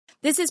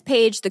This is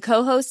Paige, the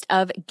co-host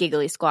of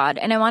Giggly Squad,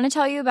 and I want to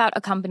tell you about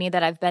a company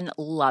that I've been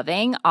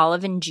loving,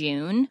 Olive &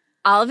 June.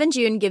 Olive &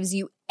 June gives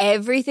you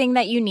everything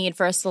that you need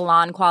for a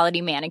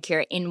salon-quality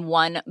manicure in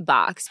one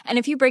box. And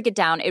if you break it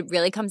down, it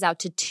really comes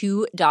out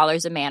to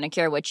 $2 a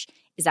manicure, which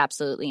is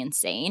absolutely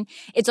insane.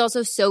 It's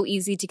also so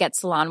easy to get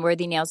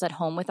salon-worthy nails at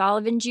home with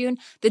Olive & June.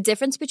 The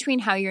difference between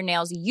how your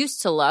nails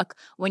used to look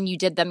when you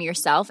did them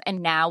yourself and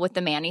now with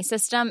the Mani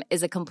system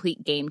is a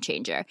complete game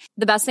changer.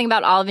 The best thing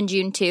about Olive &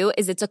 June, too,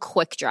 is it's a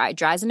quick dry.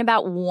 Dries in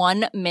about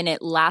 1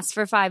 minute, lasts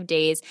for 5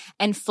 days,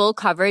 and full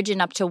coverage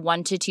in up to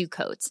 1 to 2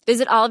 coats.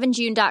 Visit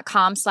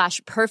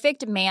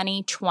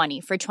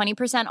oliveandjune.com/perfectmani20 for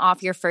 20%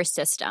 off your first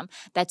system.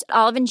 That's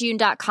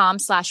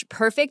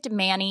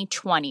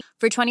oliveandjune.com/perfectmani20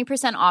 for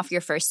 20% off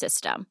your first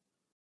system.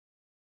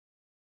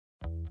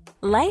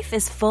 Life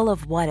is full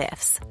of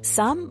what-ifs.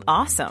 Some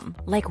awesome,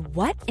 like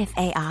what if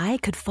AI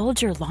could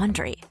fold your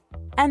laundry?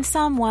 And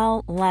some,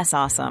 well, less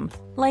awesome,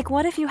 like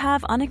what if you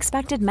have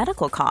unexpected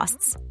medical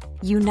costs?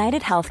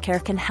 United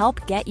Healthcare can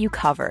help get you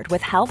covered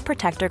with Health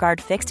Protector Guard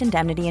fixed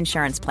indemnity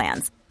insurance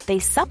plans. They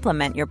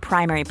supplement your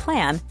primary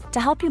plan to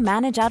help you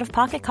manage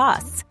out-of-pocket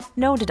costs.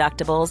 No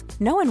deductibles,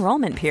 no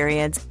enrollment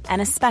periods,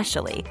 and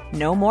especially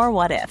no more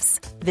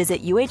what-ifs.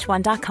 Visit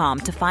uh1.com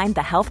to find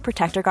the Health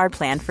Protector Guard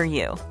plan for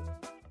you.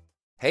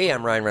 Hey,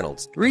 I'm Ryan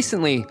Reynolds.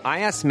 Recently, I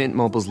asked Mint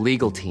Mobile's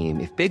legal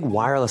team if big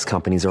wireless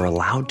companies are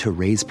allowed to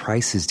raise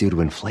prices due to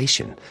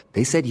inflation.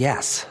 They said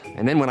yes.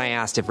 And then when I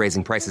asked if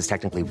raising prices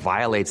technically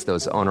violates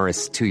those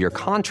onerous 2-year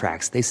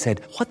contracts, they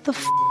said, "What the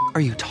f***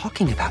 are you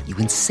talking about, you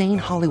insane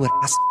Hollywood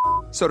ass?"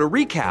 So to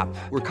recap,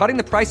 we're cutting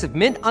the price of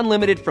Mint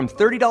Unlimited from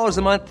 $30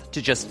 a month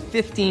to just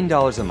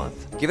 $15 a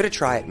month. Give it a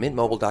try at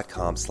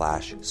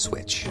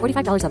mintmobile.com/switch.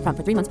 $45 up front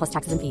for 3 months plus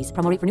taxes and fees.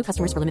 Promo rate for new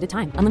customers for limited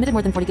time. Unlimited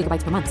more than 40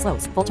 gigabytes per month.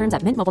 Slows full terms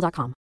at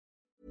mintmobile.com.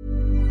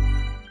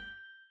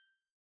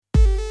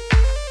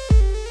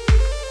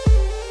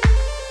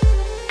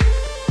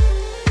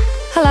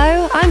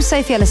 Hello, I'm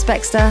Sophie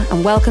Ellis-Bextor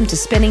and welcome to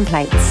Spinning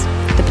Plates,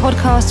 the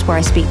podcast where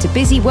I speak to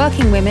busy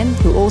working women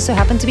who also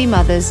happen to be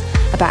mothers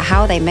about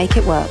how they make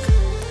it work.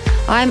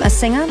 I'm a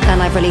singer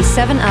and I've released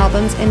 7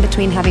 albums in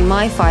between having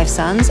my 5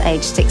 sons,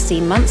 aged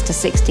 16 months to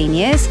 16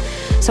 years,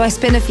 so I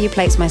spin a few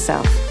plates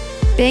myself.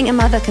 Being a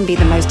mother can be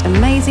the most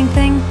amazing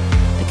thing,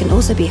 but can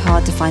also be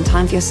hard to find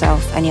time for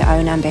yourself and your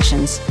own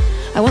ambitions.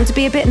 I want to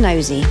be a bit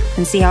nosy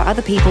and see how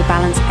other people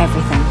balance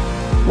everything.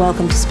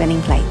 Welcome to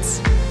Spinning Plates.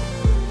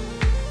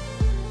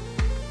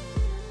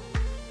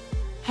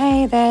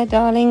 Hey there,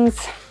 darlings.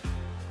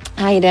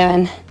 How you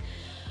doing?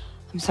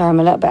 I'm sorry, I'm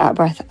a little bit out of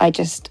breath. I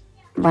just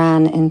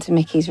ran into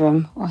Mickey's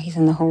room while he's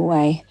in the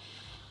hallway.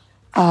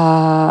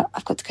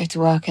 I've got to go to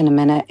work in a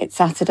minute. It's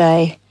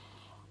Saturday.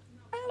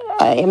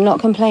 I am not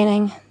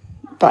complaining,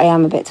 but I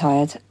am a bit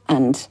tired.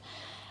 And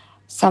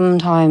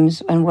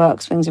sometimes when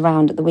work swings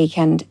around at the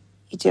weekend,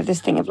 you do have this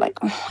thing of like,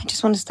 oh, I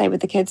just want to stay with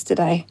the kids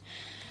today.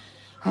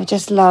 I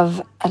just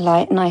love a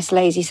nice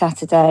lazy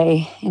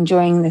Saturday,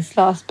 enjoying this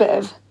last bit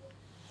of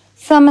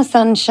summer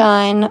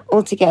sunshine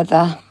all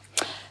together.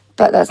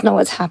 But that's not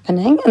what's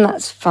happening, and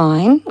that's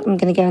fine. I'm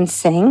going to go and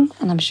sing,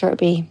 and I'm sure it'll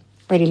be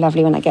really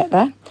lovely when I get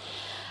there.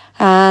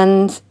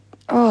 And,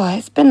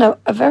 it's been a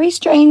very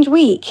strange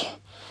week.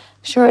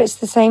 I'm sure it's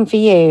the same for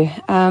you.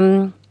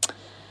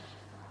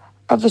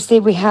 Obviously,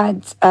 we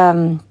had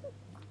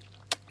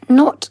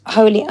not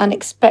wholly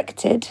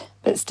unexpected,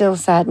 but still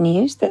sad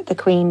news that the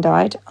Queen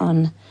died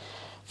on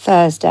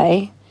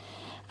Thursday.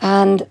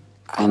 And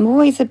I'm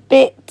always a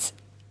bit...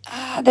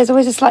 there's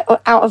always a slight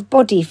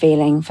out-of-body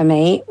feeling for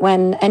me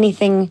when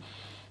anything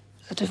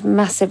sort of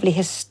massively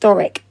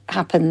historic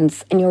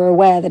happens and you're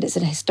aware that it's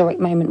a historic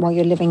moment while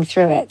you're living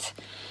through it.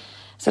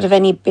 Sort of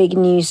any big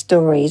news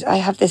stories. I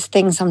have this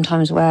thing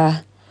sometimes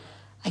where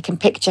I can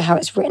picture how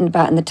it's written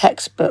about in the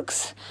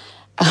textbooks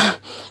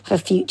for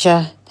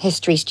future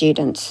history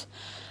students.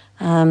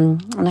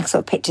 And I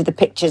sort of picture the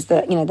pictures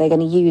that, they're going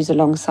to use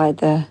alongside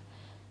the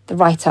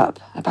write-up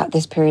about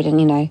this period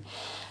and,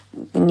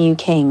 the new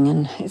king,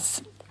 and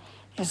it's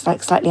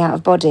like slightly out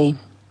of body.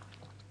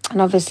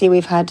 And obviously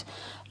we've had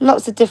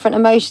lots of different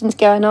emotions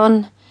going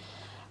on.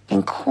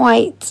 Been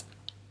quite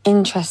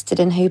interested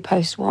in who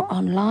posts what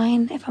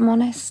online, if I'm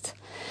honest.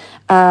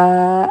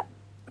 But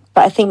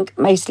I think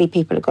mostly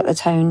people have got the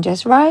tone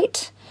just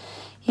right.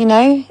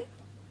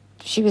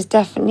 She was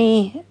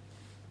definitely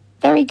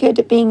very good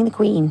at being the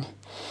Queen.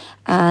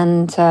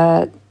 And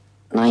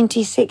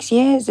 96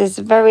 years is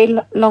a very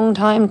long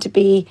time to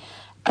be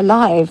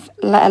alive,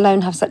 let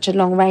alone have such a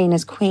long reign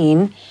as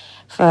Queen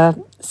for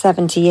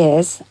 70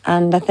 years.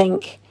 And I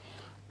think,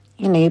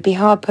 you'd be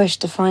hard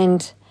pushed to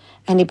find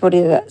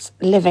anybody that's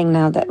living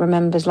now that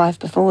remembers life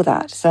before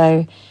that.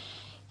 So,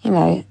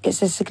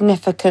 it's a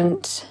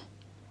significant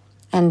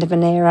end of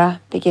an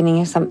era,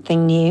 beginning of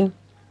something new.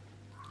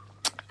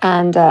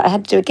 And I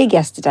had to do a gig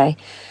yesterday.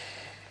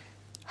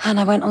 And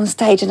I went on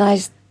stage and I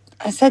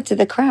said to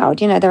the crowd,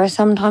 there are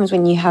some times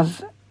when you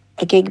have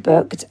a gig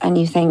booked and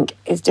you think,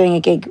 is doing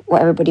a gig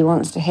what everybody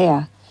wants to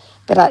hear?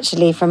 But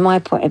actually, from my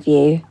point of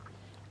view,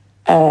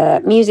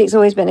 Music's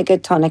always been a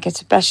good tonic,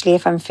 especially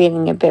if I'm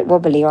feeling a bit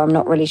wobbly or I'm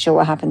not really sure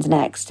what happens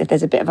next. If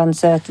there's a bit of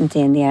uncertainty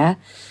in the air,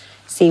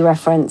 see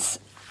reference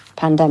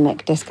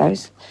pandemic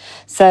discos.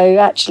 So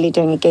actually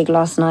doing a gig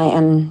last night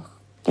and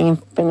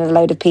being with a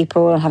load of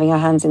people and having our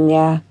hands in the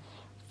air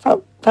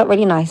felt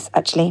really nice,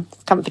 actually.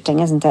 It's comforting,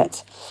 isn't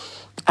it?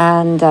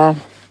 And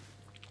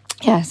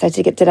so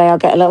today I'll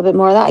get a little bit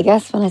more of that, I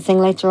guess, when I sing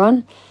later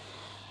on.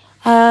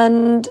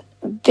 And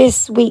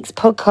this week's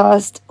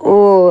podcast,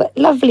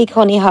 lovely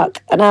Connie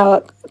Huck. And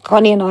now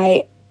Connie and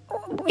I,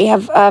 we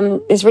have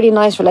this really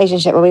nice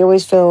relationship where we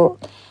always feel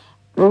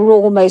we're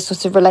almost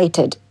sort of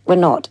related. We're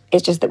not.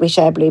 It's just that we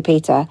share Blue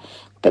Peter.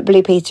 But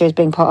Blue Peter as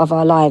being part of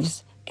our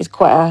lives is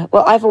quite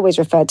I've always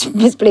referred to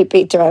Miss Blue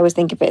Peter. I always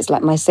think of it as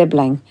like my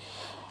sibling.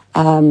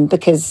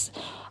 Because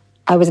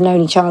I was an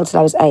only child till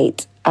I was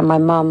 8. And my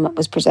mum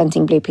was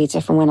presenting Blue Peter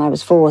from when I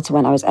was 4 to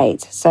when I was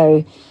 8.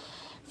 So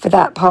for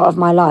that part of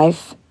my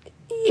life,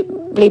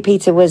 Blue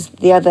Peter was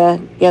the other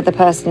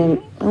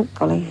person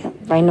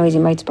very noisy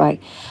motorbike.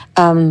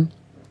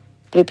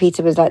 Blue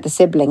Peter was like the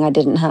sibling I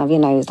didn't have, it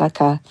was like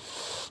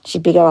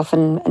she'd go off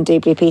and do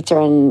Blue Peter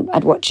and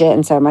I'd watch it,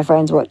 and so my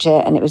friends watch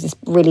it, and it was this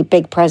really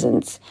big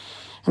presence.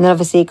 And then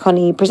obviously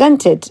Connie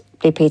presented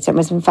Blue Peter and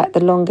was in fact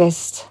the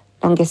longest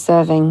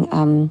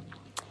serving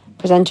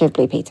presenter of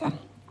Blue Peter.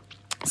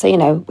 So,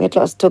 we had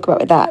lots to talk about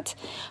with that.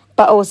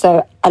 But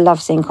also, I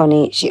love seeing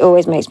Connie. She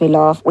always makes me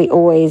laugh. We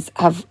always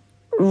have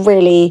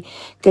really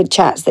good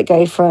chats that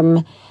go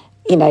from,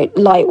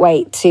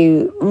 lightweight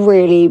to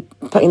really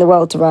putting the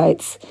world to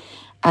rights.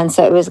 And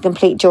so it was a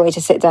complete joy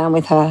to sit down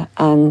with her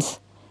and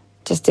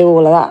just do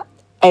all of that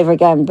over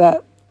again,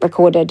 but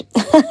recorded.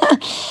 So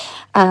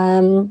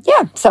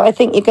I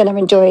think you're going to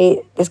enjoy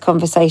this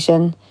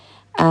conversation,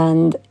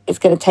 and it's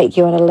going to take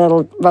you on a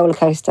little roller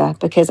coaster,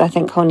 because I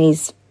think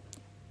Connie's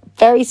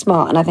very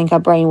smart, and I think her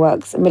brain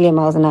works a million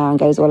miles an hour and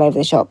goes all over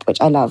the shop,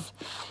 which I love.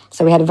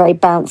 So we had a very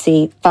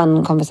bouncy,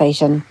 fun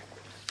conversation,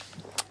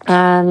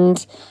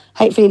 and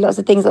hopefully lots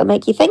of things that will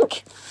make you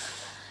think.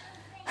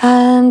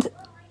 And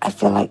I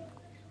feel like,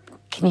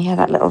 can you hear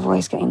that little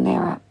voice getting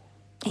nearer?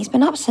 He's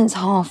been up since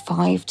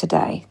 5:30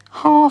 today.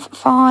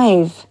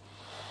 5:30.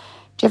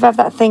 Do you ever have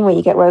that thing where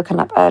you get woken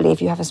up early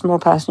if you have a small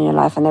person in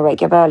your life and they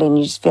wake you up early and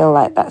you just feel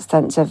like that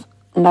sense of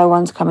no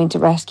one's coming to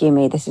rescue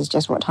me. This is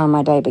just what time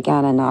my day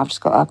began, and now I've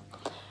just got to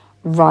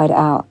ride it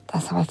out.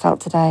 That's how I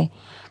felt today.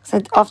 So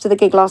after the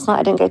gig last night,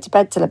 I didn't go to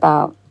bed till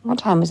about, what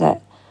time was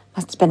it?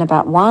 Must have been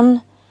about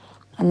 1.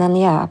 And then,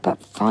 about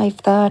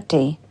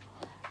 5:30.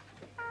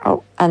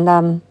 Oh,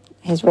 and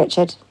here's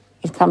Richard.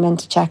 He's come in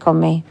to check on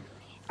me.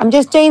 I'm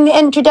just doing the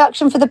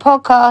introduction for the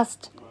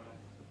podcast.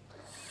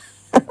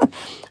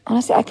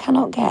 Honestly, I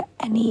cannot get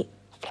any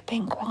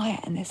flipping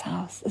quiet in this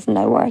house. There's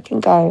nowhere I can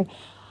go.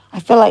 I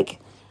feel like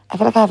I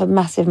have a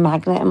massive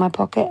magnet in my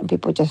pocket and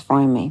people just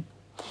find me.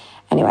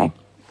 Anyway,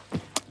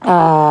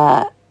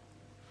 I'm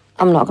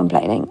not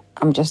complaining.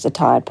 I'm just a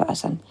tired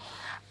person.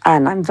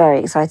 And I'm very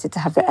excited to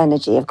have the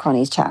energy of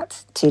Connie's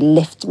chat to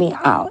lift me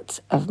out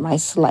of my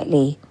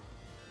slightly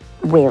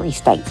weary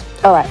state.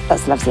 All right,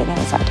 let's love see you on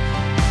the other side.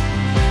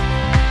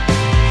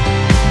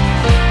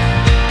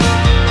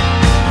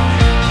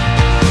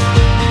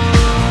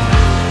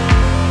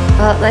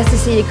 Well, nice to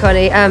see you,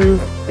 Connie.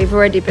 We've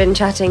already been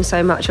chatting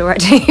so much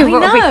already.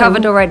 What have we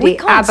covered already? We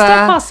can't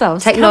stop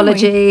ourselves,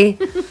 technology,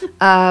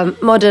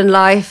 modern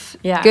life,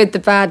 good, the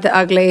bad, the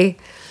ugly.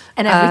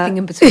 And everything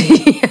in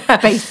between,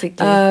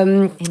 basically,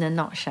 in a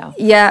nutshell.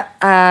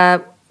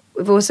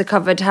 We've also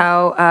covered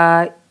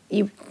how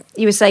you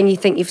were saying you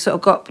think you've sort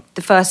of got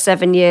the first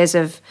 7 years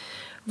of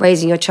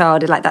raising your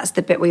child, like that's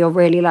the bit where you're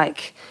really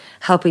like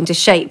helping to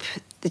shape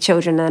the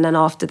children, and then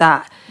after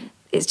that,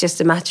 it's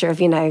just a matter of,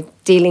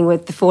 dealing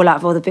with the fallout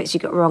of all the bits you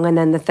got wrong, and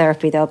then the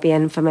therapy they'll be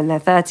in from when they're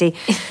 30.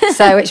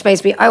 So, which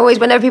makes me,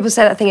 whenever people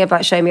say that thing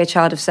about show me a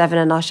child of 7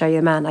 and I'll show you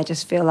a man, I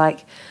just feel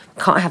like,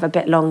 can't I have a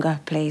bit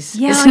longer, please?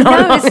 Yeah, I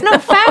know. It's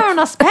not fair on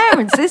us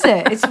parents, is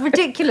it? It's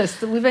ridiculous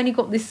that we've only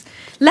got this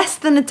less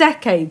than a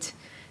decade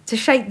to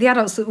shape the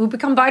adults that we'll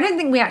become. But I don't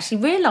think we actually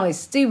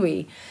realise, do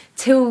we,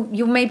 till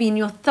you're maybe in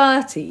your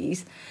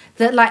 30s,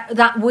 that like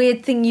that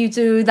weird thing you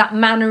do, that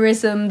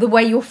mannerism, the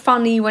way you're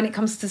funny when it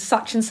comes to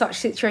such and such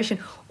situation,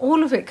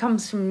 all of it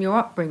comes from your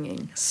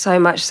upbringing. So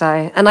much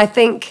so. And I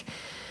think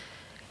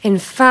in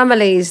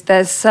families,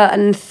 there's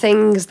certain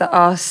things that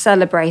are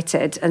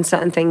celebrated and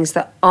certain things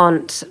that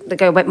aren't, that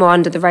go a bit more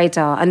under the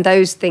radar. And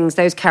those things,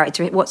 those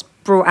characteristics, what's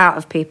brought out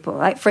of people.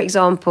 Like, for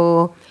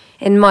example,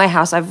 in my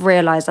house, I've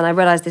realised, and I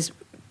realised this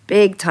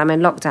big time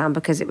in lockdown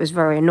because it was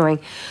very annoying,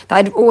 that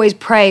I'd always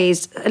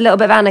praised a little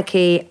bit of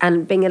anarchy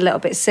and being a little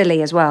bit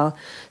silly as well.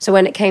 So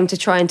when it came to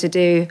trying to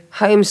do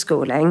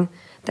homeschooling,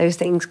 those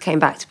things came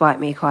back to bite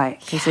me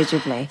quite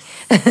considerably.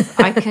 Yes.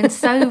 I can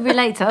so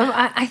relate to it.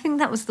 I think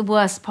that was the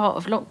worst part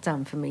of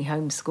lockdown for me,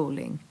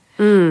 homeschooling.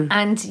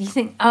 And you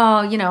think,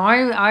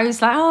 I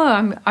was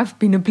like, I've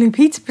been a Blue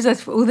Peter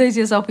presenter for all those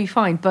years, I'll be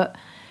fine. But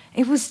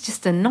it was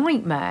just a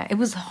nightmare. It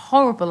was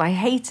horrible. I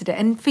hated it.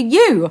 And for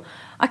you,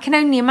 I can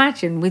only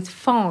imagine with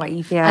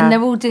 5 and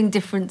they're all doing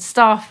different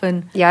stuff.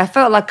 And I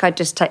felt like I'd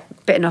just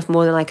bitten off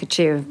more than I could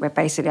chew, where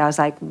basically I was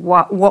like,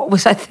 what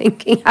was I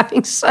thinking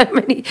having so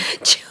many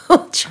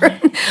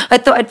children? I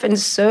thought I'd been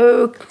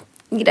so,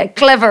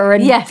 clever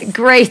and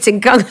great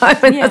and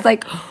gung-ho. And I was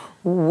like,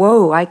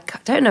 whoa, I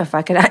don't know if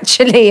I can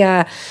actually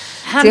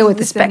deal with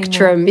the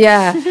spectrum.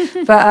 Anymore.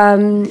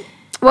 Yeah.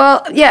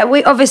 But,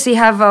 we obviously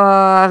have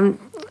our...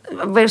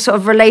 We're sort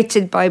of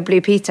related by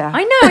Blue Peter.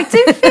 I know, I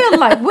do feel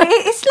like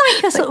it's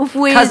like a sort of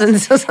weird...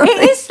 Cousins or something.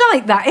 It is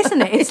like that, isn't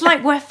it? It's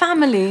like we're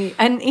family.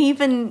 And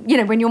even,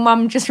 when your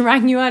mum just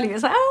rang you earlier,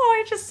 it's like,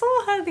 I just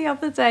saw her the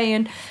other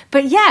day.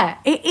 But yeah,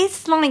 it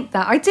is like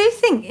that. I do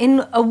think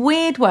in a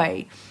weird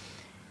way,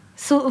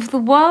 sort of the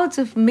world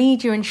of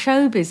media and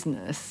show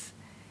business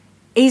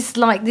is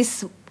like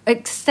this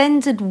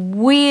extended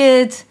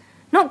weird...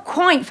 Not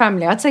quite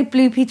family. I'd say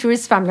Blue Peter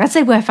is family. I'd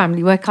say we're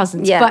family, we're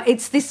cousins. Yeah. But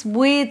it's this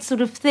weird sort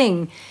of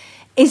thing,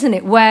 isn't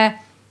it, where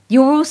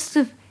you're all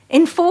sort of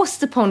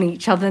enforced upon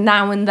each other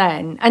now and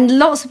then. And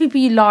lots of people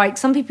you like,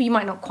 some people you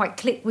might not quite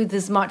click with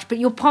as much, but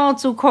your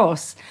paths will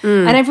cross.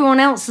 And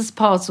everyone else's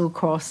paths will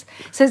cross.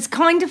 So it's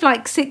kind of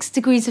like 6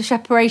 degrees of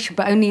separation,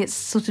 but only it's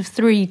sort of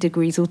 3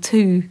 degrees or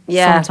 2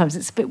 sometimes.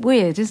 It's a bit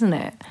weird, isn't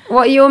it?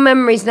 What are your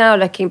memories now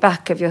looking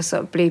back of your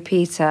sort of Blue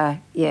Peter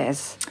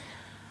years?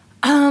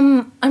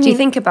 Do you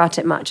think about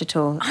it much at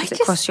all? Does it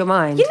cross your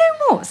mind? You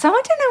know what? So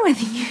I don't know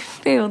whether you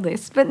feel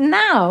this, but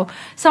now,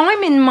 so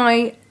I'm in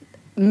my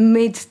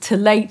mid to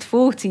late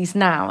 40s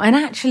now, and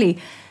actually,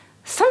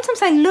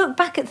 sometimes I look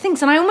back at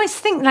things and I almost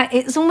think like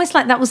it's almost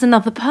like that was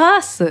another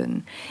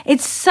person.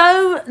 It's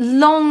so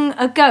long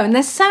ago, and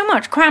there's so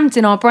much crammed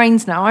in our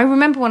brains now. I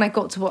remember when I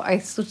got to what I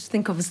sort of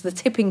think of as the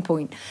tipping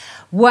point,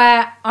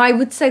 where I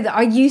would say that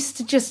I used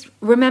to just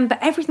remember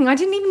everything. I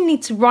didn't even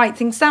need to write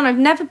things down. I've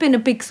never been a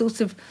big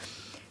sort of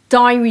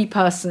diary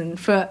person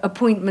for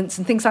appointments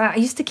and things like that. I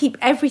used to keep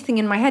everything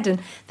in my head,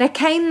 and there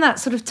came that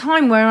sort of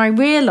time where I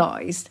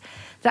realised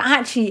that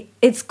actually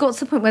it's got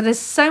to the point where there's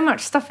so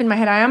much stuff in my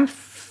head, I am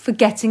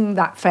forgetting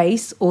that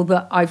face or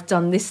that I've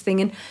done this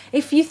thing. And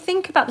if you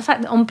think about the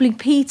fact that on Blue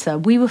Peter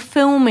we were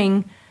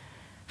filming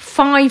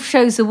 5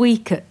 shows a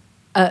week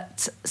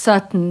at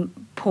certain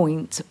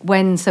point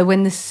when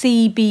the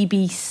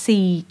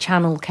CBBC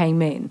channel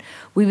came in,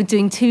 we were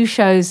doing 2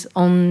 shows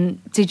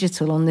on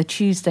digital on the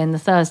Tuesday and the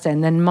Thursday,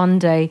 and then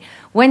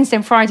Wednesday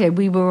and Friday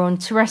we were on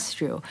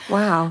terrestrial.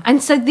 Wow.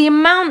 And so the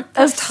amount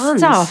of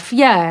stuff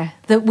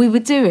that we were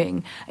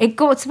doing, it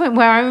got to the point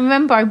where I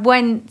remember I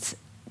went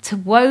to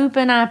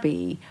Woburn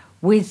Abbey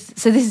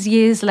so this is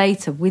years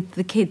later with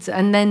the kids,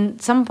 and then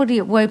somebody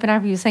at Woburn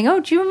Abbey was saying,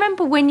 do you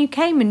remember when you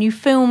came and you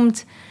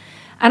filmed?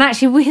 And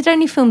actually, we had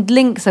only filmed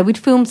links, so we'd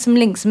filmed some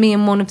links, me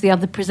and one of the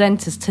other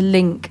presenters, to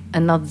link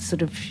another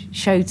sort of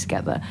show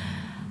together.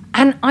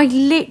 And I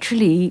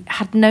literally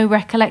had no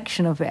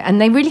recollection of it.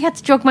 And they really had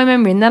to jog my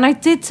memory. And then I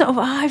did sort of,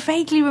 I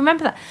vaguely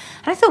remember that.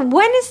 And I thought,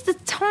 when is the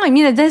time?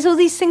 There's all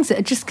these things that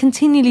are just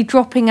continually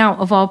dropping out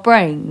of our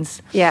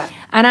brains. Yeah.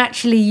 And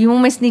actually, you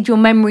almost need your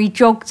memory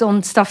jogged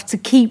on stuff to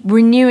keep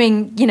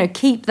renewing,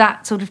 keep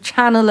that sort of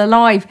channel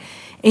alive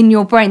in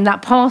your brain,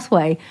 that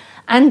pathway.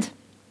 And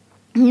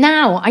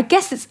now, I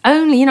guess it's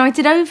only, I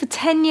did over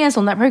 10 years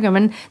on that programme,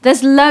 and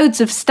there's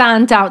loads of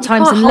standout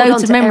times and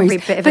loads of memories.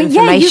 Every bit of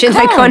information.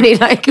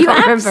 You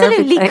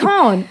absolutely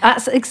can't.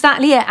 That's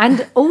exactly it.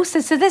 And also,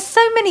 so there's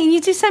so many,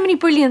 you do so many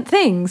brilliant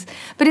things,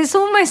 but it's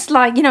almost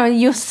like,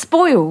 you're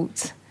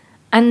spoiled.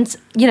 And,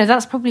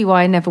 that's probably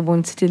why I never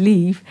wanted to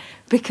leave,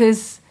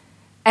 because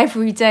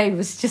every day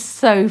was just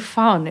so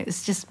fun. It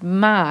was just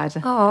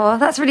mad. Oh,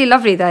 that's really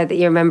lovely, though, that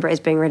you remember it as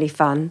being really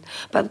fun.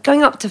 But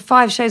going up to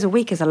 5 shows a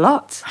week is a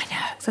lot. I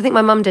know. So I think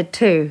my mum did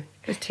 2.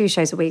 It was 2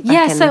 shows a week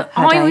back in so her day.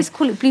 I always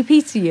call it Blue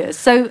Peter years.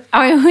 So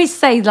I always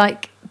say,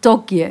 like,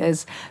 dog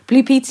years.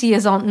 Blue Peter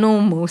years aren't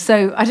normal.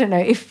 So, I don't know,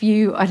 if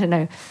you,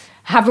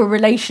 have a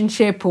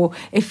relationship, or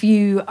if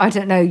you,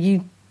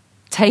 you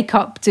take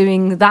up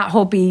doing that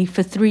hobby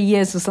for 3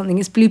 years or something,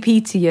 it's Blue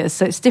Peter years,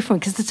 so it's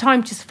different because the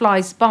time just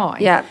flies by.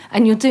 Yeah.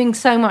 And you're doing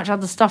so much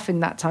other stuff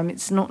in that time.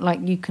 It's not like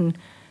you can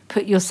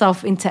put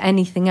yourself into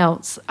anything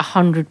else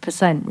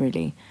 100%,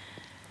 really.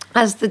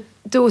 As the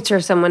daughter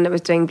of someone that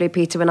was doing Blue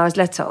Peter when I was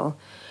little,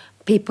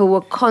 people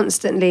were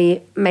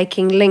constantly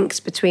making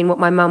links between what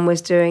my mum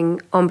was doing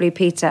on Blue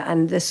Peter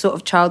and the sort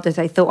of childhood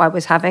they thought I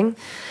was having.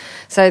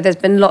 So there's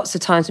been lots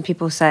of times when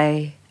people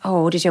say,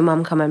 does your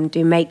mum come and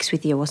do makes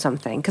with you or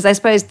something? Because I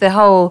suppose the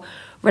whole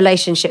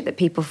relationship that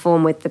people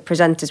form with the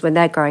presenters when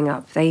they're growing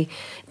up, they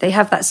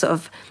have that sort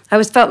of... I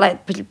always felt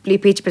like Blue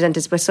Peter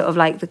presenters were sort of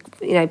like,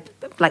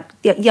 like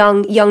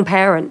young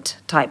parent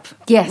type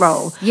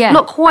role. Yeah.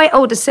 Not quite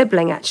older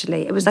sibling,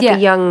 actually. It was like a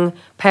young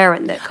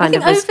parent that kind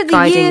of was over the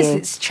guiding years you.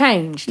 It's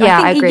changed. Yeah,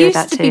 I think agree with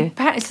that too.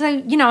 So,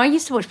 you know, I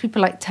used to watch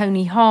people like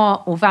Tony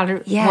Hart or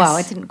Valerie. Yes. Well,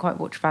 I didn't quite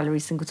watch Valerie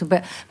Singleton,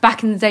 but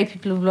back in the day,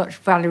 people would watch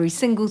Valerie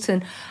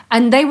Singleton,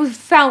 and they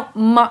felt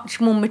much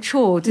more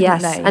mature,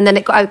 didn't they? And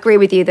then I agree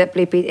with you that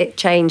Bloopy, it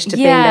changed to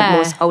being the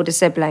more older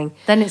sibling.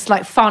 Then it's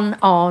like fun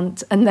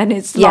aunt, and then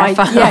it's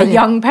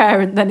young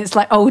parent. Then it's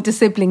like older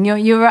sibling.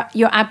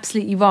 You're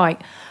absolutely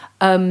right.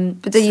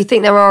 But do you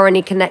think there are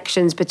any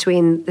connections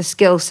between the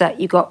skill set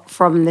you got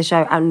from the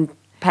show and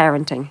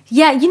parenting?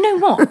 Yeah, you know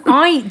what?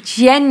 I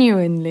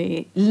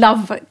genuinely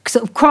love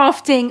sort of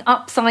crafting,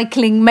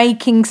 upcycling,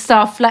 making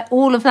stuff, like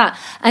all of that.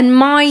 And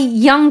my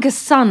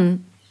youngest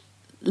son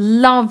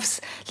loves,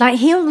 like,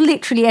 he'll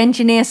literally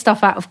engineer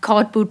stuff out of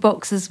cardboard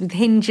boxes with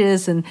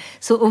hinges and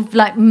sort of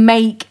like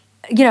make,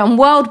 you know, on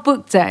World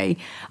Book Day,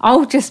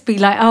 I'll just be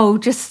like,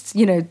 just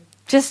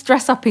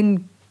dress up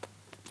in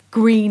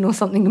green or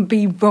something and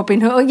be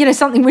Robin Hood, or, you know,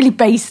 something really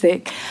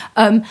basic.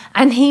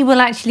 And he will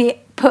actually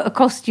put a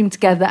costume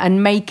together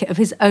and make it of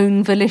his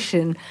own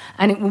volition,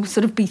 and it will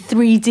sort of be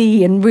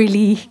 3D and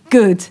really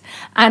good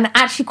and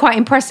actually quite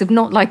impressive,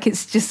 not like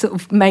it's just sort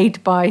of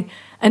made by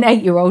an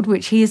 8-year-old,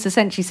 which he is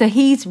essentially. So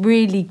he's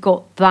really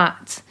got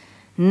that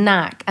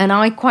knack, and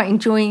I quite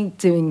enjoy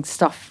doing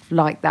stuff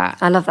like that.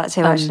 I love that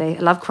too, actually. I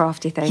love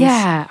crafty things.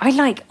 Yeah, I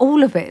like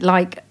all of it.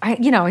 Like, I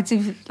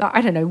do,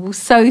 I don't know, we'll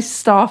sew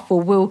stuff, or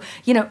we'll,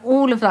 you know,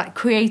 all of that,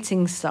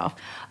 creating stuff.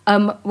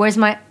 Whereas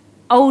my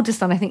older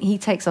son, I think he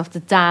takes after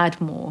dad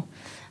more,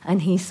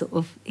 and he's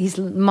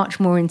much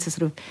more into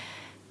sort of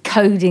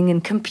coding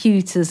and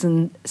computers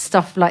and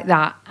stuff like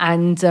that.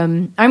 And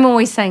I'm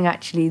always saying,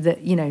 actually,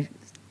 that, you know,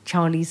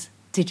 Charlie's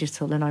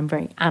digital and I'm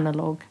very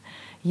analog.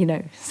 You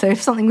know, so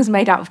if something was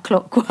made out of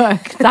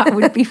clockwork, that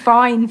would be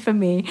fine for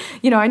me.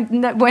 You know,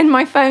 when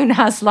my phone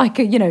has like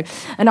an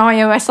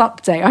iOS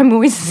update, I'm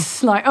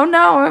always like, oh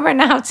no, I don't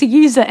know how to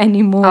use it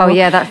anymore. Oh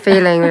yeah, that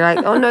feeling. We're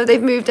like, oh no,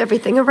 they've moved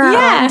everything around.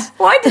 Yeah,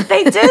 why did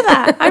they do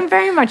that? I'm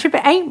very much, if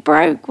it ain't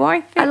broke, why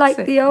fix it? I like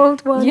the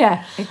old one.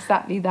 Yeah,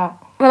 exactly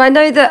that. Well, I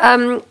know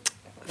that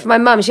for my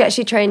mum, she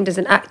actually trained as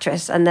an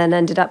actress and then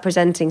ended up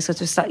presenting,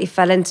 sort of slightly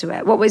fell into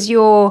it. What was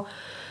your...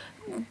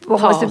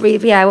 What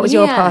was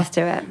your path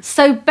to it?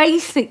 So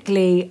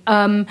basically,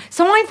 so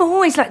I've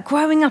always, like,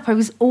 growing up, I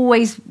was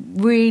always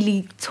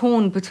really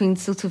torn between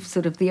sort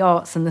of the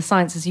arts and the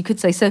sciences, you could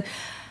say. So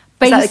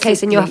basically, is that the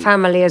case in your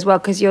family as well?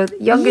 Because you're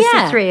the youngest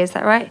of 3, is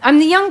that right? I'm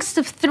the youngest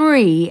of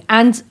 3,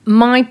 and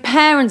my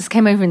parents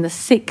came over in the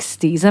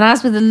 60s. And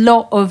as with a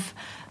lot of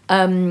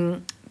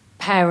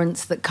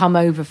parents that come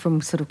over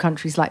from sort of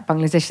countries like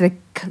Bangladesh,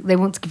 they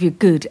want to give you a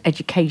good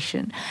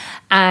education.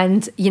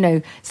 And, you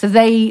know, so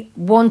they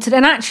wanted,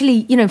 and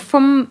actually, you know,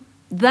 from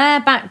their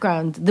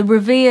background, the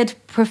revered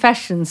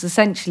professions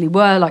essentially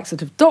were like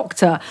sort of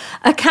doctor,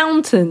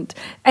 accountant,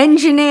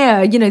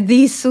 engineer, you know,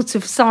 these sorts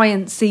of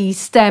sciencey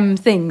STEM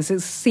things.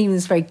 It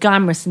seems very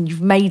glamorous, and you've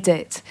made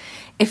it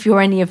if you're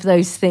any of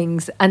those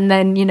things. And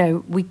then, you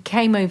know, we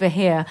came over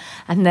here,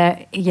 and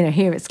you know,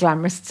 here it's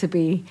glamorous to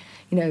be,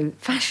 you know,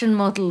 fashion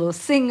model or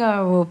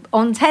singer or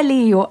on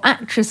telly or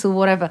actress or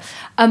whatever.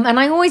 And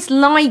I always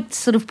liked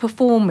sort of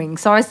performing.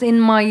 So I was in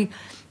my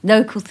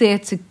local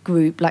theatre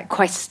group, like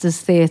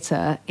Questers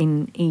Theatre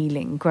in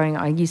Ealing, growing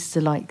up. I used to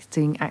like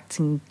doing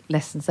acting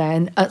lessons there.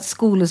 And at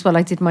school as well,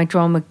 I did my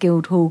drama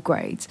Guildhall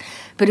grades.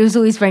 But it was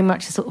always very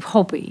much a sort of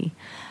hobby.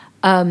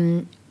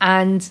 And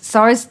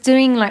so I was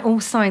doing like all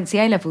sciencey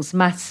A-levels,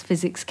 maths,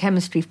 physics,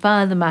 chemistry,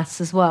 further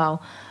maths as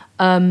well.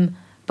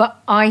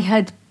 But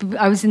I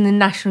was in the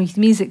National Youth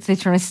Music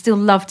Theatre, and I still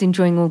loved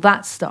enjoying all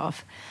that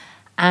stuff.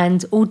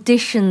 And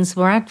auditions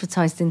were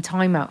advertised in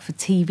Time Out for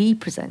TV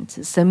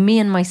presenters. So me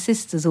and my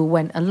sisters all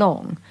went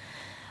along.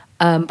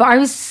 But I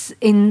was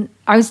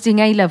doing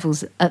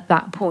A-levels at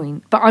that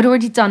point. But I'd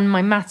already done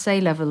my maths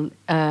A-level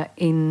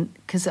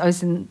because I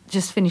was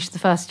just finished the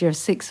first year of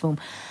sixth form.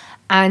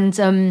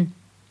 And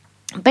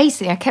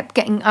basically I kept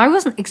getting... I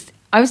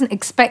wasn't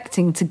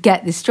expecting to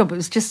get this job. It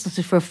was just sort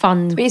of for a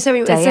fun day out.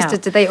 Your sisters,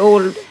 did they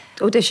all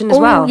audition as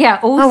well? Yeah,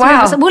 all 3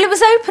 wow. of us. Well, it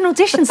was open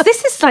auditions.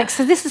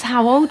 This is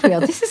how old we are.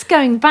 This is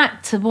going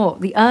back to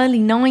the early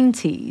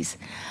 90s.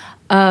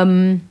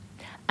 And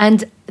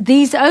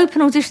these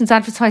open auditions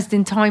advertised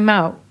in Time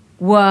Out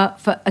were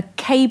for a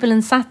cable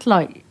and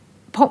satellite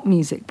pop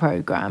music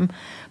programme.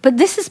 But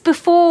this is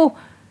before,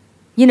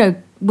 you know,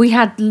 we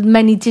had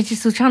many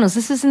digital channels.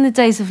 This was in the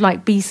days of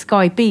like B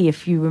Sky B,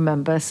 if you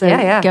remember. So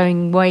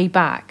going way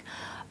back.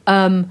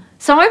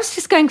 So I was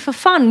just going for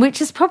fun,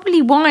 which is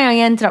probably why I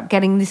ended up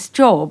getting this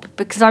job,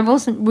 because I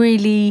wasn't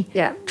really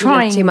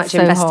trying too much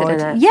so invested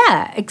hard. in it.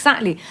 Yeah,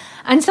 exactly.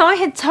 And so I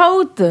had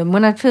told them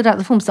when I filled out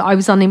the forms that I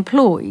was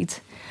unemployed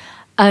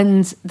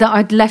and that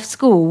I'd left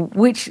school,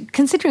 which,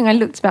 considering I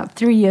looked about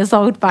 3 years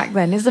old back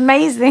then, is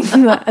amazing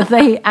that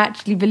they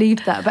actually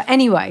believed that. But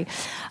anyway...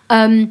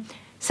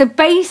 So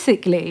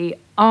basically,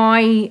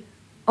 I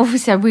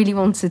really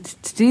wanted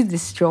to do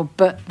this job,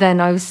 but then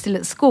I was still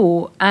at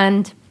school,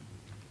 and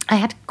I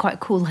had quite a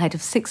cool head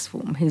of sixth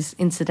form, who's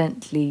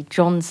incidentally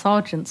John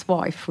Sargent's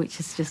wife, which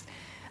is just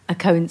a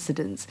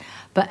coincidence.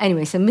 But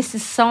anyway, so Mrs.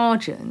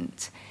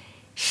 Sargent,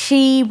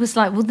 she was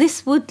like, well,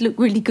 this would look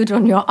really good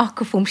on your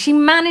UCA form. She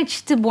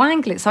managed to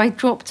wangle it, so I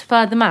dropped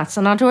further maths,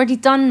 and I'd already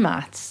done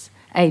maths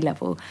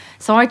A-level.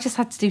 So I just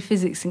had to do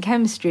physics and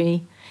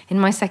chemistry in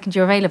my second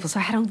year of A-level. So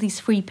I had all these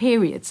free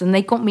periods, and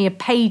they got me a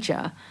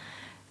pager,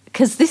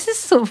 because this is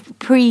sort of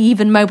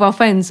pre-even mobile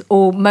phones,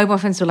 or mobile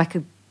phones were like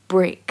a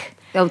brick.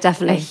 Oh,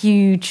 definitely.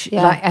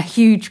 A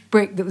huge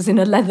brick that was in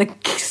a leather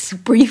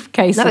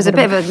briefcase. That was a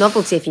bit of a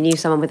novelty if you knew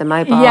someone with a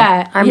mobile.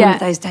 Yeah. I remember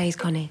those days,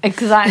 Connie.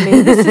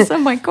 Exactly. This is, oh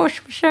my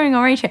gosh, we're showing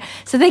our age here.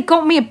 So they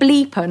got me a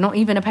bleeper, not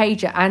even a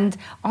pager, and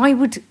I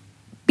would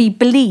be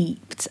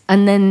bleeped,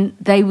 and then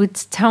they would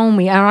tell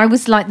me, and I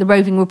was like the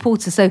roving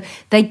reporter, so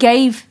they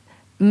gave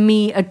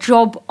me a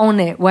job on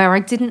it where I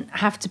didn't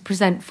have to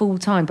present full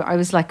time, but I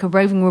was like a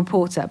roving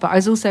reporter, but I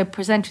was also a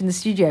presenter in the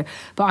studio,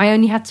 but I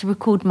only had to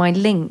record my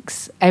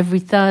links every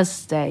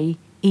Thursday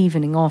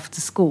evening after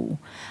school,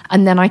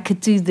 and then I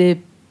could do the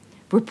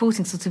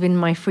reporting sort of in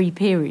my free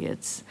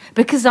periods,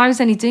 because I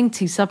was only doing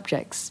 2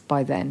 subjects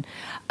by then.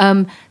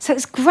 So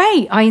it's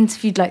great. I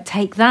interviewed like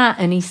Take That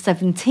and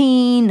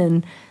E17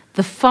 and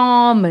The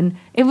Farm, and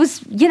it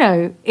was,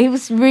 it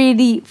was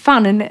really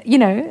fun, and,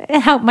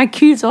 it helped my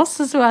kudos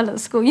as well at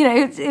school.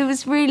 It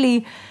was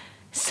really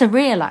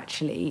surreal,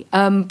 actually.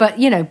 But,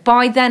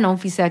 by then,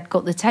 obviously, I'd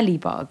got the telly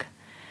bug,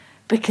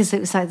 because it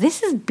was like,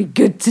 this would be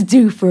good to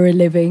do for a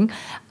living.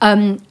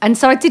 And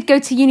so I did go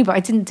to uni, but I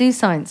didn't do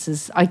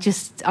sciences. I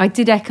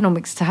did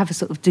economics to have a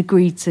sort of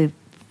degree to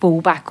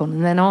fall back on.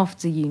 And then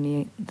after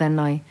uni, then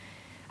I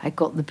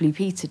got the Blue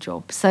Peter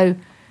job. So,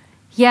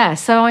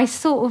 so I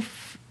sort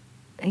of,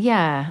 do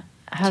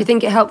you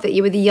think it helped that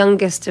you were the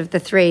youngest of the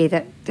 3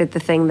 that did the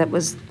thing that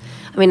was,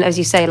 I mean, as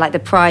you say, like the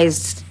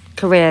prized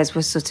careers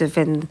was sort of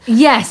in...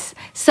 Yes,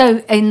 so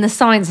in the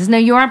sciences. No,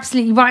 you're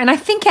absolutely right. And I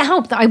think it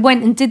helped that I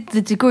went and did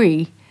the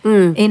degree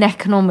in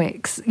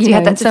economics. You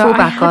had that to fall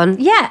back on.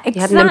 Yeah, exactly.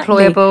 You had an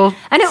employable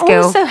and it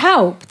skill. Also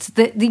helped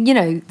that,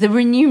 the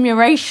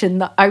remuneration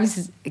that I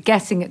was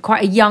getting at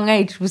quite a young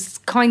age was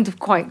kind of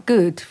quite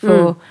good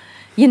for,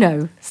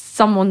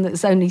 someone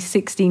that's only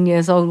 16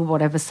 years old or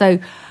whatever. So...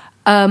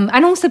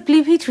 and also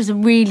Blue Peter is a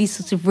really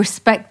sort of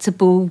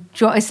respectable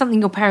job. It's something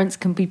your parents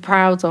can be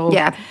proud of.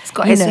 Yeah,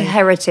 it's a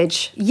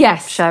heritage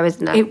show,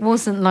 isn't it? It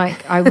wasn't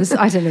like I was,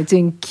 I don't know,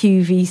 doing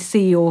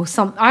QVC or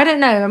something. I don't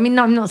know. I mean,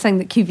 I'm not saying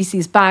that QVC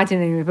is bad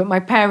in any way, but my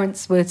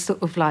parents were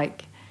sort of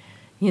like,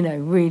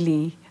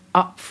 really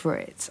up for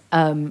it,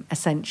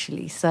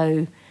 essentially.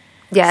 So,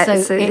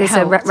 it's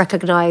a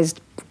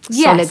recognised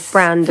solid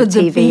brand of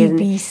TV.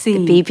 The BBC.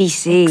 And the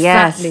BBC,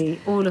 exactly,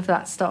 all of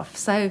that stuff.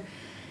 So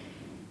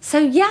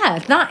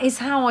that is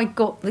how I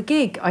got the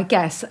gig, I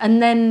guess.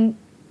 And then,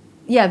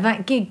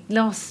 that gig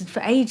lasted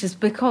for ages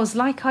because,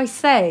 like I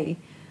say,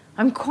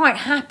 I'm quite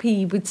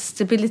happy with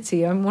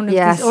stability. I'm one of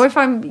these, or if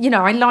I'm,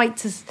 I like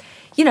to,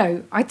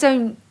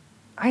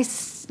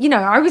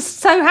 I was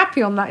so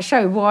happy on that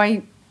show.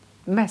 Why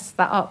mess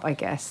that up, I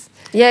guess?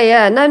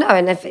 Yeah, no.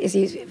 And if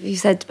you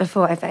said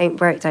before, if it ain't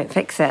broke, don't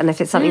fix it. And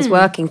if it's something's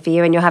working for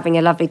you and you're having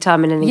a lovely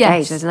time and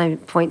engaged, there's no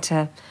point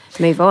to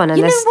move on.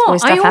 And there's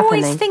always stuff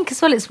happening. I always think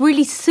as well, it's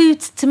really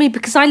suited to me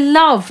because I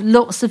love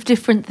lots of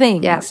different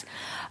things. Yeah.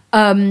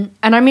 And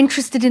I'm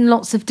interested in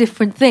lots of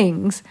different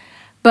things,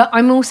 but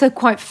I'm also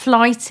quite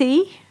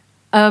flighty.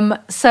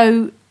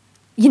 So,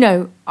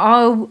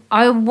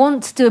 I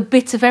want to do a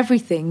bit of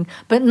everything,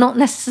 but not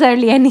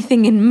necessarily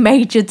anything in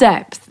major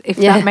depth, if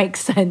that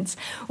makes sense,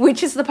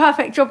 which is the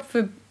perfect job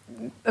for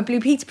a Blue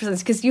Peter presenter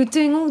because you're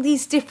doing all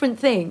these different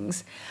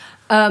things,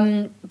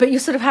 but you're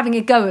sort of having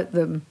a go at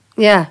them.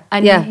 Yeah.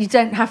 And you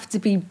don't have to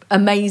be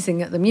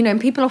amazing at them.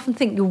 And people often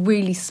think you're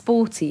really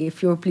sporty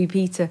if you're a Blue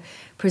Peter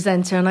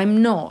presenter, and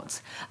I'm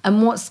not.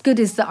 And what's good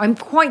is that I'm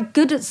quite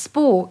good at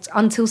sport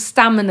until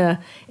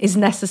stamina is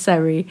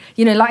necessary.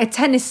 Like a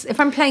tennis, if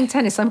I'm playing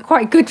tennis, I'm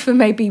quite good for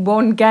maybe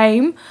one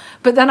game,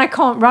 but then I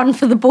can't run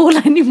for the ball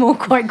anymore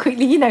quite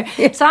quickly,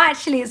 So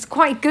actually it's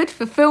quite good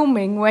for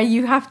filming where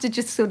you have to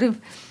just sort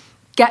of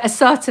get a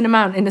certain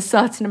amount in a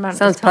certain amount of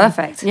time. Sounds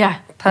perfect. Yeah.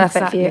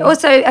 Perfect for you.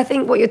 Also, I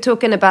think what you're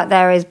talking about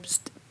there is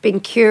being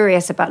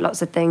curious about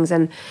lots of things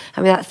and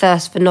having that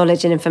thirst for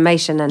knowledge and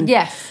information. And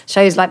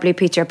shows like Blue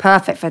Peter are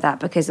perfect for that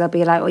because they'll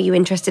be like, are you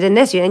interested in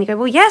this? And you go,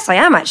 well, yes, I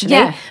am actually.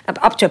 Yeah.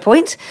 Up to a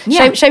point.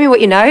 Yeah. Show me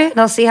what you know and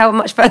I'll see how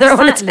much further I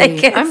want to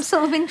take it. I'm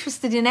sort of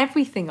interested in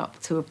everything up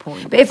to a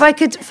point. But if I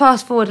could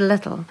fast forward a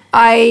little,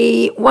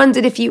 I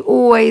wondered if you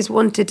always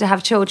wanted to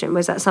have children.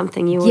 Was that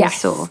something you always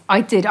saw? Yes, I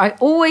did. I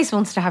always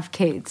wanted to have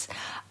kids.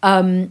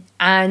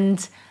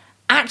 And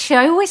actually,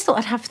 I always thought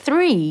I'd have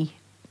 3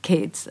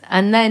 kids,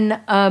 and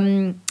then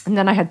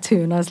I had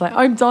 2, and I was like,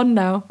 I'm done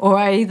now. Or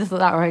I either thought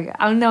that, or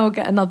I'll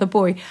get another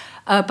boy.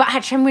 But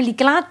actually, I'm really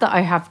glad that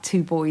I have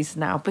 2 boys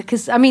now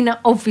because, I mean,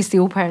 obviously,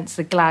 all parents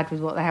are glad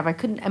with what they have. I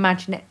couldn't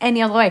imagine it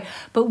any other way.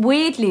 But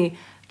weirdly,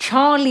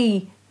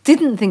 Charlie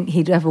didn't think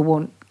he'd ever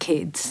want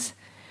kids.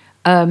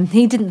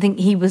 He didn't think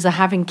he was a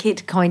having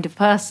kid kind of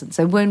person.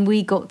 So when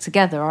we got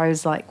together, I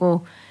was like,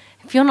 well,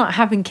 if you're not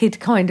having kid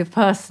kind of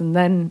person,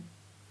 then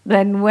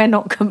we're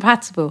not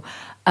compatible.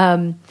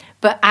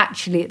 But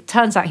actually, it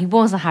turns out he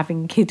was a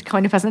having kid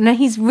kind of person. And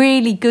he's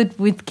really good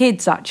with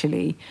kids,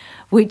 actually,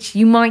 which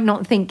you might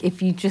not think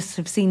if you just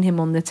have seen him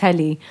on the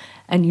telly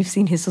and you've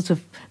seen his sort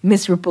of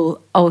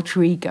miserable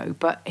alter ego.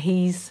 But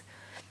he's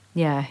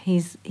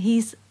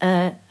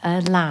a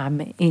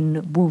lamb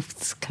in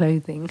wolf's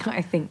clothing,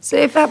 I think.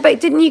 So but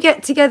didn't you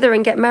get together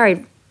and get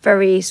married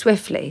very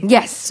swiftly?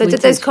 Yes. So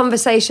did those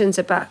conversations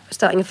about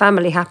starting a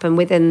family happen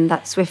within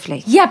that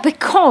swiftly? Yeah,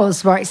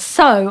 because, right,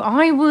 so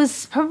I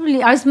was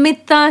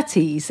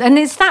mid-30s, and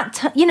it's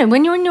that,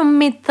 when you're in your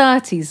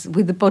mid-30s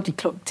with the body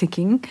clock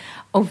ticking,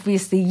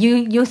 obviously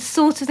you're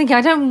sort of thinking,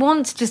 I don't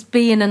want to just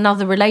be in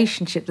another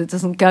relationship that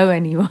doesn't go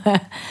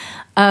anywhere.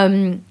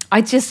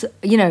 I just,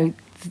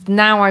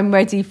 now I'm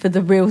ready for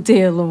the real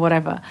deal or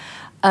whatever.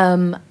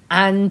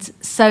 And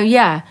so,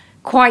 yeah,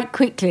 quite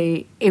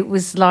quickly, it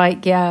was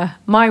like, yeah,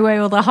 my way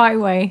or the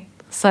highway.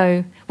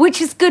 So, which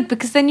is good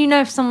because then you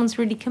know if someone's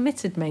really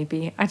committed,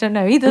 maybe. I don't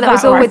know. Either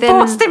that or I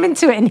forced him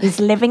into it and he's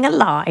living a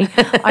lie.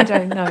 I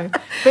don't know.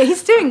 But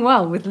he's doing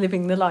well with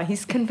living the lie.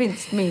 He's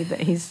convinced me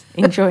that he's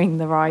enjoying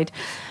the ride.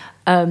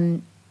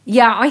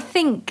 Yeah, I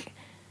think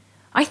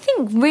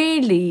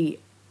really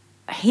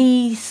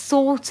he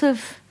sort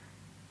of...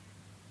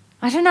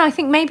 I don't know, I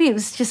think maybe it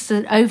was just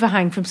an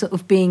overhang from sort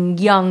of being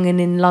young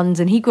and in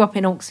London. He grew up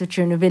in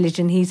Oxfordshire in a village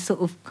and he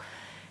sort of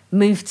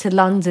moved to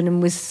London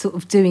and was sort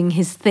of doing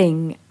his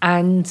thing.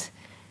 And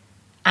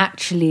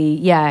actually,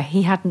 yeah,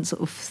 he hadn't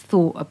sort of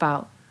thought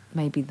about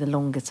maybe the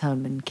longer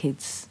term and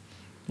kids,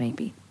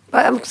 maybe.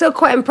 But I'm still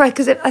quite impressed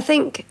because I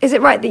think, is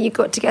it right that you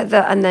got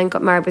together and then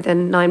got married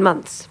within 9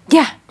 months?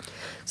 Yeah.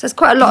 So it's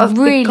quite a lot of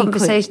really big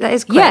conversation. Quick. That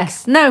is quick.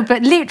 Yes, no,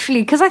 but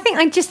literally, because I think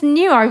I just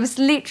knew, I was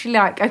literally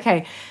like,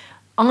 okay,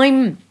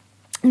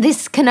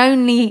 this can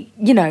only,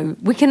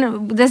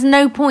 there's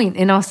no point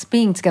in us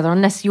being together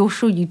unless you're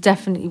sure you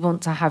definitely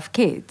want to have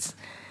kids.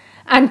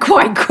 And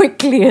quite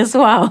quickly as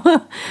well.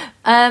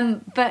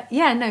 But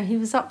yeah, no, he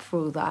was up for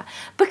all that.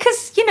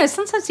 Because,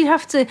 sometimes you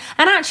have to,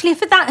 and actually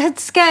if that had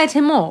scared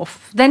him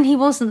off, then he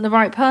wasn't the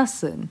right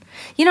person.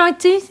 I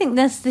do think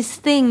there's this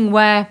thing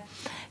where,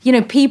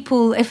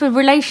 people, if a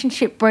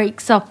relationship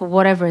breaks up or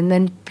whatever, and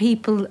then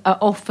people are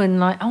often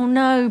like, oh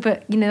no,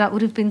 but, that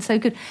would have been so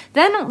good.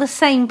 They're not the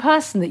same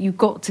person that you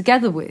got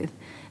together with.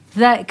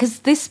 Because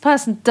this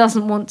person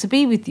doesn't want to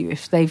be with you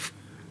if they've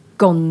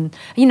gone,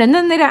 and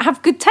then they don't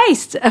have good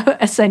taste,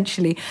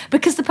 essentially.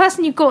 Because the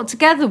person you got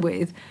together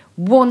with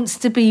wants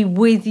to be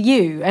with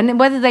you. And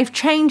whether they've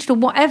changed or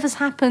whatever's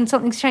happened,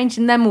 something's changed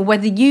in them, or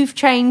whether you've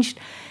changed,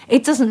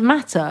 it doesn't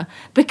matter.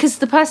 Because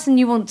the person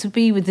you want to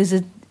be with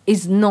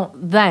is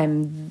not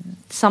them.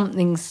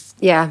 Something's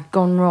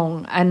gone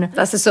wrong. And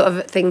that's the sort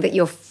of thing that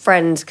your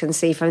friend can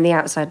see from the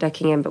outside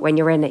looking in, but when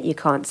you're in it, you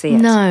can't see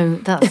it. No,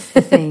 that's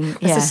the thing.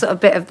 It's a sort of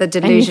bit of the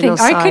delusional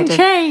side. I can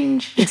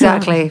change.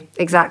 Exactly.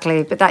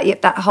 But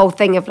that whole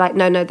thing of like,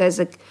 no, there's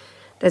a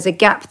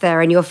gap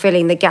there, and you're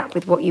filling the gap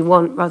with what you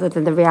want rather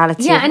than the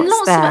reality of what's there. Yeah, and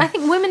lots of, I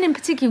think women in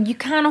particular, you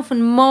can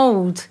often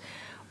mould,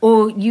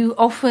 or you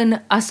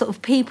often are sort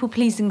of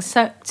people-pleasing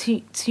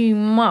too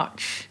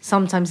much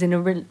sometimes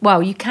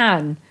you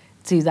can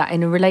do that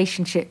in a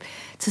relationship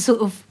to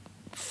sort of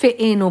fit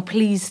in or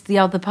please the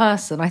other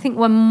person. I think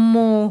we're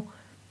more...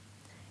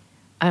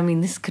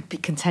 this could be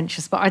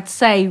contentious, but I'd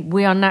say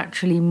we are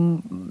naturally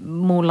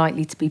more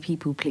likely to be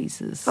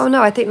people-pleasers. Oh,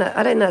 no, I don't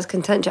think that's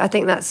contentious. I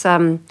think that's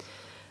an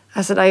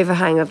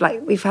overhang of,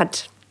 like, we've had...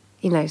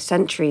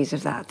 centuries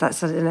of that.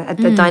 That's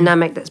the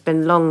dynamic that's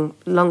been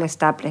long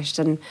established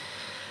and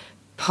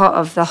part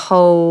of the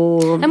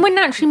whole... And we're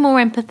naturally more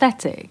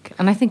empathetic,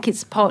 and I think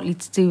it's partly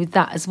to do with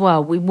that as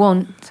well. We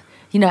want,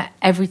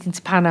 everything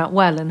to pan out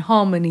well and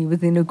harmony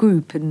within a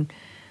group and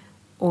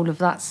all of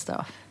that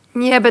stuff.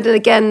 Yeah, but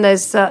again,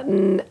 there's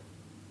certain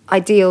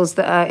ideals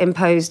that are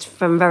imposed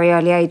from a very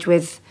early age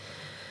with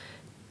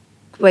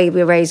way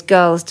we raise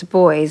girls to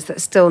boys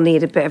that still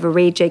need a bit of a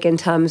rejig in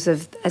terms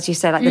of, as you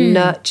say, like the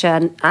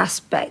nurture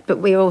aspect. But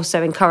we're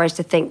also encouraged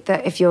to think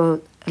that if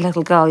you're a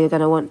little girl, you're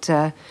going to want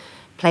to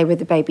play with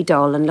the baby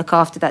doll and look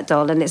after that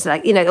doll. And it's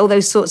like, all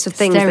those sorts of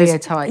things.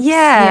 Stereotypes.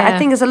 Yeah, I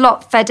think there's a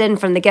lot fed in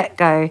from the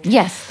get-go.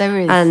 Yes, there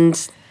is.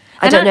 And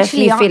I don't know if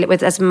you feel it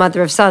with as a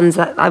mother of sons.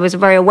 That I was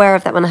very aware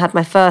of that when I had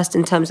my first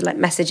in terms of like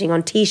messaging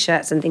on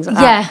T-shirts and things like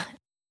that. Yeah.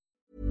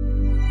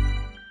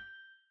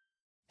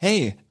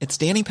 Hey, it's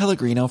Danny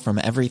Pellegrino from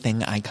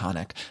Everything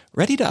Iconic.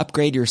 Ready to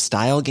upgrade your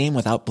style game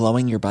without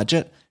blowing your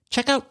budget?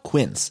 Check out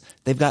Quince.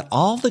 They've got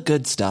all the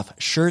good stuff,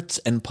 shirts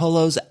and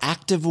polos,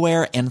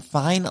 activewear, and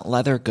fine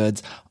leather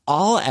goods,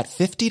 all at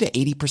 50 to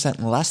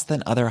 80% less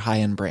than other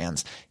high-end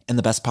brands. And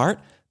the best part?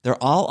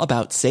 They're all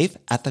about safe,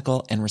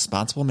 ethical, and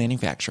responsible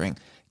manufacturing.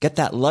 Get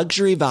that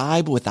luxury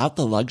vibe without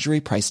the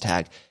luxury price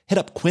tag. Hit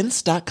up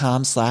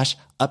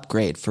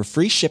quince.com/upgrade for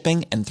free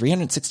shipping and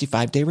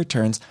 365-day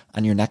returns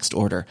on your next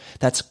order.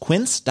 That's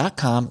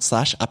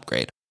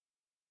quince.com/upgrade.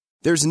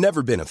 There's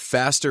never been a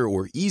faster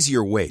or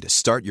easier way to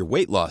start your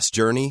weight loss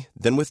journey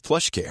than with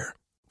PlushCare.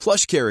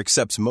 PlushCare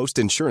accepts most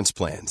insurance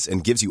plans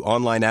and gives you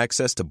online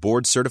access to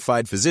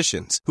board-certified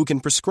physicians who can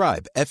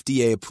prescribe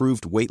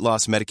FDA-approved weight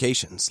loss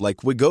medications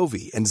like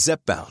Wegovy and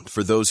Zepbound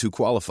for those who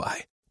qualify.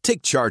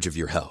 Take charge of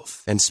your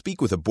health and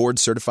speak with a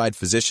board-certified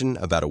physician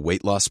about a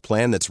weight loss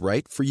plan that's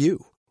right for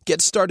you.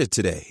 Get started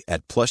today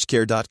at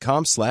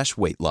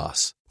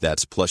plushcare.com/weight-loss.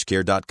 That's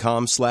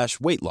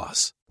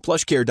plushcare.com/weight-loss.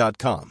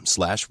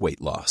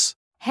 plushcare.com/weight-loss.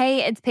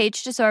 Hey, it's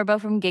Paige DeSorbo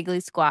from Giggly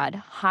Squad.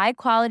 High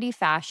quality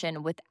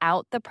fashion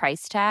without the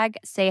price tag.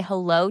 Say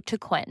hello to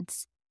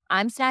Quince.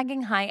 I'm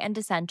snagging high-end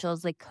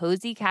essentials like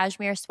cozy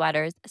cashmere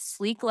sweaters,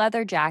 sleek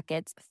leather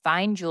jackets,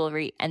 fine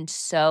jewelry, and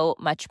so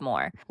much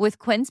more. With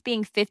Quince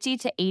being 50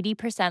 to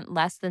 80%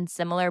 less than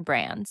similar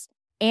brands.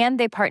 And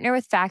they partner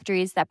with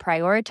factories that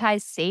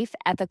prioritize safe,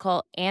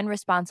 ethical, and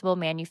responsible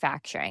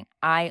manufacturing.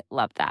 I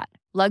love that.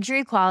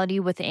 Luxury quality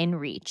within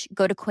reach.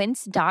 Go to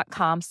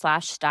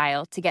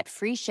quince.com/style to get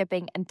free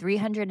shipping and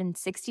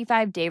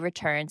 365-day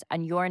returns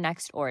on your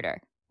next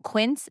order.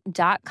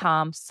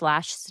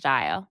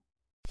 Quince.com/style.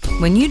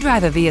 When you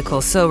drive a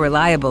vehicle so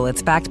reliable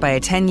it's backed by a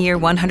 10-year,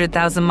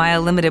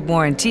 100,000-mile limited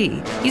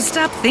warranty, you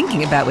stop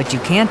thinking about what you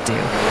can't do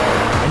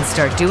and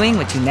start doing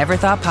what you never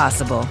thought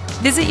possible.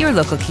 Visit your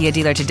local Kia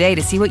dealer today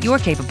to see what you're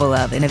capable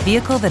of in a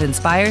vehicle that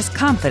inspires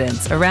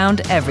confidence around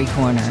every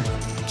corner.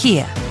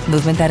 Kia,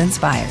 movement that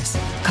inspires.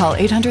 Call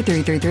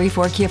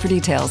 800-333-4KIA for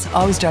details.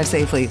 Always drive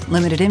safely.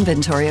 Limited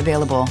inventory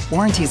available.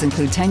 Warranties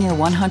include 10-year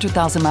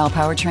 100,000-mile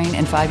powertrain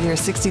and 5-year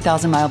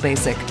 60,000-mile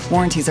basic.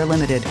 Warranties are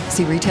limited.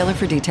 See retailer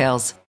for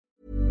details.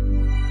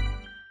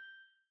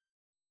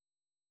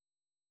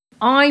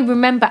 I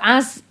remember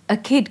as a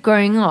kid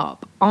growing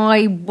up,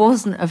 I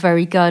wasn't a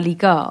very girly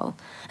girl.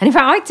 And in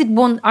fact,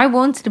 I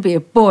wanted to be a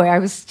boy. I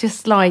was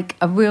just like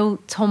a real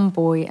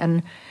tomboy.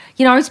 And,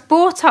 you know, I was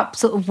brought up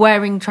sort of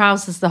wearing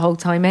trousers the whole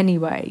time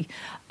anyway.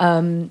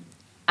 And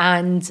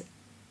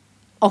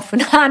often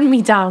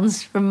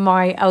hand-me-downs from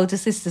my elder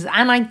sisters.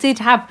 And I did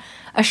have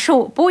a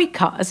short boy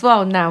cut as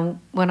well now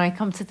when I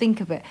come to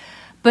think of it.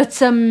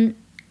 But I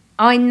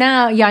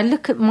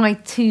look at my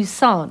two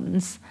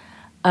sons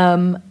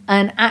and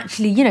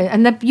actually, you know,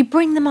 and you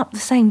bring them up the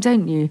same,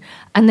 don't you?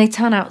 And they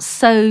turn out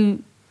so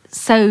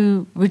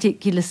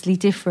ridiculously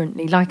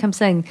differently. Like I'm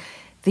saying,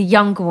 the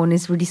younger one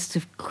is really sort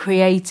of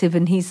creative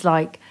and he's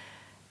like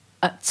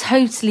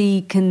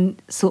totally can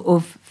sort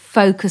of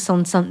focus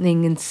on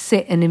something and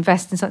sit and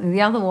invest in something.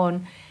 The other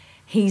one,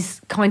 he's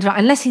kind of like,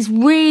 unless he's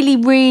really,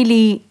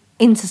 really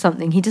into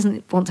something, he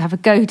doesn't want to have a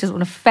go, he doesn't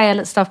want to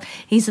fail at stuff.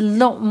 He's a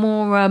lot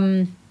more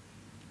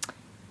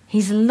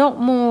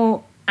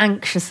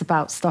anxious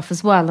about stuff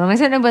as well. And I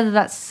don't know whether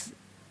that's,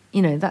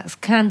 you know,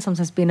 that can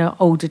sometimes be an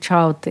older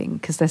child thing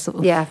because they're sort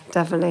of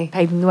definitely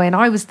paving the way. And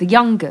I was the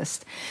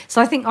youngest.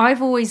 So I think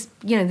I've always,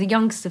 you know, the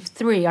youngest of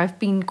three, I've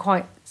been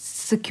quite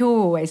secure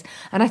always.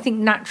 And I think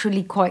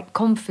naturally quite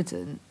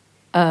confident.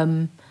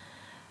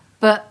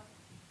 But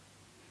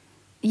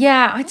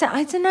yeah, I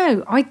don't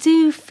know. I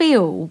do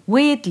feel,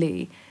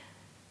 weirdly,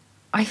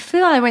 I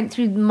feel I went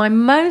through my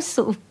most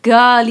sort of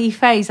girly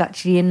phase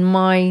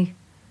actually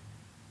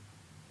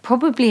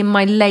probably in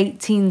my late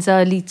teens,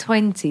 early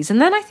 20s.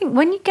 And then I think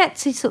when you get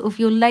to sort of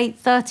your late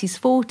 30s,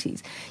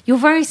 40s, you're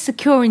very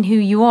secure in who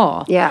you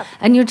are. Yeah.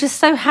 And you're just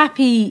so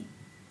happy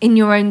in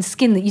your own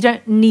skin that you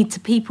don't need to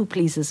people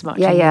please as much.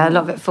 Yeah, a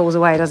lot of it falls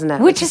away, doesn't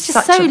it? Which is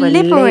just so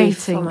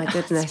liberating. Oh my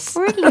goodness. It's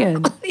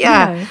brilliant.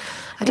 Yeah. You know,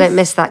 I don't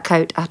miss that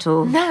coat at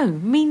all. No,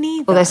 me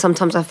neither. Although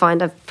sometimes I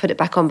find I've put it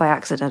back on by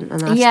accident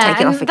and I have to take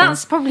it off again.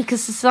 That's probably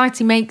because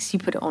society makes you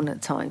put it on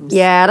at times.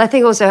 Yeah, and I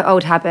think also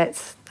old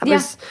habits.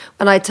 Was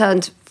when I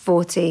turned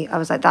 40, I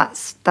was like,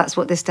 that's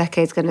what this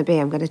decade's going to be.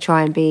 I'm going to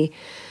try and be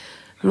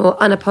more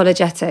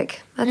unapologetic.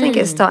 I think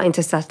it's starting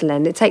to settle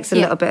in. It takes a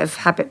little bit of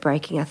habit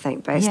breaking, I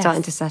think, but it's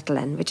starting to settle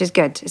in, which is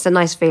good. It's a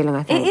nice feeling,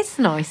 I think. It is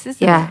nice,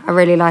 isn't it? Yeah, I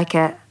really like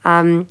it.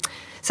 So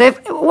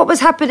what was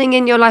happening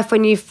in your life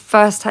when you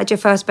first had your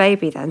first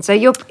baby then? So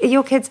your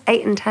kids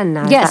 8 and 10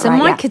 now, yeah, is that so right?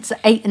 my kids are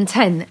 8 and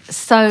 10.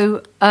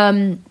 So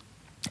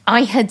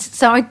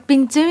I'd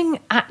been doing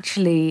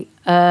actually,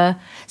 so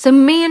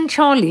me and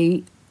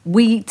Charlie,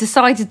 we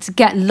decided to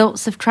get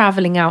lots of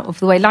travelling out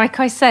of the way. Like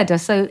I said,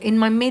 so in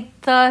my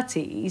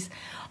mid-30s,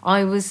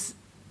 I was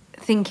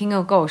thinking,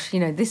 oh gosh, you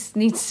know, this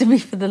needs to be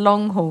for the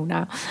long haul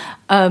now,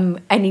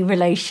 any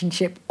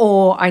relationship,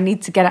 or I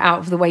need to get it out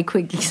of the way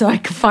quickly so I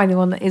can find the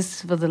one that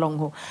is for the long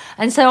haul.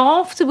 And so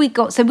after we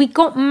got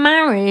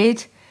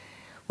married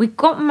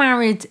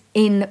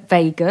in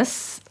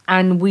Vegas,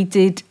 and we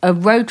did a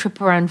road trip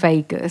around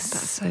Vegas.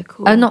 That's so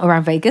cool. Not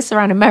around Vegas,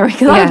 around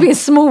America. That would be a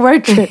small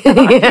road trip.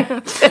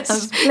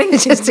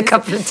 Just a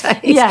couple of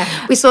days. Yeah.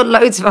 We saw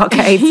loads of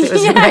arcades. It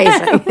was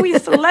amazing. We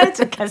saw loads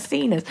of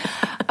casinos.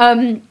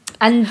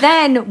 And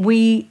then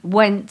we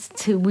went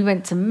to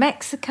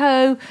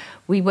Mexico,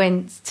 we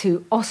went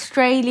to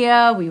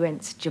Australia, we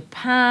went to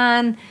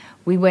Japan,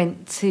 we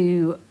went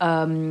to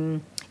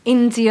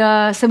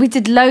India. So we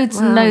did loads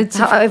and loads.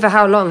 Over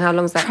how long? How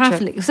long's that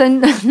traveling? trip? So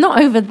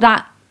not over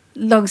that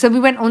long. So we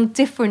went on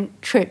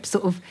different trips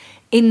sort of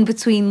in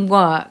between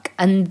work.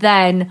 And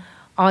then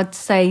I'd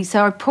say,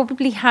 so I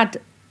probably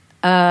had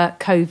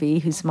Covey,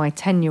 who's my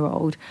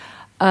 10-year-old.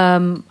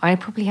 I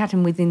probably had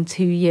him within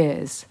 2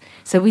 years.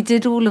 So we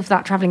did all of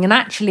that travelling. And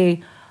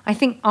actually, I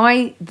think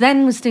I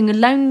then was doing a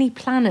Lonely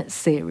Planet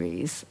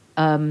series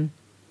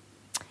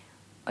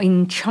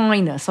in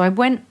China. So I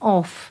went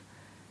off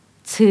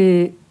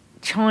to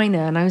China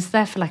and I was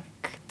there for like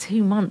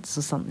 2 months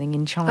or something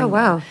in China. Oh,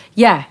 wow.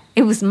 Yeah,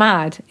 it was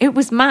mad. It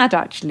was mad,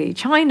 actually.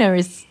 China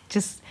is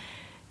just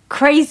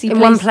crazy. In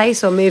one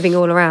place or moving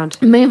all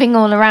around? Moving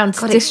all around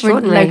to God,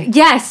 different... extraordinary.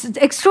 Yes,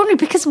 extraordinary,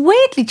 because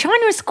weirdly,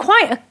 China is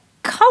quite a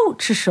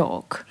culture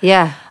shock.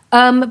 Yeah.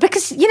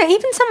 Because, you know,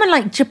 even someone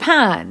like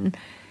Japan...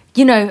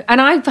 You know, and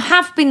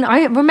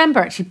I remember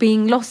actually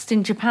being lost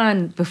in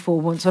Japan before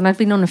once when I'd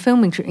been on a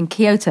filming trip in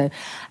Kyoto.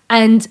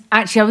 And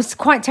actually I was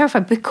quite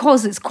terrified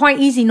because it's quite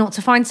easy not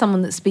to find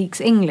someone that speaks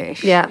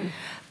English. Yeah.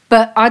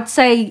 But I'd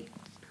say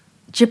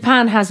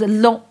Japan has a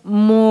lot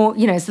more,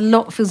 you know,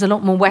 feels a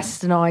lot more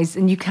westernized,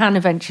 and you can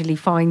eventually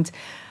find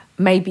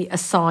maybe a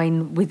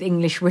sign with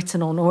English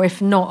written on, or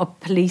if not, a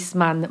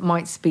policeman that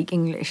might speak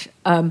English.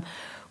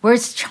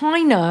 Whereas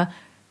China,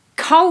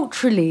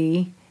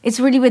 culturally... It's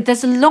really weird.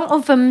 There's a lot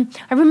of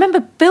I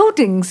remember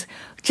buildings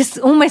just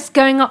almost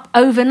going up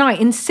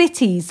overnight in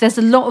cities. There's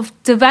a lot of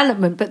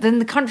development, but then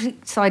the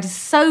countryside is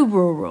so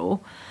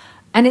rural,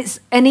 and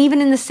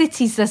even in the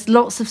cities there's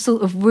lots of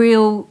sort of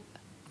real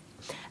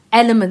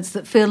elements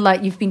that feel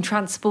like you've been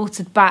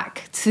transported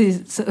back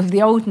to sort of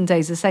the olden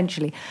days,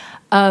 essentially.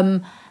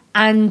 And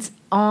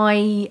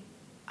I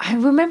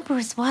remember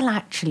as well,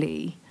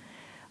 actually,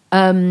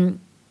 you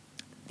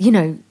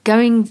know,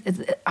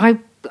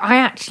 I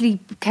actually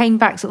came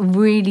back sort of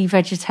really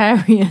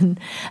vegetarian.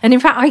 And in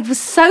fact, I was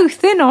so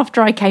thin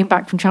after I came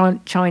back from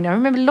China. I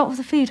remember a lot of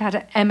the food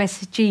had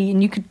MSG,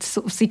 and you could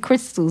sort of see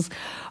crystals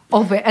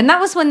of it. And that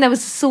was when there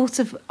was sort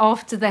of,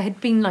 after there had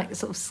been like a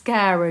sort of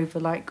scare over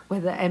like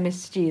whether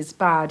MSG is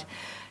bad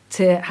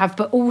to have,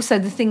 but also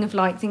the thing of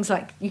like things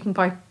like you can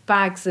buy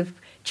bags of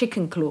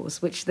chicken claws,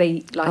 which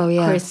they like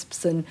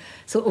crisps, and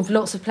sort of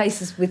lots of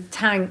places with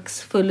tanks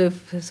full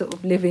of sort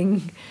of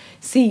living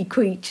sea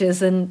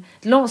creatures, and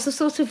lots of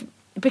sort of,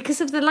 because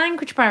of the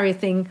language barrier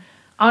thing,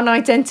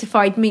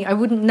 unidentified meat. I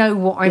wouldn't know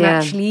what I'm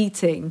actually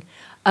eating.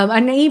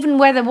 And even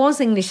where there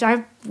was English,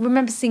 I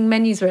remember seeing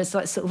menus where it's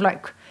like sort of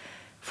like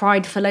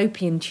fried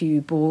fallopian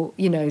tube, or,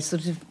 you know,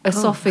 sort of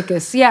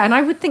esophagus. Yeah, and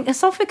I would think,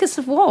 esophagus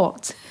of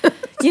what?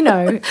 You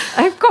know,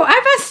 I've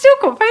still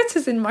got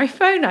photos in my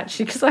phone,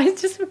 actually, because I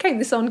just became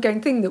this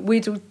ongoing thing that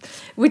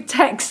we'd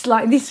text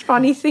like these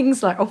funny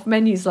things like off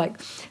menus,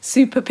 like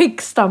super pig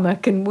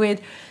stomach and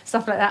weird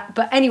stuff like that.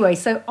 But anyway,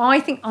 so I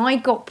think I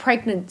got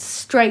pregnant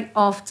straight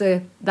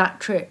after that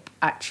trip,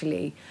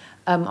 actually,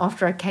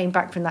 after I came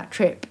back from that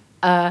trip.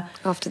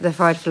 After the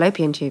fried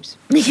fallopian tubes.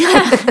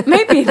 Yeah,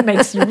 maybe it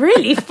makes you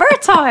really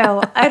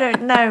fertile. I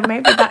don't know.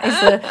 Maybe that is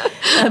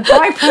a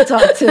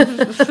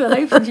byproduct of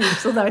fallopian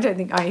tubes, although I don't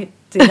think I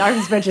did. I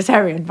was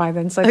vegetarian by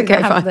then, so I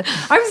didn't have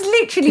I was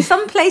literally,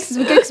 some places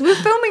we go, because we were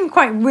filming in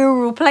quite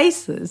rural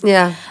places.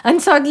 Yeah.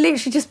 And so I'd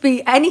literally just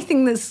be,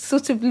 anything that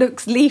sort of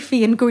looks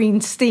leafy and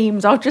green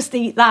steamed, I'll just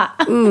eat that.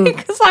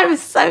 Because I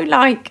was so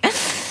like...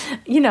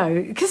 You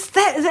know, because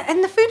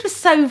and the food was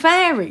so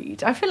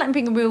varied. I feel like I'm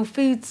being a real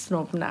food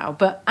snob now,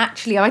 but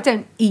actually I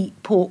don't eat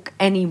pork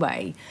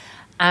anyway.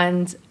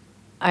 And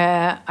you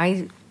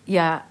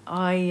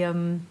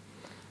know,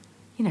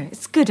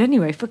 it's good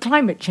anyway for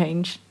climate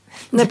change.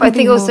 No, but I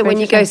think also when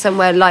you go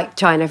somewhere like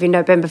China, if you've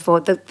never been before,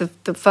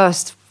 the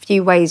first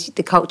few ways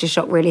the culture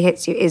shock really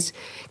hits you is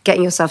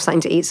getting yourself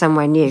something to eat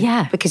somewhere new.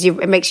 Yeah. Because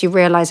it makes you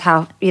realise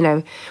how, you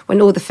know, when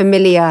all the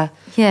familiar...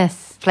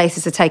 Yes.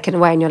 Places are taken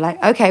away, and you're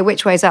like, okay,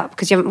 which way's up?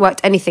 Because you haven't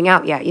worked anything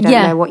out yet. You don't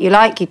know what you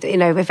like. You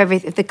know,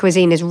 if the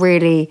cuisine is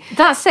really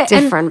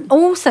different. And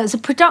also, it's a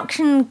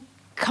production.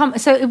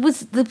 So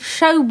the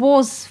show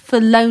was for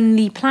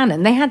Lonely Planet,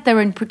 and they had their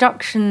own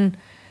production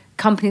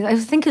company. I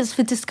think it was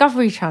for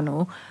Discovery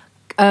Channel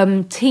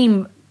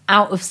team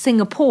out of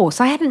Singapore.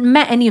 So I hadn't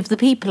met any of the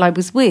people I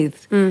was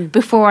with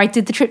before I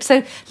did the trip.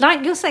 So,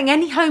 like you're saying,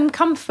 any home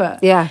comfort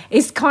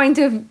is kind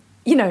of,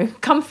 you know,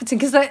 comforting,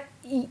 because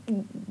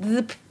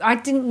I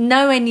didn't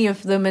know any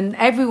of them, and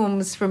everyone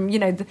was from, you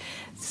know,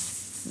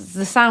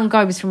 the sound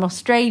guy was from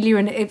Australia,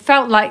 and it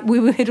felt like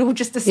we had all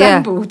just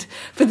assembled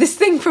for this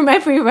thing from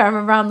everywhere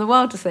around the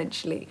world,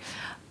 essentially.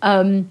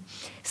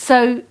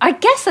 So I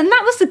guess, and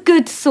that was a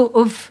good sort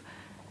of,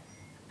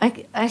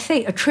 I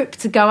say a trip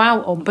to go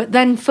out on, but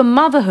then for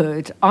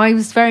motherhood, I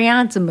was very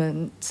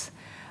adamant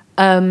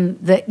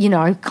that, you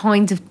know, I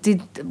kind of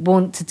did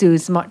want to do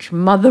as much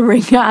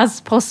mothering as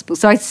possible.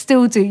 So I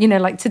still do, you know,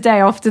 like today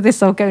after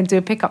this, I'll go and do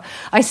a pickup.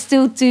 I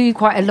still do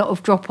quite a lot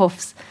of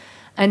drop-offs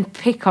and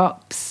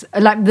pickups,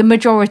 like the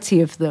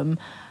majority of them.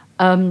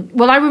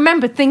 Well, I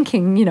remember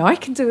thinking, you know, I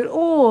can do it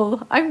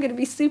all. I'm going to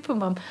be super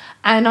mum.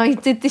 And I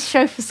did this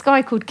show for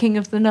Sky called King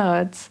of the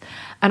Nerds.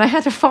 And I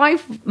had a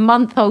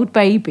 5-month-old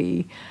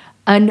baby.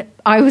 And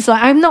I was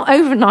like, I'm not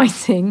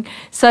overnighting.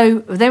 So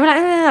they were like,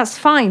 no, that's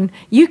fine.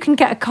 You can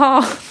get a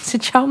car to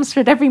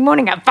Chelmsford every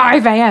morning at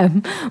 5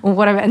 a.m. or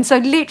whatever. And so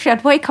literally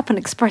I'd wake up and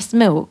express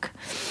milk.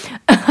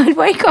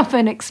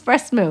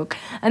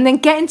 and then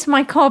get into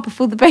my car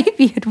before the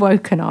baby had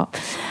woken up.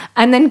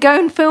 And then go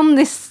and film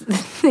this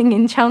thing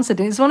in Chelmsford.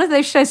 And it's one of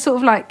those shows sort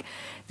of like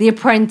The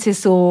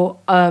Apprentice or,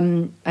 I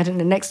don't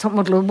know, Next Top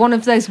Model, or one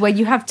of those where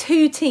you have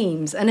two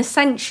teams and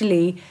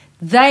essentially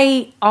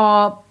they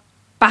are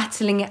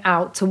battling it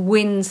out to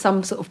win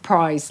some sort of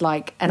prize,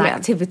 like an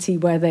activity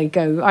where they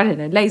go, I don't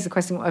know, laser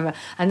questing, whatever.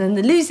 And then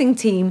the losing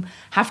team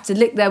have to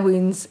lick their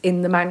wounds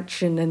in the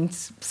mansion and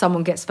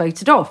someone gets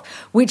voted off,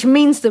 which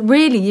means that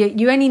really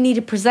you only need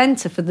a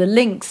presenter for the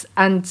links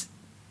and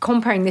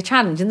comparing the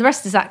challenge, and the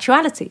rest is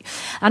actuality.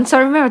 And so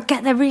I remember I'd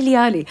get there really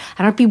early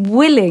and I'd be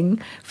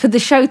willing for the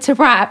show to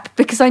wrap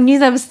because I knew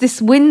there was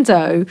this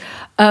window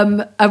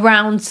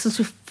around sort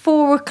of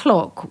 4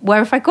 o'clock,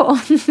 where if I got on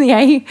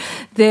the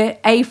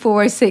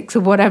A406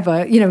 or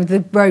whatever, you know,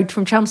 the road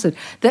from Chelmsford,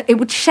 that it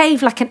would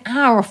shave like an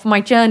hour off my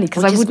journey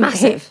because I wouldn't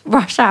hit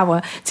rush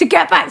hour to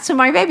get back to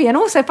my baby. And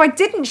also, if I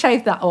didn't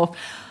shave that off,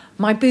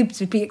 my boobs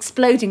would be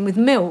exploding with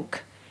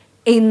milk.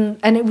 And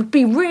it would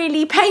be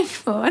really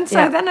painful. And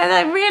so then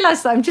I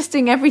realised that I'm just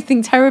doing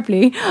everything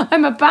terribly.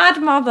 I'm a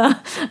bad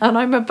mother and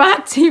I'm a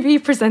bad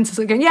TV presenter.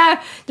 So going,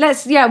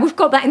 we've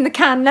got that in the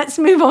can. Let's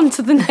move on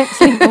to the next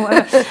thing. Or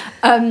whatever.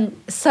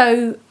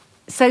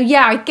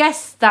 I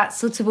guess that's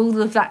sort of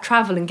all of that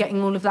travel and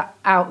getting all of that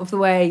out of the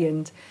way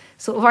and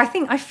sort of,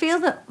 I feel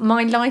that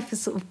my life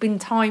has sort of been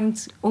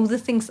timed, all the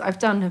things that I've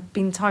done have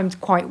been timed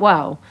quite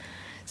well.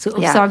 So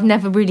I've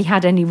never really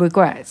had any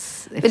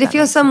regrets. But if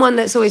you're someone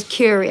that's always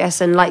curious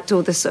and liked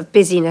all the sort of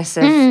busyness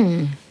of...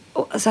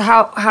 So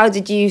how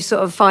did you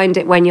sort of find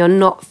it when you're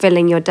not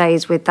filling your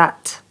days with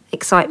that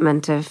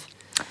excitement of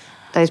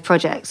those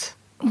projects?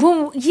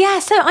 Well, yeah,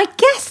 so I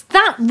guess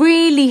that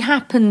really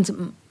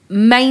happened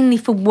mainly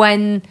for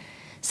when...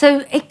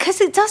 So, because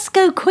it does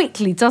go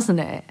quickly, doesn't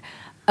it?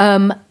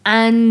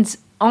 And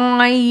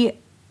I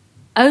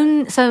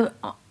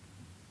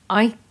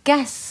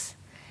guess...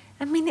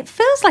 I mean, it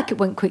feels like it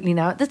went quickly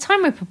now. At the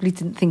time, I probably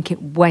didn't think it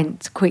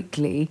went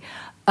quickly.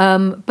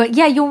 But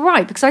yeah, you're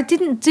right, because I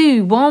didn't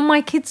while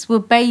my kids were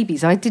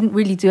babies, I didn't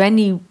really do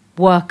any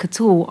work at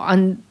all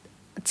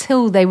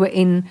until they were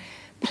in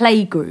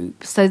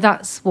playgroup. So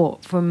that's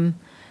from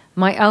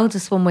my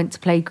eldest one went to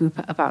playgroup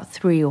at about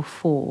 3 or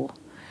 4.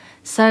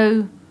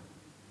 So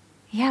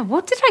yeah,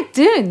 what did I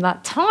do in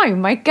that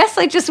time? I guess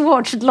I just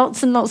watched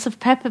lots and lots of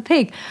Peppa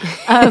Pig.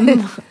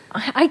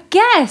 I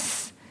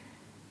guess...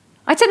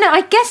 I don't know,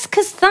 I guess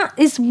because that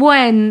is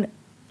when,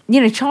 you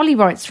know, Charlie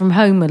writes from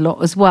home a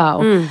lot as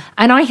well.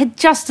 And I had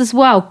just as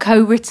well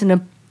co-written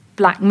a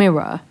Black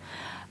Mirror.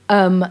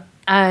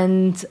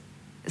 And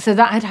so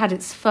that had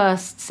its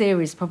first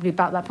series probably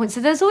about that point.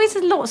 So there's always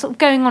a lot sort of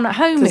going on at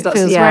home, it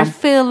feels, where I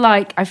feel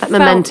like... That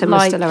momentum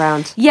is still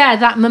around. Yeah,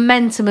 that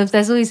momentum of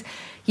there's always,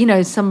 you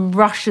know, some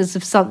rushes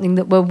of something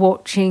that we're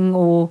watching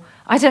or...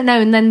 I don't know,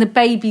 and then the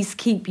babies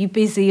keep you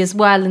busy as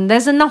well. And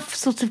there's enough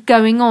sort of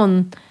going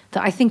on...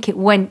 that I think it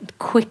went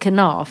quick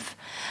enough.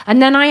 And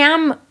then I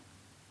am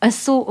a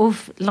sort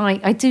of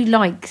like, I do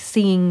like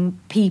seeing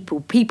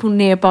people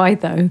nearby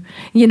though,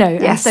 you know.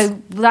 Yes.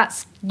 And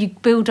so you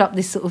build up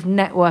this sort of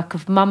network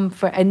of mum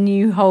for a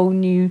whole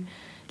new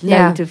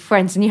load of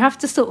friends. And you have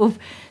to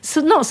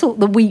not sort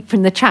the wheat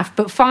from the chaff,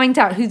 but find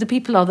out who the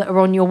people are that are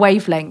on your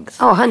wavelength.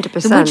 Oh,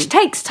 100%. Which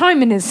takes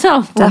time in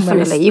itself.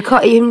 Definitely.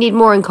 Almost. You need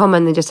more in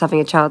common than just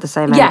having a child the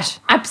same age. Yeah,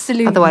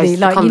 absolutely. Otherwise,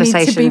 the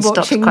conversation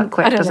stops quite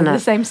quick, doesn't it? The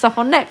same stuff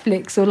on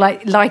Netflix or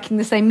like liking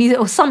the same music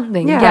or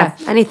something. Yeah,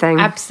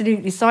 anything.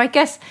 Absolutely. So I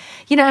guess,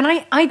 you know, and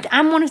I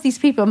am one of these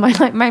people.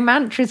 My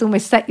mantra is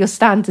almost set your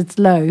standards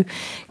low,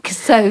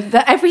 so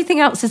that everything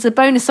else is a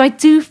bonus. So I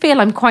do feel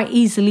I'm quite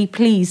easily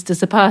pleased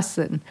as a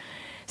person.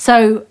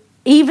 So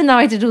even though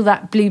I did all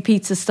that Blue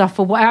Peter stuff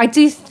or what, I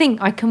do think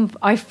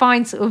I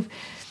find sort of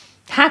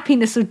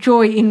happiness or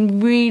joy in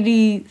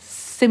really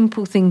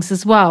simple things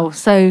as well.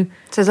 So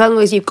as long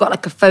as you've got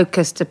like a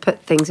focus to put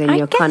things in,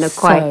 you're kind of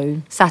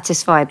quite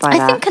satisfied by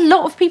that. I think a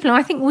lot of people, and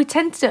I think we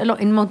tend to do it a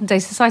lot in modern day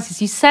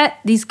societies, you set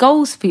these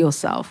goals for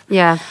yourself.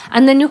 Yeah.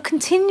 And then you're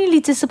continually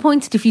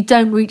disappointed if you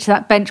don't reach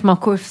that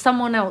benchmark or if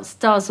someone else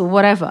does or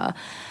whatever.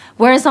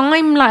 Whereas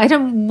I'm like, I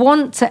don't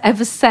want to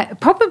ever set,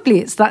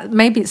 probably it's that,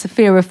 maybe it's a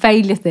fear of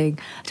failure thing.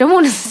 I don't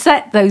want to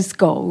set those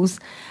goals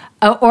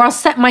or I'll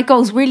set my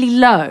goals really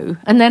low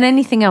and then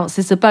anything else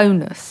is a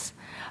bonus.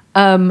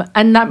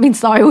 And that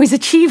means that I always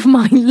achieve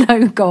my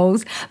low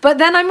goals, but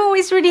then I'm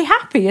always really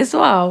happy as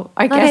well.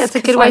 I guess think that's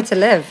a good way to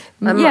live.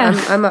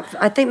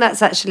 I think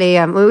that's actually,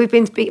 we've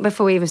been speaking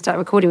before we even start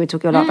recording, we're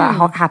talking a lot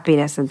about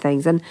happiness and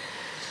things. And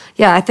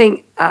yeah, I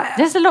think...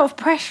 there's a lot of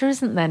pressure,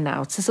 isn't there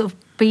now, to sort of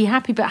be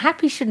happy, but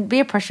happy shouldn't be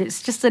a pressure.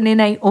 It's just an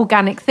innate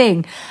organic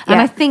thing. And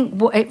I think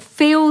what it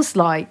feels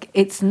like,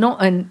 it's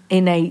not an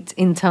innate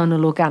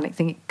internal organic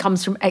thing. It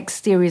comes from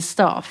exterior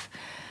stuff.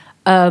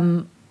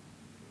 And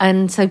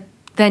so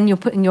then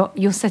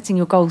you're setting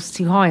your goals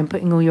too high and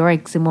putting all your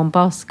eggs in one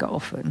basket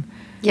often.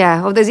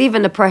 Yeah, or there's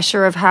even the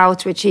pressure of how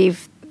to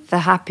achieve the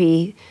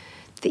happy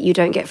that you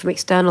don't get from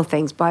external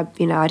things by,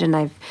 I don't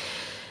know,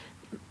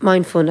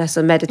 mindfulness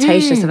or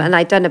meditation or something. And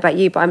I don't know about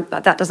you, but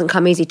that doesn't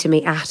come easy to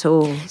me at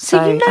all. So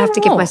I have to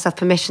give myself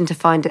permission to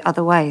find it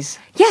other ways.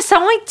 Yeah, so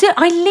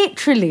I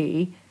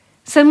literally...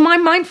 So my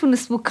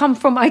mindfulness will come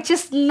from, I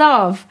just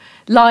love,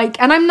 and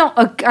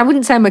I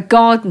wouldn't say I'm a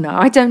gardener.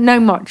 I don't know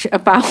much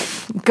about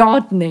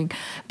gardening,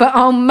 but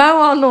I'll mow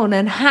our lawn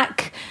and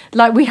hack,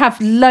 we have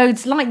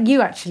loads, like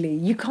you actually.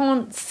 You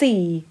can't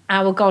see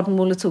our garden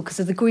wall at all because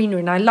of the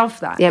greenery, and I love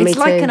that. Yeah, it's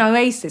like an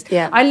oasis.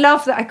 Yeah. I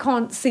love that I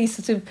can't see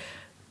sort of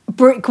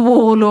brick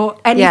wall or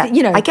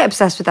anything, I get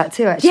obsessed with that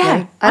too, actually.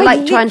 Yeah, I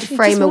like trying to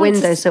frame a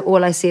window so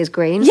all I see is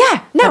green.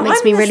 Yeah, no, that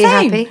makes me really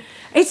happy.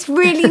 It's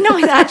really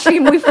nice, actually.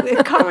 And we've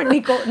currently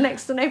got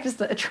next door neighbours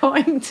that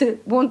are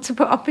want to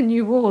put up a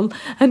new wall.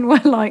 And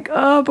we're like,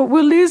 but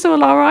we'll lose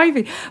all our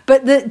ivy.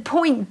 But the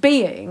point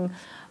being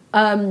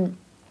that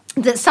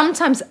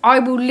sometimes I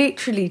will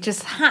literally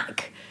just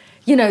hack,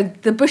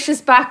 the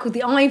bushes back or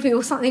the ivy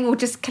or something, or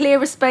just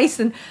clear a space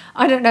and,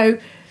 I don't know,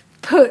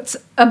 put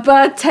a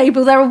bird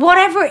table there or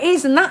whatever it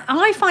is. And that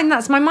I find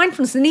that's my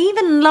mindfulness. And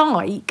even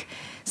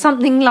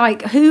something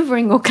like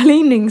hoovering or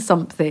cleaning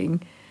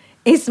something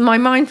is my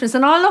mindfulness.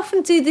 And I'll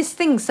often do this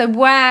thing. So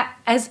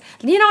whereas,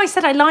 I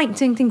said I like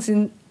doing things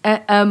in,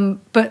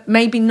 but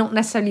maybe not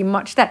necessarily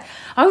much depth.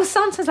 I will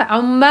sometimes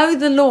I'll mow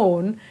the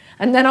lawn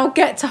and then I'll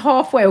get to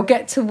halfway or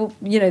get to,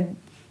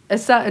 a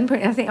certain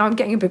point. I think I'm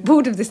getting a bit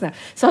bored of this now.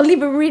 So I'll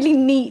leave a really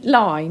neat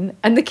line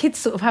and the kids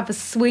sort of have a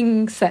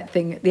swing set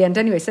thing at the end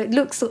anyway. So it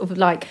looks sort of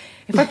like,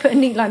 if I put a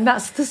neat line,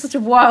 that's the sort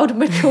of wild,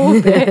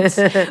 mature bit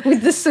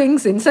with the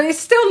swings in. So it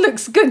still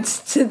looks good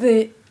to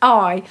the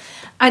eye.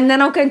 And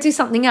then I'll go and do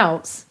something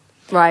else.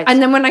 Right.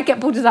 And then when I get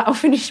bored of that, I'll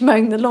finish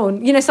mowing the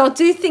lawn. So I'll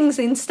do things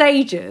in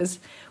stages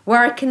where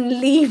I can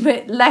leave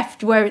it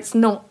left where it's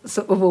not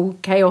sort of all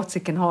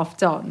chaotic and half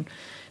done.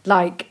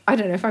 I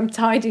don't know, if I'm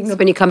tidying... So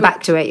when you come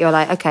back to it, you're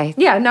like, okay.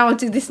 Yeah, now I'll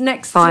do this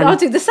next... Fine. I'll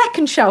do the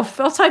second shelf.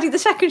 I'll tidy the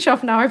second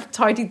shelf now I've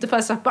tidied the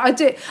first shelf. But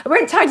I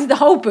won't tidy the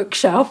whole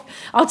bookshelf.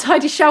 I'll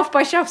tidy shelf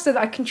by shelf so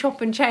that I can chop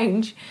and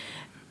change.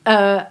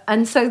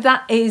 And so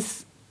that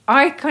is...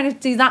 I kind of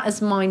do that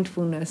as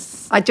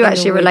mindfulness. I do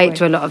actually relate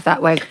to a lot of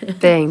that way of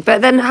being.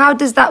 But then how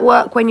does that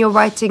work when you're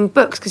writing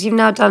books? Because you've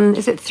now done,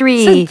 is it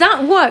 3? So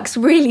that works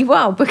really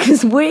well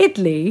because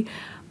weirdly,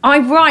 I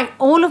write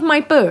all of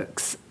my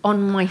books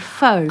on my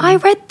phone. I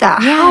read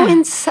that.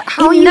 Yeah.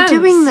 How are you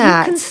doing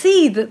that? You can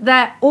see that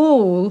they're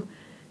all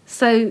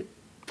so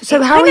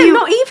how are you?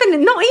 Not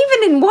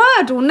even in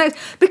Word or notes.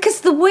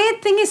 Because the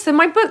weird thing is, so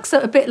my books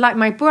are a bit like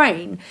my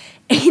brain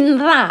in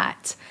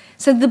that.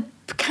 So the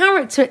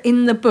character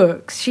in the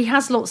books, she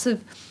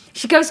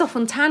goes off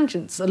on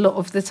tangents a lot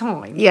of the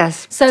time.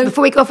 Yes. So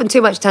before we go off on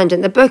too much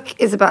tangent, the book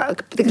is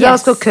about the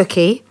girl's called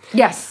Cookie.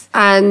 Yes.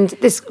 And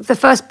the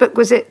first book,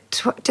 was it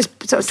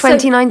just sort of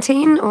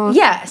 2019 or?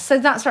 Yeah, so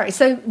that's right.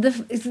 So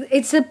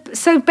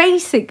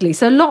basically,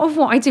 a lot of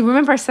what I do,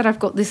 remember I said I've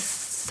got this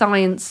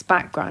science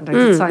background. I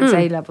did science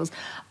A-levels.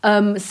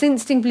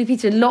 Since Sting Blue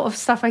Peter, a lot of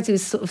stuff I do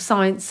is sort of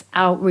science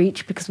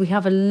outreach because we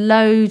have a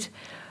load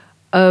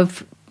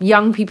of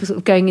young people sort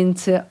of going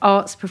into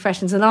arts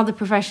professions and other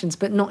professions,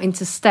 but not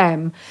into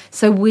STEM.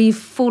 So we've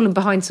fallen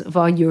behind sort of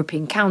our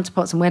European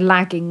counterparts and we're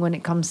lagging when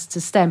it comes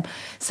to STEM.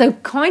 So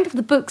kind of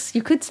the books,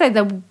 you could say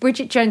they're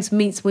Bridget Jones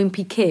meets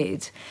Wimpy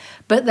Kid,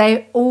 but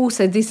they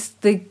also,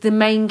 the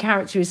main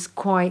character is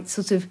quite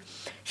sort of,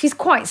 she's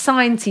quite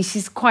sciencey,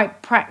 she's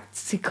quite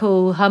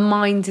practical, her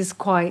mind is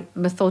quite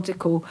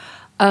methodical.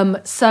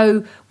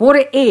 So what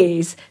it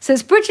is, so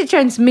it's Bridget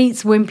Jones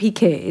meets Wimpy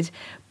Kid,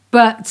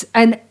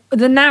 and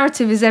the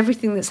narrative is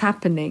everything that's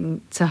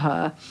happening to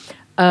her.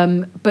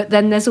 But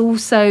then there's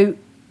also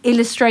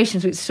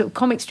illustrations, which are sort of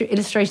comic strip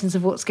illustrations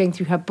of what's going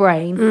through her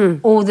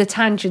brain, or the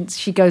tangents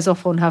she goes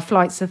off on, her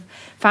flights of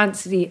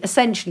fancy,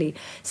 essentially.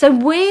 So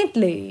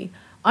weirdly,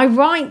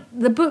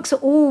 the books are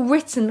all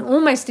written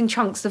almost in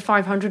chunks of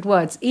 500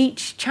 words.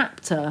 Each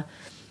chapter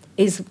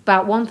is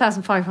about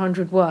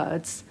 1,500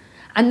 words.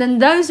 And then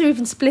those are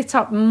even split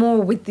up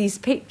more with these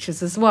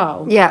pictures as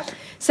well. Yeah.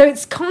 So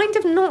it's kind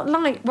of not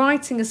like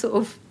writing a sort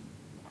of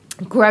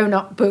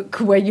grown-up book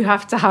where you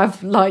have to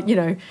have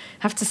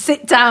have to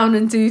sit down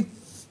and do,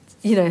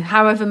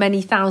 however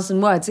many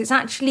thousand words. It's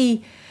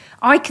actually,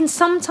 I could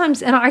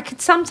sometimes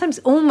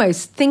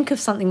almost think of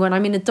something when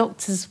I'm in a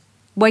doctor's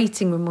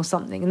waiting room or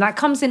something, and that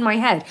comes in my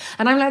head.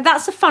 And I'm like,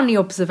 that's a funny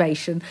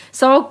observation.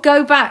 So I'll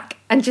go back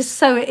and just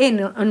sew it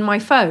in on my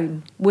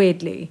phone,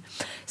 weirdly.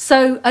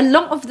 So a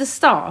lot of the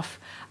stuff,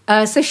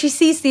 so she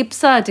sees the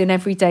absurd in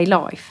everyday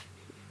life.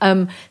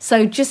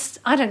 So just,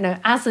 I don't know,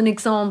 as an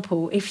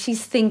example, if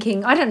she's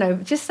thinking, I don't know,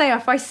 just say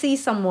if I see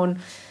someone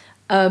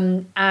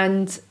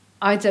and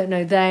I don't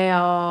know, they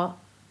are,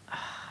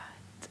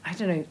 I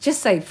don't know,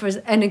 just say for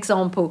an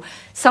example,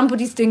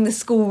 somebody's doing the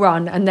school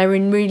run and they're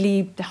in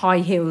really high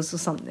heels or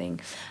something.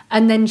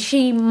 And then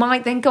she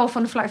might then go off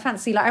on a flight of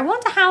fancy. Like, I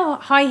wonder how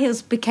high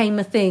heels became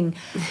a thing,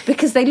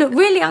 because they look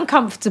really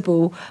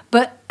uncomfortable,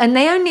 and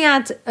they only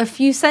add a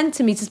few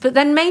centimetres. But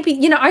then maybe,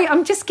 you know,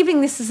 I'm just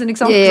giving this as an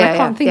example because I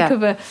can't think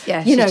of a,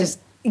 you know.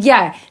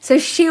 Yeah, so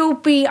she'll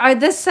be,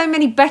 there's so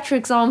many better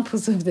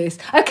examples of this.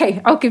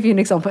 Okay, I'll give you an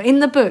example. In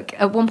the book,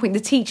 at one point,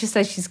 the teacher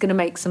says she's going to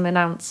make some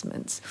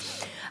announcements.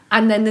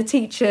 And then the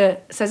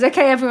teacher says,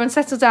 okay, everyone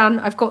settle down.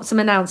 I've got some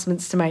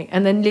announcements to make.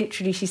 And then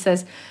literally she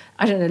says,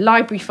 I don't know,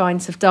 library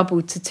fines have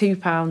doubled to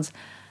 £2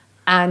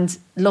 and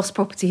lost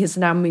property has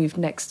now moved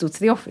next door to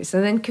the office.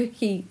 And then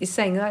Cookie is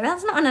saying, like,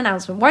 that's not an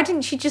announcement. Why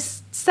didn't she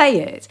just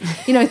say it?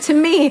 You know, to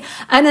me,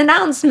 an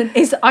announcement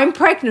is I'm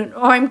pregnant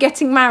or I'm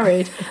getting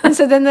married. And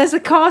so then there's a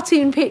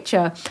cartoon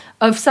picture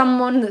of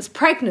someone that's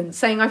pregnant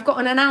saying, I've got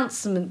an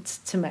announcement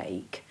to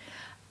make.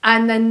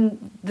 And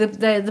then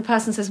the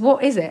person says,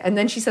 what is it? And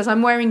then she says,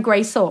 I'm wearing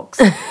grey socks.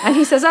 And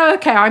he says, oh,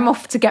 okay, I'm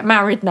off to get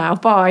married now.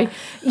 Bye.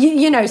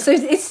 You know, so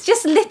it's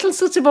just little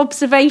sort of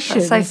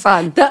observations. That's so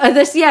fun.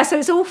 So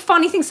it's all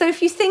funny things. So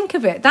if you think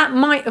of it, that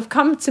might have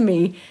come to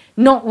me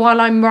not while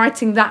I'm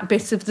writing that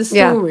bit of the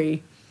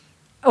story.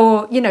 Yeah.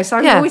 Or, you know, so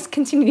I'm always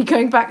continually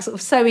going back, sort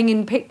of sewing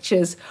in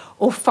pictures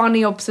or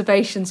funny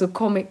observations or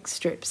comic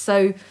strips.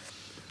 So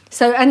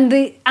and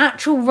the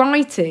actual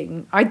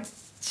writing, I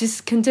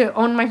just can do it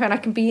on my phone. I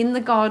can be in the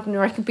garden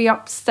or I can be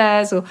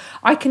upstairs, or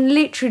I can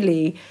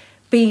literally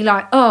be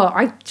like,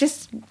 I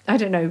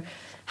don't know,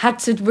 had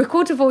to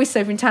record a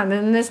voiceover in town,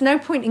 and there's no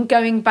point in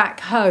going back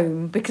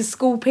home because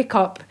school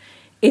pickup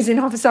is in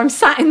half. So I'm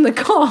sat in the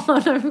car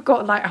and I've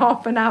got like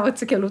half an hour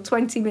to kill or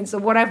 20 minutes or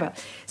whatever.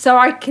 So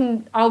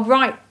I'll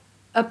write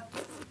a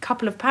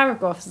couple of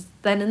paragraphs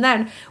then and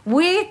then.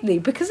 Weirdly,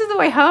 because of the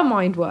way her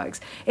mind works,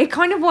 it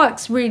kind of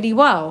works really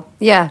well.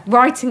 Yeah.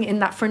 Writing it in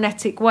that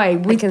frenetic way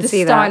with the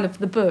style of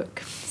the book.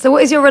 So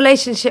what is your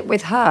relationship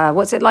with her?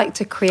 What's it like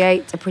to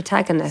create a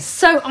protagonist?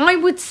 So I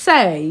would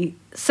say,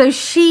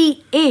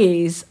 she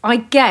is, I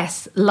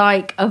guess,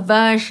 like a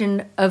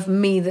version of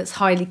me that's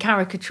highly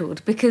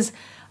caricatured, because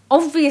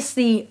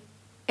obviously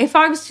if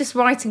I was just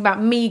writing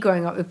about me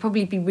growing up, it would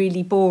probably be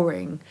really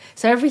boring.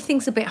 So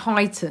everything's a bit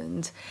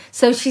heightened.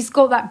 So she's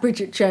got that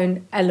Bridget Jones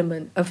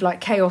element of like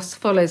chaos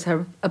follows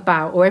her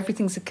about, or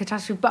everything's a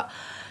catastrophe. But,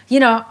 you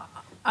know,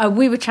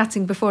 we were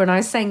chatting before and I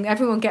was saying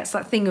everyone gets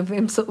that thing of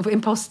sort of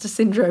imposter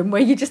syndrome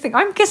where you just think,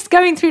 I'm just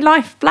going through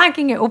life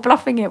blagging it or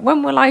bluffing it.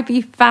 When will I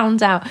be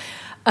found out?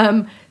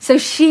 So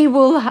she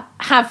will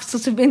have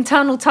sort of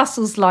internal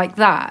tussles like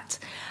that.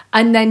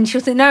 And then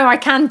she'll say, no, I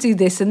can do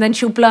this. And then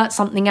she'll blurt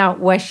something out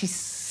where she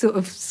sort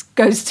of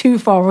goes too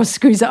far or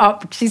screws it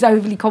up. She's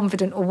overly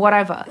confident or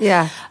whatever.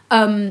 Yeah.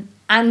 And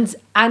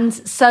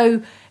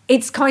so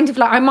it's kind of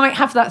like, I might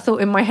have that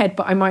thought in my head,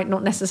 but I might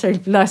not necessarily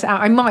blurt it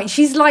out.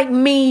 She's like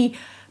me,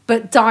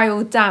 but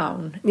dialed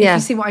down, if you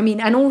see what I mean.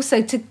 And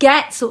also to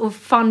get sort of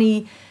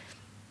funny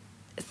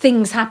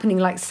things happening,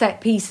 like set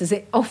pieces,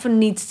 it often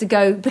needs to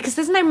go, because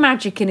there's no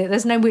magic in it,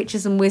 there's no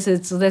witches and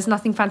wizards, or there's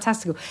nothing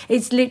fantastical.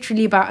 It's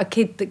literally about a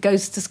kid that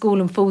goes to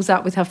school and falls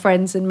out with her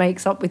friends and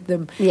makes up with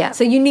them. Yeah.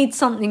 So you need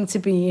something to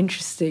be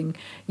interesting,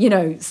 you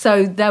know.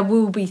 So there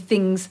will be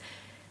things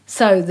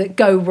that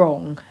go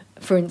wrong.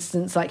 For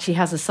instance, like she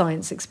has a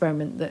science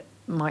experiment that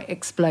might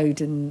explode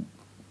and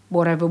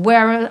whatever,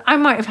 where I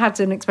might have had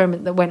an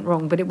experiment that went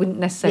wrong, but it wouldn't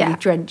necessarily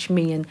drench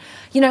me. And,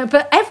 you know,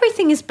 but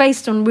everything is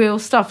based on real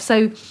stuff.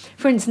 So,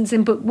 for instance,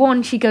 in book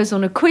 1, she goes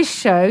on a quiz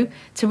show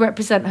to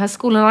represent her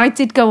school. And I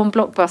did go on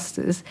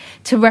Blockbusters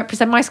to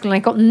represent my school, and I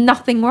got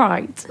nothing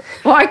right.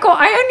 Well,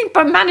 I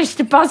only managed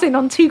to buzz in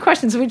on 2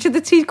 questions, which are the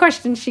 2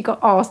 questions she got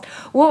asked.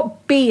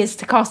 What B is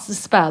to cast a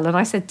spell? And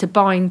I said to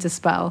bind a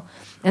spell.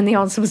 And the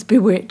answer was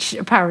bewitch,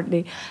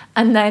 apparently.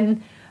 And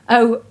then...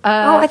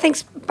 I think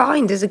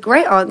bind is a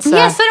great answer.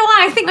 Yeah, so do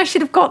I. I think I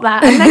should have got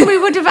that. And then we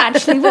would have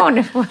actually won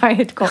if I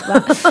had got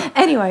that.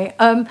 Anyway,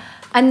 and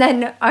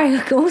then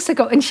I also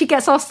got... And she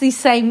gets asked these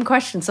same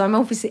questions, so I'm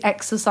obviously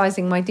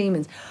exercising my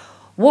demons.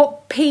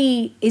 What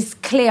P is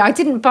clear? I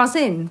didn't buzz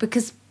in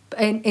because...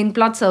 In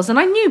blood cells, and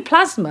I knew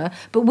plasma,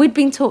 but we'd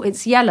been taught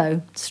it's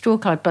yellow,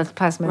 straw-coloured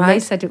plasma, and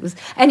they said it was...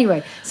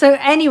 Anyway,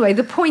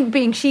 the point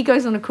being, she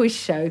goes on a quiz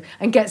show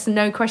and gets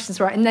no questions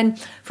right. And then,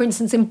 for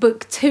instance, in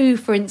book 2,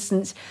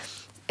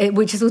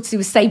 which is all to do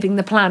with saving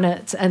the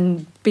planet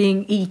and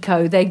being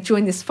eco, they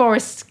join this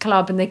forest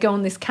club and they go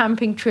on this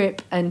camping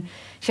trip, and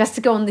she has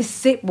to go on this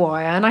zip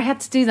wire, and I had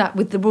to do that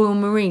with the Royal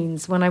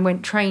Marines when I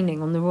went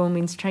training on the Royal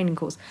Marines training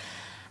course.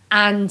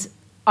 And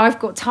I've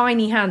got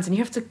tiny hands and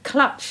you have to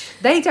clutch.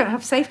 They don't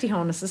have safety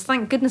harnesses.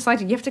 Thank goodness I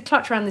do. You have to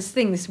clutch around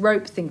this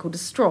rope thing called a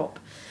strop.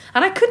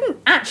 and I couldn't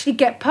actually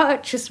get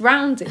purchase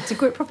round it to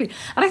grip properly.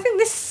 And I think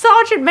this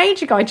Sergeant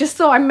Major guy just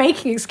thought I'm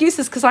making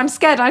excuses because I'm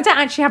scared. I don't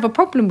actually have a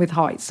problem with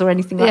heights or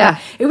anything like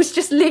that. It was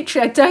just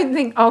literally, I don't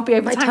think I'll be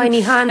able My to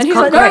tiny hands And he's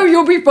can't like, no, grip.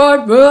 you'll be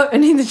fine.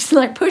 And he just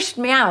like pushed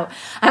me out.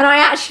 And I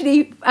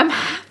actually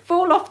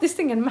fall off this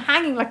thing and I'm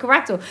hanging like a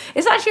ragdoll.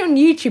 It's actually on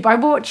YouTube. I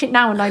watch it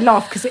now and I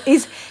laugh because it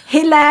is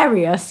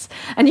hilarious.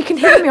 And you can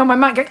hear me on my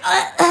mic going,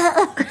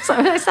 so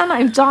I sound like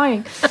I'm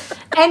dying.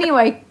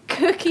 Anyway,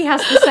 Cookie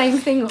has the same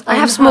thing. I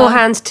have small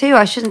hands too.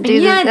 I shouldn't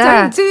do that.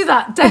 Yeah, don't do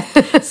that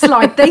death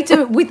slide. They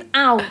do it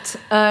without,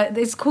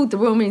 it's called the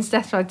Royal Marines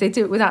Death Slide. They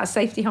do it without a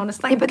safety harness.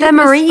 Thank but they're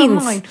goodness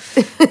for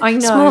Marines. mine. I know.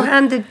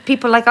 Small-handed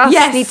people like us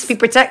Yes. need to be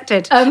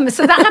protected.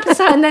 So that happens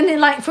to her. And then,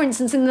 like, for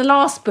instance, in the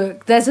last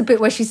book, there's a bit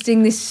where she's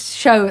doing this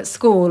show at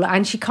school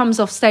and she comes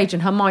off stage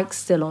and her mic's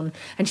still on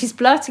and she's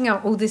blurting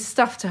out all this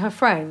stuff to her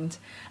friend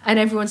and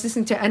everyone's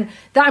listening to it. And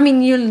that, I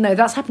mean, you'll know,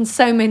 that's happened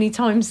so many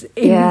times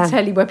in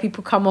telly where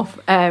people come off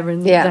air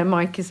and their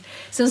mic is...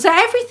 So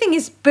everything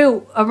is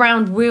built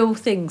around real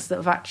things that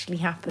have actually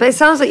happened. But it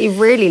sounds like you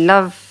really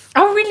love...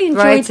 I really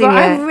enjoyed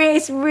writing it.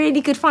 It's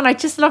really good fun. I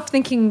just love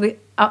thinking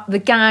the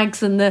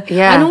gags and the...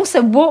 Yeah. And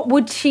also, what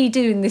would she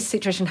do in this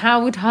situation?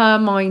 How would her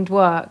mind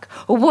work?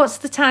 Or what's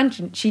the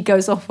tangent she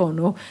goes off on?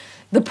 Or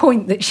the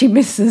point that she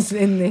misses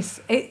in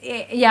this?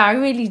 I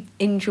really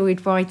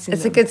enjoyed writing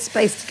It's them. a good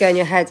space to go in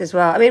your head as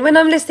well. I mean, when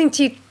I'm listening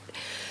to you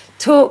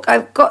talk,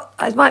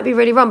 I might be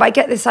really wrong, but I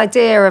get this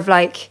idea of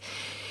like...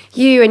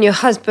 you and your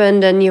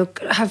husband and you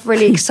have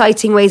really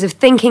exciting ways of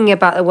thinking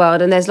about the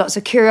world and there's lots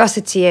of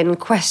curiosity and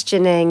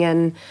questioning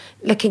and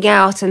looking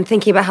out and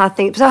thinking about how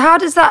things... So how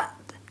does that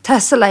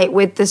tessellate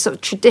with the sort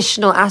of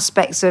traditional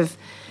aspects of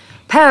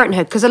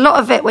parenthood? Because a lot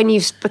of it, when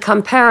you've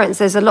become parents,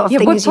 there's a lot of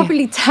things... we're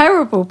probably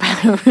terrible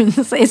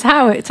parents is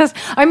how it does.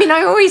 I mean,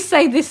 I always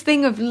say this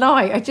thing of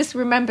light. I just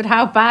remembered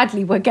how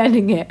badly we're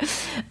getting it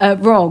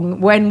wrong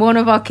when one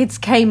of our kids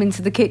came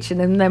into the kitchen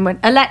and then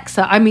went,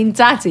 Alexa, I mean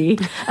Daddy.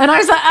 And I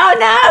was like, oh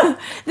no,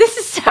 this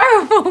is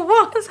terrible.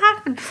 What has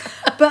happened?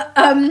 But...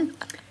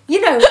 you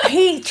know,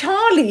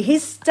 Charlie,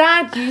 his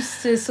dad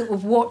used to sort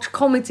of watch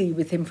comedy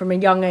with him from a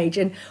young age,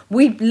 and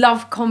we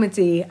love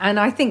comedy. And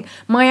I think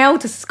my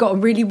eldest has got a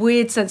really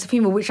weird sense of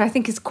humour, which I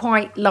think is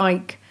quite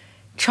like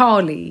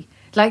Charlie.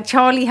 Like,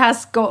 Charlie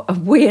has got a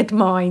weird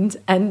mind,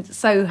 and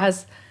so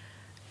has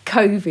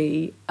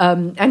Covey.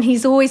 And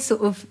he's always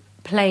sort of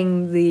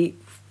playing the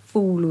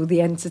fool or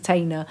the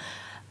entertainer.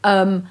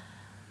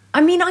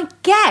 I mean, I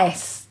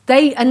guess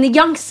and the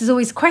youngster's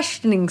always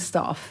questioning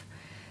stuff.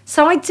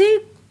 So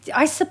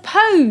I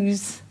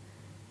suppose,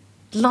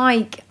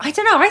 like, I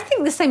don't know, I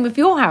think the same with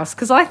your house,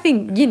 because I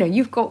think, you know,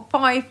 you've got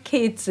 5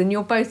 kids and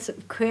you're both sort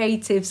of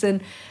creatives,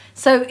 and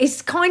so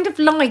it's kind of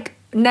like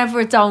never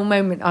a dull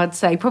moment, I'd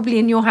say, probably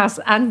in your house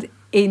and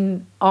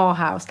in our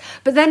house.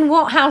 But then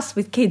what house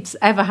with kids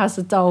ever has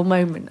a dull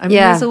moment? I mean,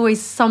 there's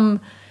always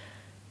some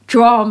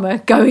drama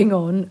going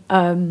on.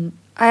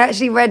 I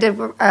actually read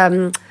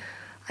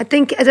I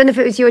don't know if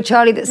it was you or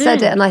Charlie that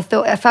said it, and I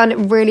found it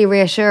really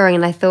reassuring,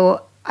 and I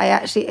thought,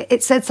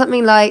 it said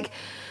something like,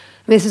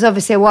 I mean, this was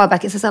obviously a while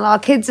back, it says our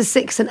kids are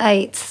 6 and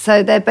 8,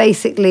 so they're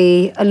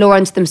basically a law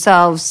unto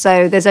themselves,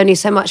 so there's only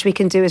so much we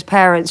can do as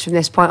parents from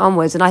this point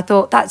onwards. And I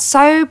thought, that's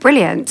so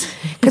brilliant,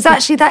 because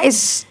actually that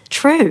is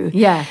true.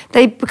 Yeah.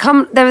 They're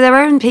their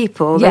own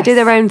people, they do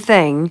their own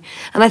thing,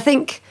 and I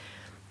think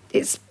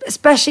it's,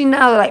 especially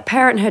now, like,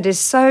 parenthood is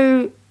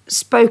so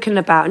spoken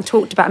about and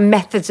talked about,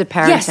 methods of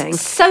parenting.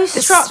 Yes, so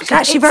structured. It's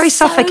actually very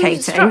suffocating.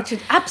 So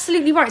structured.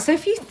 Absolutely right. So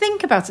if you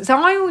think about it, so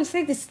I always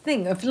say this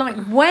thing of, like,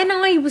 when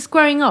I was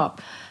growing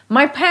up,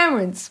 my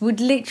parents would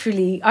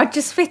literally, I'd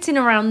just fit in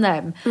around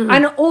them.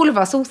 And all of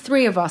us, all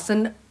 3 of us,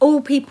 and all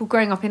people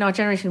growing up in our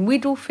generation,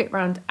 we'd all fit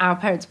around our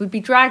parents. We'd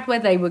be dragged where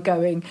they were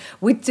going.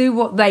 We'd do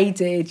what they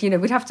did. You know,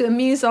 we'd have to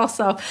amuse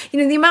ourselves. You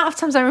know, the amount of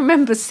times I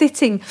remember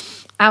sitting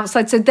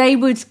outside, so they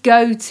would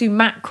go to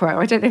Macro.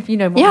 I don't know if you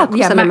know what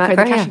Macro,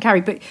 the cash and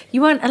carry, but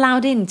you weren't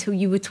allowed in until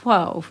you were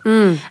 12.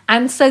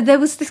 And so there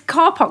was this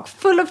car park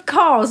full of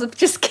cars of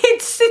just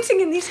kids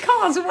sitting in these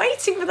cars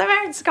waiting for their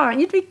parents to come out.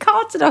 You'd be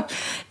carted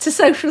off to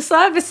social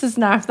services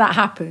now if that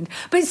happened.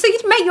 But so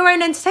you'd make your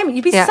own entertainment.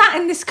 You'd be sat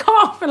in this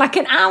car for like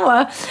an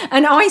hour,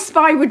 and I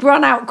Spy would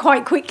run out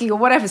quite quickly or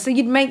whatever. So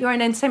you'd make your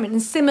own entertainment.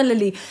 And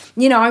similarly,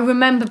 you know, I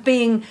remember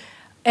being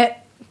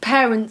at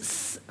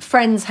parents'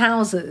 friends'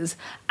 houses,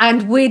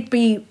 and we'd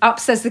be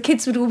upstairs. The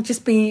kids would all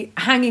just be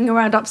hanging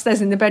around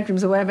upstairs in the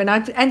bedrooms or whatever, and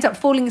I'd end up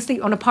falling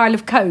asleep on a pile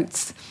of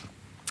coats,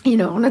 you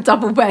know, on a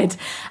double bed,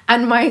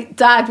 and my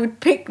dad would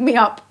pick me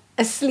up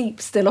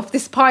asleep still off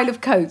this pile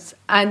of coats,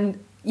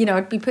 and, you know,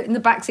 I'd be put in the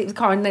backseat of the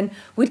car, and then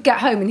we'd get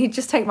home and he'd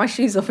just take my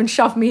shoes off and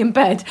shove me in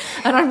bed,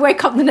 and I'd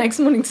wake up the next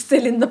morning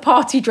still in the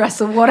party dress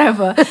or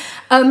whatever.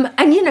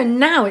 And, you know,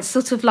 now it's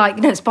sort of like,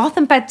 you know, it's bath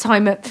and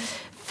bedtime at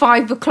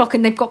 5 o'clock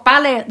and they've got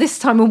ballet at this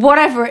time or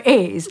whatever it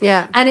is.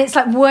 Yeah. And it's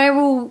like we're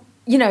all,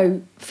 you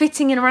know,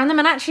 fitting in around them.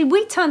 And actually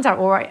we turned out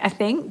all right, I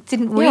think,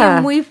 didn't we? Yeah.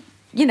 And we've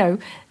you know,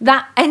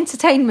 that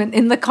entertainment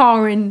in the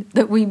car in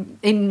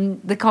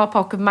the car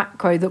park of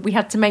Macro that we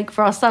had to make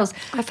for ourselves.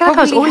 I feel like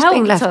I was always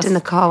being left us. in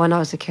the car when I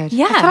was a kid.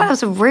 Yeah. I feel like that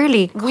was a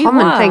really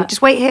common thing.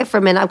 Just wait here for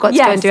a minute. I've got to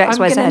go and do X,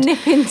 Y, Z. I'm going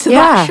to nip into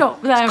that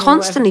shop there.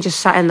 Constantly just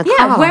sat in the car.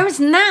 Yeah, whereas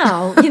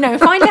now, you know,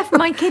 if I left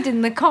my kid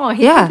in the car,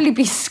 he'd probably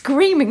be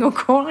screaming or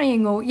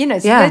crying or, you know,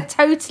 so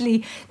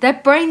their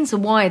brains are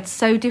wired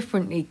so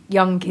differently,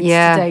 young kids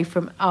today,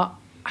 from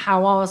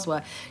how ours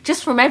were,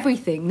 just from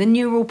everything, the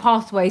neural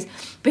pathways,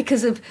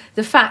 because of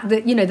the fact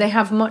that, you know, they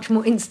have much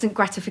more instant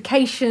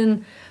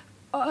gratification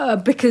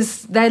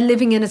because they're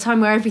living in a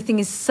time where everything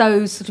is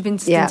so sort of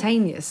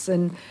instantaneous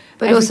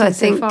but also I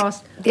think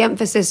the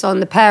emphasis on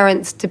the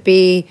parents to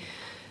be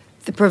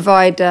the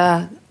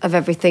provider of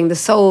everything, the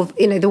soul,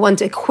 you know, the one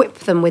to equip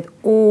them with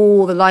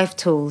all the life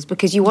tools,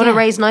 because you want to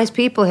raise nice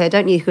people here,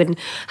 don't you? Who can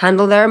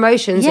handle their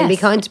emotions and be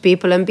kind to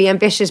people and be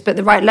ambitious, but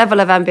the right level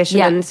of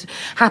ambition and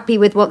happy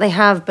with what they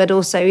have, but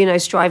also, you know,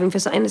 striving for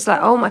something. It's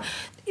like, oh my,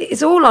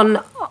 it's all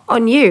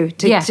on you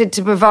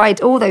to provide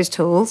all those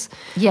tools.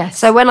 Yes.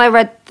 So when I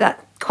read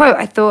that quote,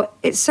 I thought,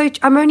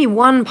 I'm only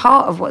one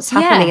part of what's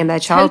happening in their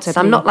childhood.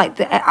 Totally. I'm not like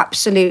the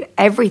absolute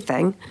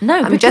everything. No,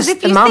 I'm because just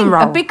if the you mum think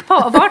role. a big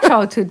part of our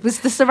childhood was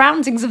the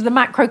surroundings of the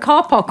Macro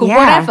car park or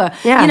whatever,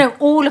 you know,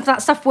 all of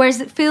that stuff,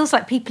 whereas it feels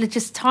like people are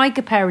just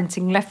tiger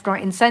parenting left,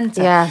 right and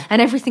centre,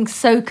 and everything's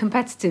so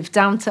competitive,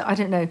 down to, I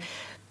don't know,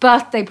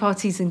 birthday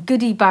parties and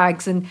goodie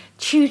bags and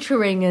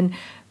tutoring and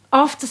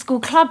after school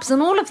clubs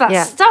and all of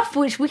that stuff,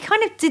 which we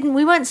kind of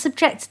we weren't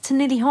subjected to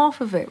nearly half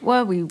of it,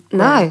 were we,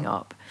 growing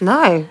up?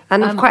 No,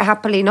 and quite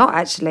happily not,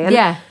 actually.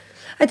 And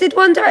I did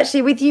wonder,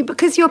 actually, with you,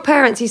 because your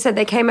parents, you said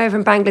they came over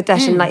from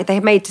Bangladesh and like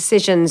they made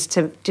decisions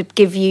to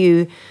give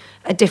you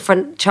a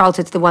different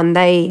childhood to the one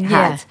they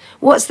had.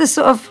 What's the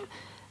sort of,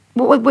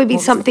 what would be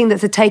something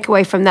that's a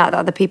takeaway from that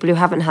other people who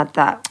haven't had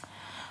that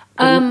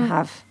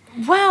have?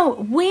 Well,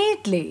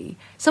 weirdly,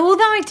 so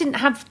although I didn't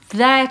have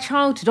their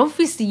childhood,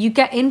 obviously you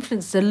get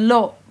influenced a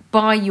lot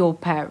by your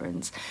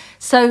parents.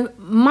 So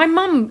my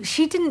mum,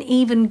 she didn't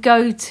even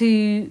go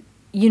to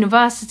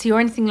university or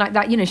anything like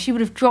that. You know, she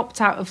would have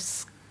dropped out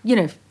of, you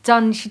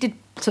know, she did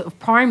sort of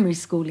primary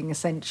schooling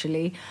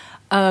essentially.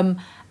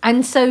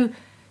 And so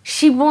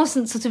she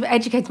wasn't sort of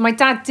educated. My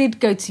dad did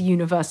go to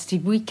university.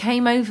 We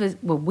came over,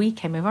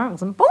 I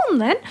wasn't born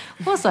then,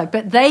 was I?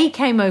 But they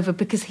came over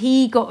because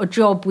he got a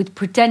job with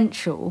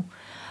Prudential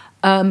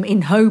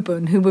in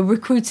Holborn, who were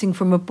recruiting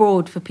from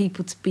abroad for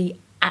people to be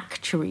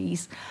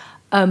actuaries,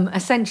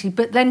 essentially.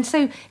 But then,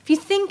 so if you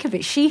think of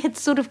it, she had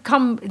sort of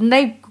come, and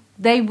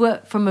they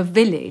were from a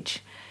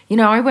village. You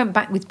know, I went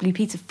back with Blue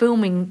Peter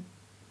filming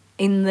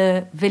in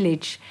the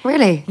village.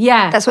 Really?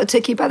 Yeah. That's what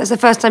took you back? That's the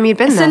first time you'd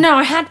been there? So no,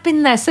 I had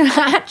been there. So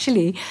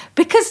actually,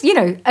 because, you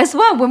know, as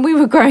well, when we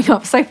were growing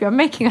up, Sophie, I'm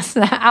making us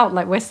out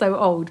like we're so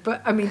old.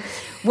 But I mean,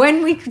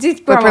 when we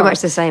did grow up... We're pretty much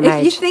the same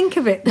age. If you think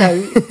of it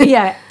though,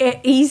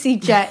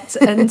 EasyJet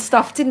and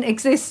stuff didn't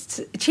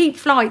exist. Cheap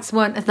flights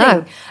weren't a thing.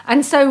 No.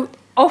 And so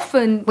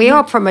often... We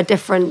are from a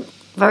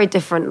very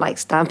different like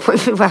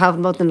standpoint for how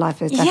modern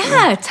life is. Definitely.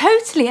 Yeah,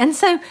 totally. And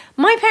so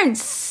my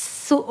parents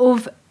sort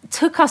of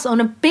took us on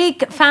a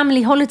big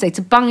family holiday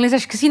to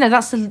Bangladesh, because, you know,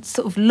 that's a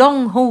sort of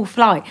long haul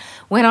flight.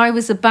 When I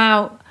was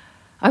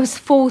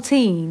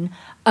 14,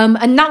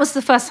 and that was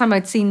the first time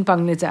I'd seen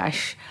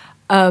Bangladesh.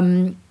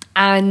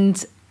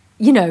 And,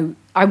 you know,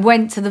 I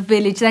went to the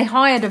village. They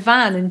hired a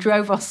van and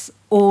drove us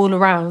all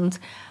around.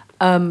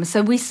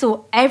 So we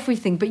saw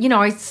everything. But, you know,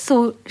 I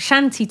saw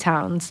shanty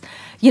towns,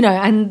 you know,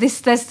 and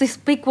there's this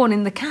big one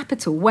in the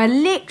capital where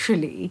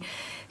literally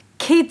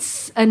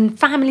kids and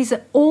families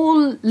are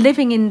all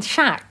living in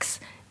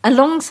shacks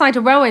alongside a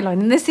railway line.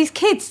 And there's these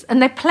kids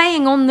and they're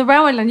playing on the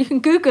railway line. You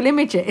can Google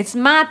image it. It's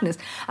madness.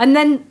 And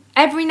then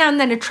every now and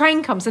then a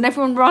train comes and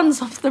everyone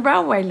runs off the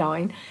railway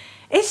line.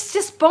 It's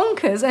just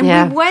bonkers.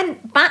 And we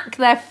went back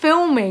there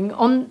filming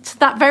on to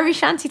that very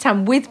shanty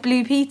town with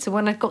Blue Peter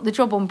when I got the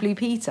job on Blue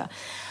Peter.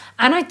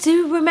 And I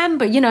do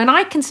remember, you know, and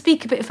I can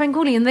speak a bit of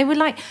Bengali, and they were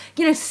like,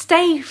 you know,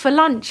 stay for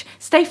lunch,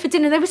 stay for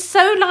dinner. They were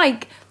so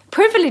like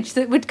privileged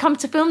that would come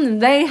to film them.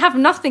 They have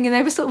nothing and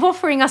they were sort of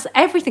offering us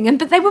everything.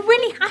 But they were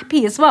really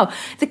happy as well.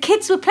 The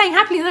kids were playing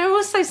happily and they were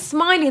all so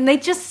smiley and they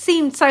just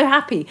seemed so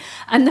happy.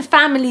 And the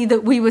family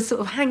that we were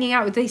sort of hanging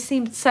out with, they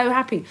seemed so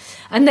happy.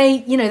 And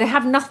they, you know, they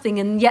have nothing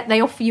and yet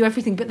they offer you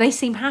everything, but they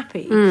seem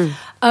happy.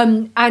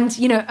 And,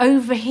 you know,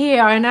 over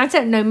here, and I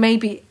don't know,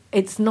 maybe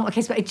it's not a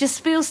case, but it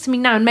just feels to me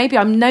now, and maybe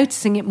I'm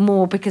noticing it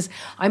more because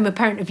I'm a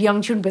parent of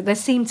young children, but there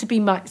seem to be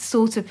my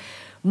sort of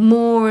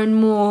more and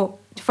more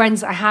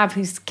friends I have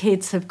whose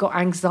kids have got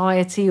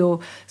anxiety or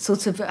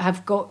sort of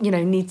have got, you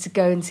know, need to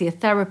go and see a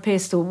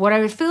therapist or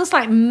whatever. It feels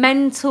like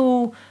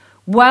mental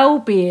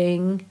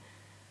well-being,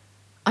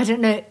 I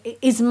don't know,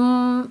 is,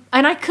 and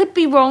I could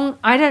be wrong,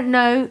 I don't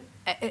know.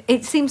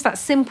 It seems that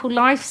simple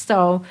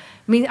lifestyle.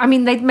 I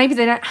mean, maybe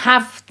they don't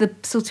have the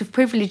sort of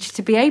privilege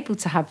to be able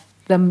to have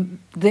the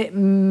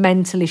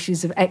mental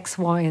issues of X,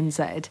 Y, and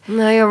Z.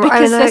 No, you're right.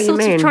 Because they're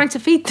sort of trying to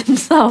feed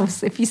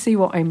themselves, if you see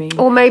what I mean.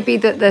 Or maybe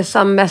that there's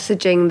some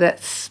messaging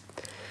that's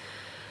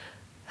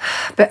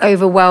a bit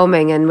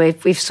overwhelming, and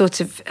we've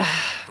sort of,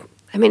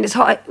 I mean, it's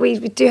hot. We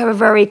do have a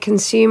very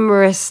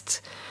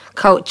consumerist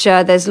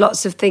culture. There's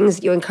lots of things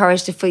that you're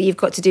encouraged to feel you've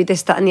got to do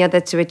this, that and the other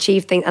to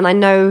achieve things. And I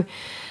know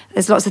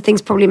there's lots of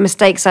things, probably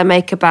mistakes I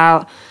make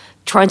about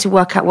trying to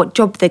work out what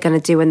job they're going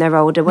to do when they're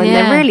older, when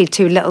they're really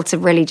too little to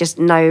really just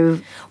know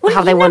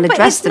how they want to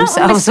dress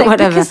themselves or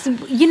whatever.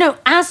 Because,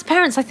 as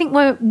parents, I think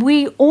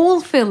we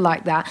all feel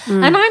like that.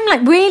 And I'm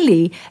like,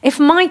 really, if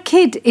my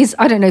kid is,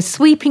 I don't know,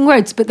 sweeping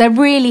roads, but they're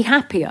really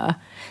happier,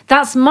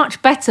 that's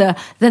much better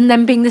than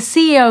them being the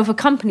CEO of a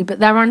company, but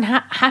they're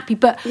unhappy.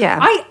 But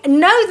I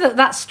know that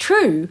that's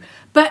true.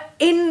 But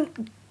in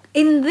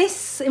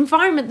this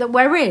environment that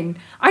we're in,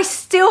 I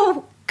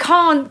still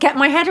can't get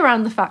my head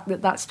around the fact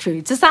that that's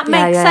true. Does that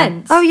make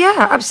sense? Oh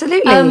yeah,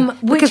 absolutely.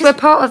 Because we're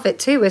part of it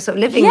too. We're sort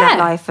of living that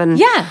life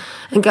and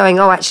going,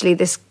 oh, actually,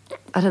 this,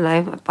 I don't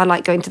know, I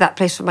like going to that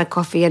place for my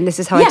coffee, and this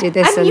is how I do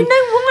this. And you know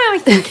why I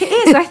think it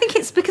is? I think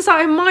it's because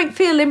I might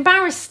feel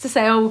embarrassed to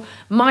say, oh,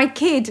 my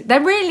kid, they're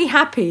really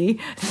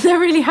happy,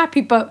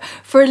 but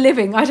for a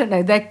living, I don't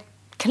know, they're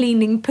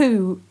cleaning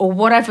poo or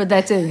whatever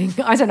they're doing.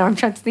 I don't know, I'm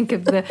trying to think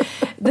of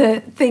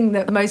the thing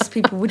that most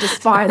people would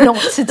aspire not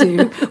to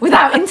do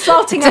without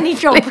insulting any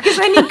job, because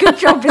any good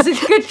job is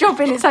a good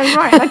job in its own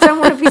right. I don't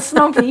want to be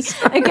snobby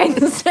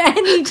against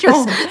any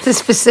job. The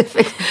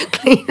specific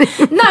cleaning.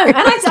 No, and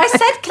I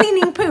said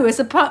cleaning poo as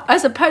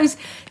opposed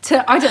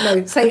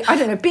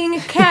to, being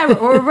a carer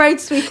or a road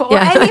sweeper or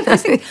any of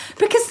those things,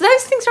 because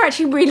those things are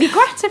actually really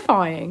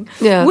gratifying.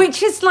 Yeah.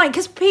 Which is like,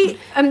 because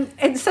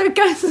so it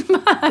goes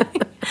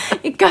back.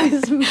 It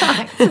goes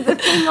back to the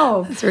thing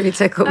of... It's really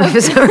tickled me for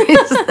some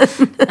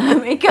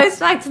reason. It goes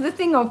back to the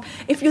thing of,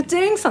 if you're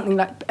doing something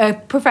like a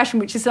profession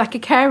which is like a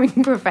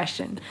caring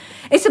profession,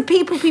 it's a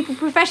people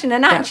profession.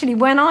 And actually,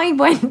 when I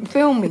went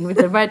filming with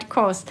the Red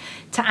Cross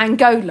to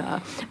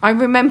Angola, I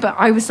remember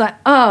I was like,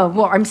 oh,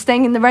 what, I'm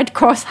staying in the Red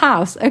Cross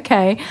house?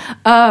 Okay.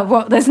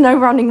 There's no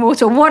running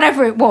water,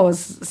 whatever it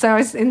was. So I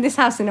was in this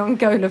house in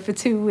Angola for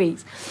 2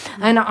 weeks.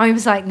 And I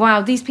was like,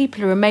 wow, these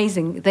people are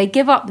amazing. They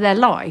give up their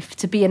life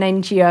to be an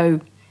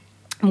NGO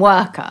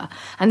worker,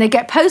 and they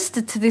get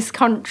posted to this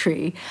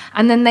country,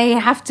 and then they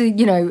have to,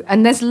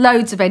 and there's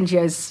loads of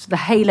NGOs, the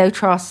Halo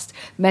Trust,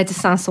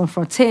 Médecins Sans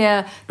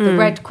Frontières, the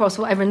Red Cross,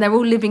 whatever, and they're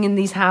all living in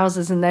these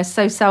houses, and they're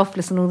so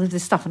selfless and all of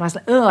this stuff. And I was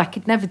like, oh, I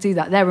could never do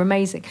that. They're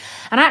amazing.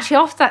 And actually,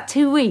 after that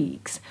 2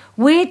 weeks,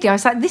 weirdly, I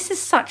was like, this is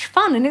such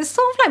fun. And it's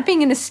sort of like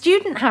being in a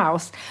student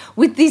house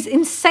with these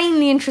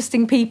insanely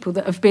interesting people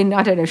that have been,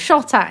 I don't know,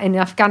 shot at in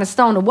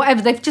Afghanistan or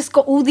whatever. They've just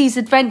got all these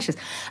adventures.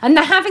 And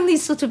they're having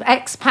these sort of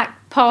expat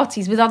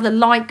parties with other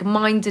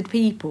like-minded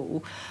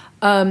people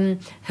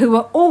who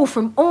are all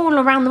from all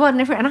around the world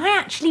and everything. And I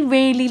actually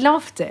really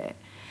loved it.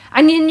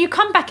 And you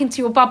come back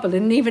into your bubble,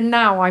 and even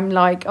now I'm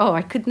like, oh,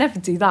 I could never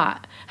do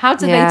that. How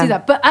do they do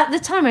that? But at the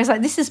time I was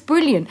like, this is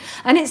brilliant.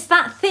 And it's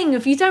that thing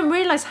of, you don't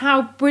realise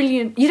how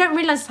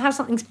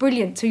something's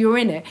brilliant till you're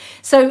in it.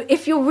 So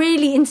if you're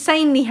really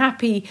insanely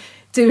happy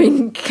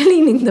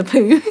cleaning the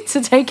poo,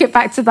 to take it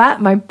back to that,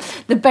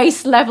 the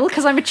base level,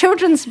 because I'm a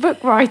children's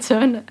book writer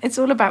and it's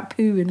all about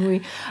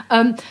poo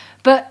and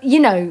but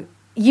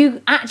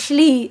you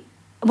actually,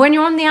 when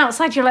you're on the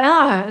outside, you're like,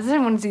 I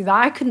don't want to do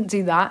that, I couldn't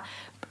do that.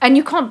 And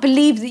you can't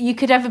believe that you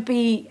could ever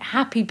be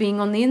happy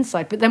being on the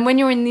inside. But then when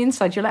you're in the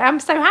inside, you're like,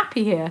 I'm so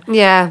happy here.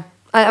 Yeah.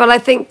 I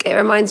think it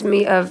reminds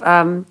me of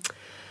a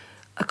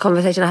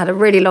conversation I had a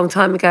really long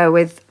time ago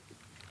with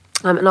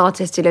an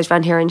artist who lives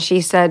around here, and she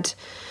said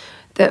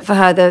that for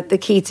her, the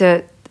key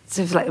to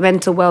sort of like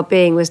mental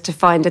well-being was to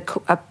find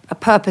a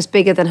purpose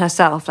bigger than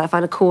herself, like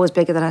find a cause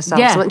bigger than herself.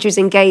 Yeah. So once she was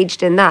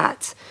engaged in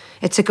that,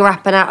 it took her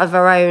up and out of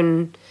her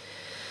own...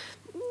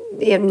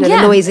 the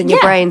noise in your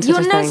brain sort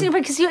of thing. You're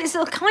because it's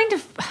a kind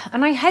of,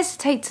 and I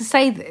hesitate to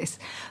say this,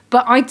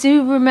 but I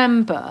do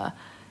remember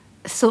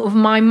sort of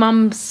my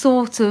mum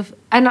sort of,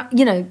 and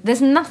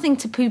there's nothing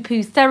to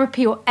poo-poo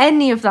therapy or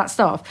any of that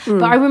stuff,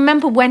 but I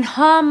remember when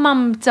her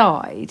mum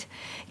died,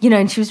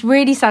 and she was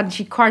really sad and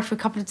she cried for a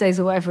couple of days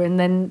or whatever, and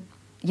then,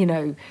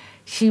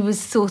 she was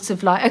sort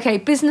of like, okay,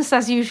 business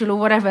as usual or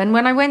whatever. And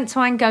when I went to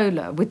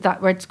Angola with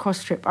that Red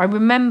Cross trip, I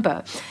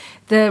remember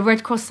the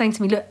Red Cross saying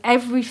to me, look,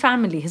 every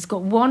family has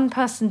got one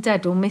person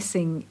dead or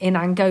missing in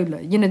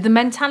Angola. The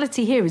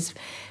mentality here is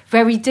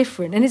very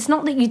different. And it's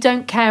not that you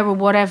don't care or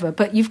whatever,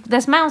 but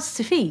there's mouths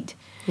to feed.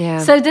 Yeah.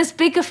 So there's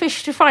bigger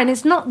fish to fry. And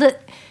it's not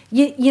that,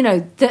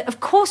 that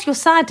of course you're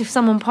sad if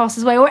someone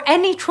passes away, or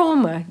any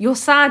trauma you're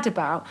sad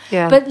about.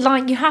 Yeah. But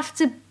you have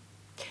to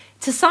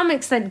some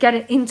extent, get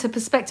it into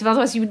perspective.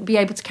 Otherwise, you wouldn't be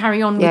able to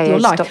carry on with your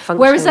life.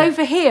 Whereas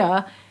over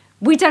here,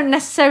 we don't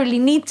necessarily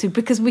need to,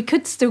 because we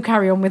could still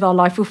carry on with our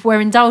life if we're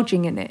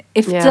indulging in it,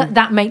 if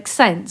that makes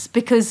sense.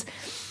 Because,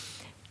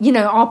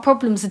 our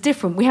problems are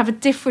different. We have a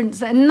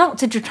difference, and not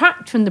to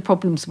detract from the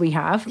problems we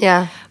have.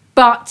 Yeah.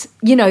 But,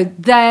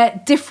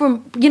 they're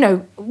different.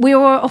 We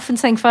are often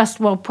saying first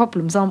world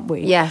problems, aren't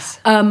we? Yes.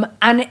 And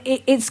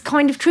it's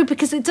kind of true,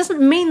 because it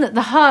doesn't mean that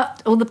the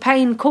hurt or the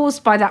pain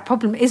caused by that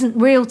problem isn't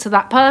real to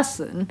that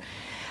person.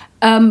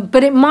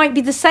 But it might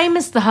be the same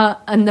as the hurt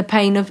and the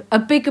pain of a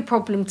bigger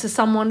problem to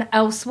someone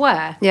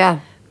elsewhere. Yeah.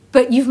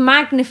 But you've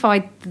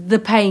magnified the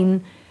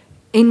pain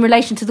in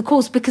relation to the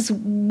cause because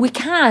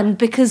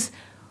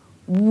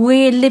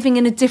we're living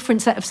in a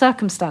different set of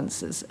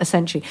circumstances,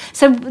 essentially.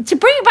 So to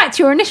bring it back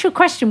to your initial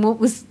question, what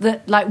was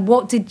that, like,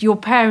 what did your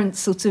parents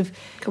sort of...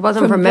 I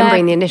wasn't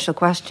remembering the initial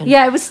question.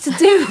 Yeah, it was to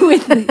do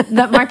with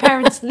that my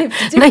parents lived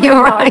a different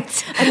you're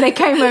life, right. and they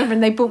came over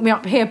and they brought me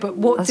up here, but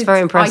what That's did very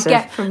I impressive.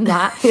 get from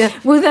that? Yeah.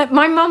 Well, that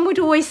my mum would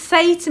always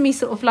say to me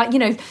sort of like,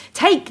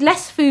 take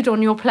less food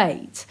on your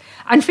plate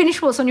and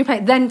finish what's on your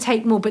plate, then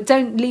take more, but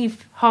don't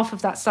leave half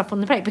of that stuff on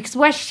the plate, because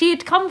where she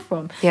had come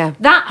from,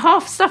 that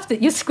half stuff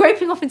that you're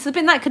scraping off into the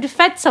bin, that could have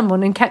fed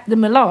someone and kept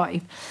them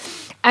alive.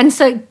 And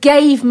so it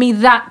gave me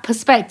that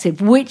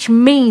perspective, which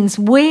means,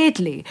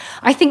 weirdly,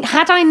 I think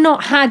had I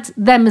not had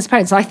them as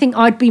parents, I think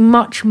I'd be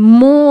much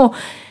more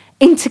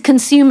into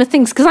consumer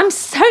things, because I'm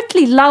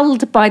totally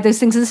lulled by those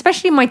things, and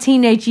especially in my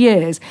teenage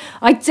years,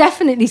 I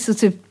definitely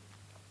sort of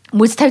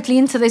was totally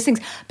into those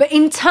things. But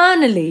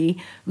internally,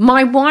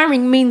 my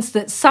wiring means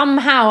that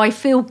somehow I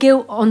feel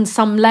guilt on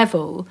some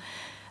level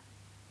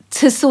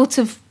to sort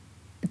of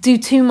do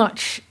too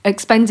much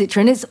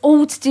expenditure. And it's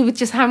all to do with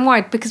just how I'm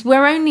wired, because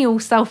we're only all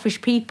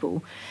selfish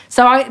people.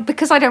 So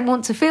because I don't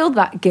want to feel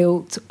that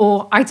guilt,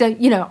 or I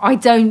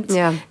don't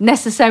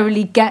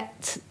necessarily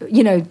get,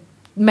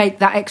 make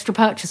that extra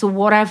purchase or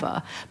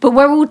whatever, but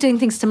we're all doing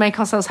things to make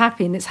ourselves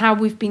happy, and it's how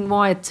we've been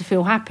wired to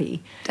feel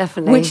happy.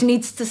 Definitely. Which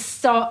needs to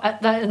start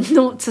at the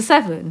 0 to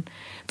 7,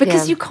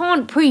 because you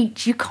can't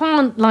preach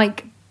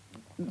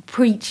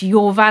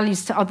your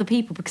values to other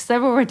people, because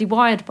they're already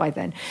wired by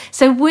then.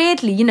 So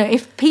weirdly,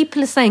 if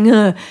people are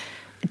saying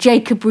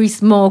Jacob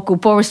Rees-Mogg or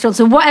Boris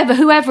Johnson,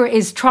 whoever it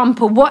is,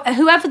 Trump or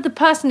whoever the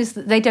person is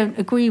that they don't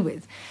agree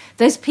with,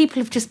 those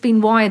people have just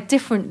been wired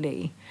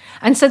differently.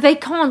 And so they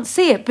can't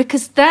see it,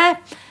 because their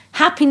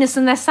happiness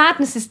and their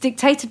sadness is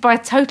dictated by a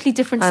totally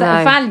different set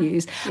of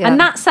values. Yeah. And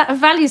that set of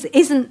values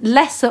isn't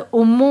lesser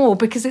or more,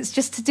 because it's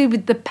just to do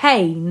with the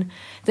pain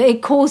that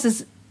it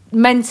causes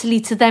mentally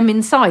to them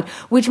inside,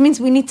 which means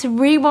we need to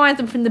rewire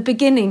them from the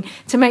beginning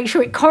to make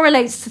sure it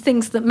correlates to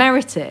things that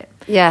merit it.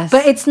 Yes.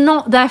 But it's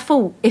not their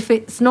fault if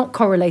it's not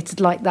correlated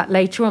like that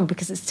later on,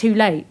 because it's too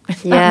late,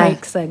 if that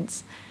makes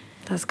sense.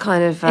 That's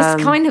kind of...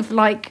 it's kind of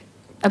like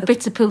a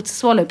bitter pill to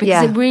swallow,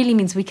 because it really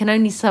means we can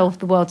only solve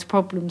the world's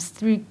problems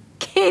through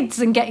kids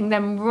and getting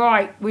them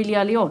right really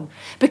early on.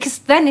 Because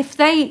then if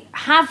they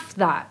have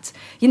that,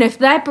 if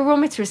their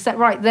barometer is set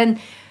right, then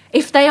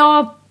if they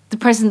are the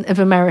president of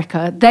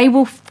America, they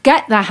will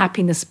get their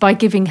happiness by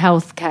giving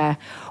healthcare.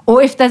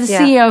 Or if they're the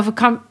CEO of a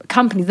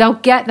company, they'll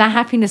get their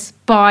happiness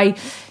by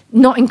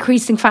not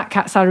increasing fat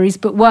cat salaries,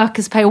 but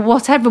workers' pay, or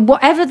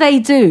whatever they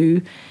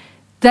do.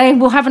 They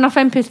will have enough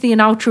empathy and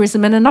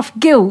altruism and enough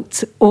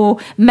guilt or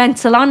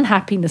mental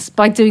unhappiness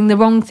by doing the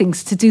wrong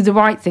things to do the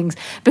right things.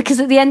 Because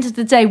at the end of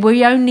the day,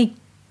 we only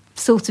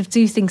sort of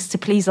do things to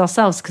please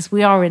ourselves, because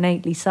we are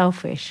innately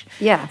selfish.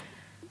 Yeah.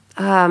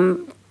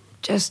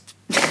 Just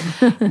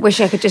wish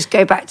I could just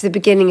go back to the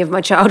beginning of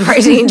my child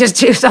raising and just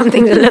do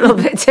something a little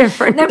bit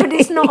different. No, but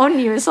it's not on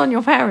you, it's on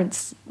your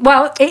parents.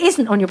 Well, it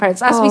isn't on your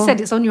parents. As we said,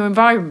 it's on your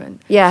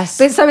environment. Yes.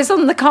 But so it's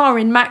on the car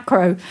in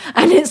macro,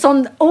 and it's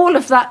on all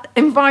of that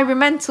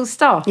environmental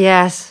stuff.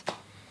 Yes.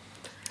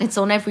 It's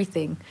on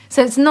everything.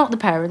 So it's not the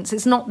parents,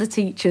 it's not the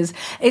teachers,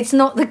 it's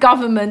not the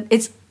government,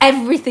 it's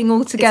everything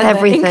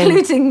altogether,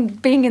 including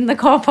being in the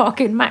car park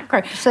in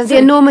macro. So the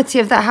enormity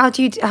of that, how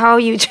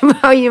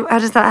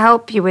does that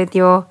help you with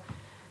your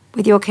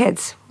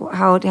kids?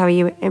 How are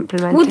you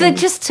implementing? Well, they're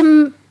just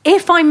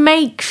if I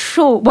make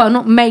sure, well,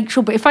 not make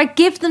sure, but if I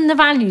give them the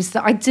values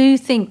that I do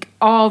think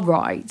are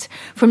right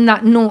from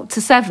that 0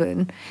 to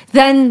 7,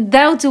 then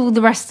they'll do all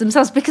the rest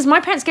themselves. Because my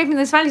parents gave me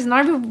those values and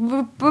I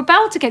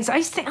rebelled against it. I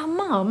used to think, oh,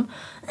 Mum,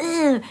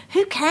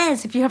 who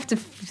cares if you have to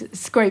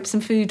scrape some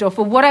food off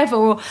or whatever?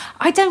 Or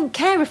I don't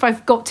care if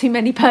I've got too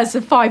many pairs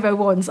of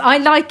 501s. I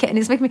like it and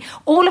it's making me...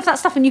 All of that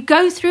stuff. And you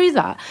go through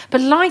that. But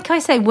like I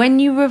say,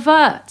 when you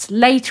revert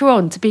later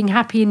on to being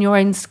happy in your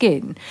own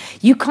skin,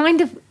 you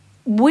kind of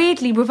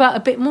weirdly revert a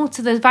bit more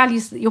to those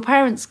values that your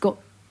parents got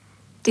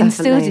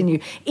instilled in you,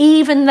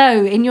 even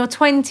though in your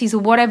 20s or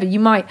whatever you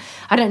might,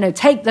 I don't know,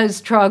 take those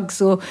drugs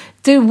or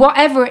do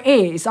whatever it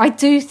is. I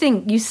do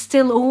think you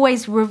still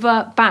always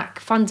revert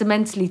back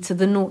fundamentally to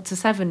the 0 to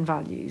 7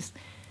 values.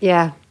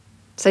 Yeah.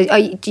 So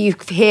do you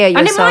hear yourself?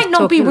 And it might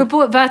not be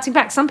reverting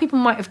back. Some people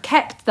might have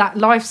kept that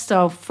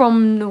lifestyle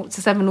from 0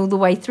 to 7 all the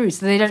way through,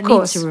 so they don't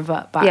need to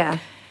revert back. Yeah.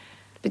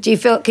 But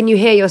can you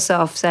hear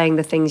yourself saying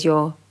the things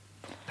your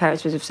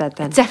parents would have said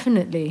then?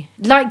 Definitely.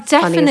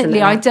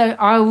 Definitely.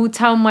 I will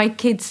tell my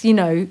kids,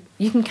 you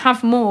can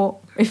have more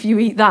if you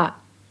eat that,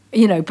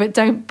 but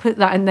don't put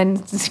that and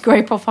then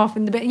scrape off half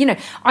in the bit.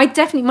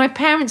 My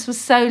parents were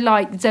so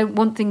don't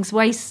want things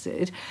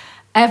wasted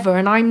ever,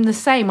 and I'm the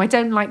same. I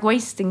don't like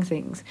wasting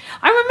things.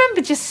 I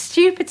remember just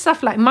stupid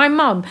stuff like my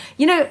mum,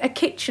 a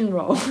kitchen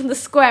roll, the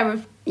square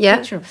of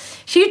kitchen roll.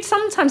 She'd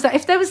sometimes,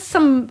 if there was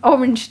some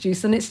orange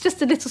juice and it's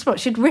just a little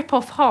spot, she'd rip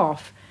off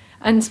half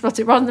and spot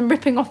it rather than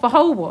ripping off a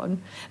whole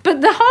one.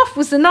 But the half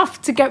was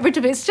enough to get rid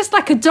of it. It's just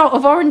like a dot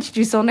of orange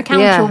juice on a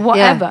counter or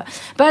whatever. Yeah.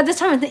 But at the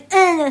time I think,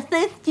 that's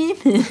so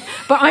stupid.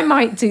 But I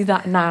might do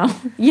that now,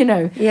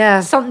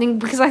 something,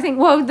 because I think,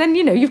 well, then,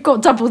 you've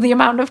got double the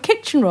amount of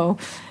kitchen roll.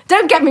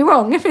 Don't get me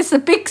wrong, if it's a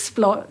big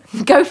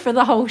splot, go for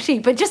the whole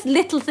sheet. But just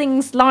little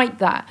things like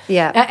that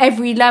at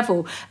every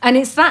level. And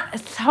it's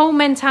that whole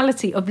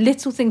mentality of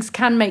little things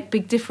can make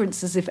big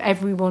differences if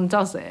everyone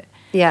does it.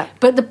 Yeah.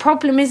 But the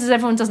problem is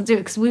everyone doesn't do it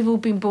because we've all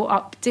been brought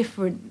up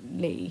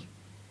differently.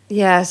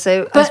 Yeah,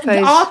 so but I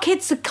suppose... our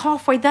kids are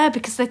halfway there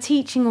because they're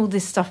teaching all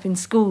this stuff in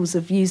schools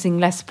of using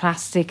less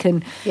plastic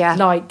and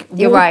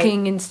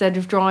walking instead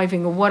of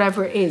driving or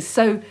whatever it is.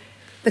 So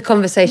the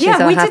conversations are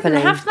happening. Yeah, we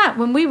didn't have that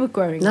when we were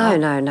growing up.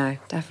 No,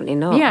 definitely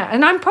not. Yeah,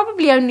 and I'm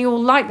probably only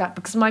all like that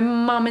because my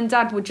mum and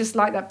dad were just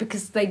like that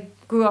because they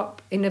grew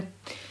up in an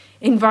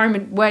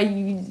environment where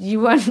you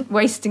weren't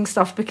wasting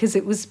stuff because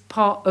it was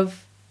part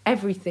of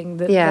everything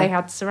that they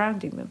had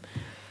surrounding them.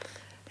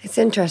 It's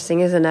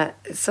interesting, isn't it?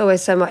 It's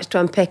always so much to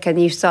unpick,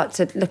 and you start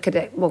to look at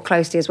it more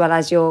closely as well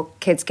as your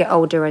kids get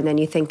older, and then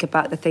you think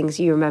about the things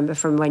you remember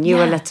from when you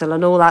were little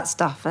and all that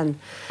stuff. And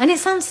it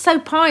sounds so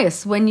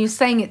pious when you're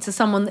saying it to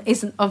someone that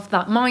isn't of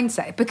that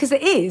mindset, because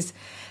it is,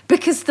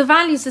 because the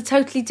values are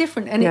totally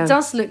different, and it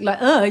does look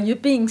like, you're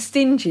being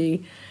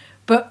stingy,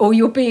 or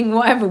you're being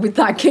whatever with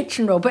that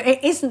kitchen roll, but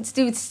it isn't to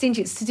do with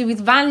stingy, it's to do with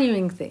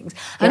valuing things,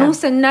 and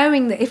also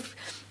knowing that if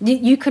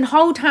you can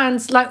hold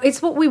hands, like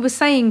it's what we were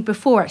saying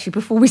before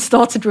we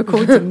started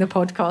recording the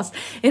podcast,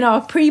 in our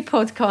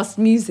pre-podcast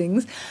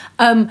musings,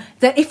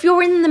 that if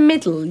you're in the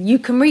middle, you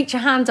can reach a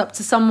hand up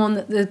to someone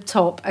at the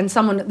top and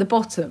someone at the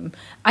bottom,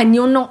 and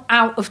you're not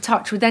out of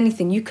touch with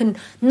anything. You can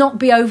not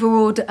be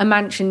overawed at a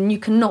mansion, you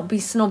can not be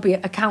snobby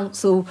at a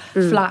council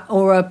flat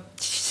or a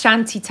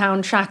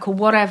shantytown shack or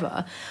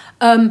whatever.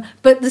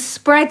 But the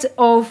spread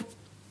of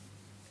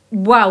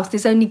wealth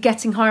is only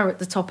getting higher at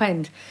the top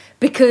end,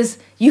 because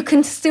you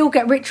can still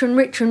get richer and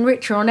richer and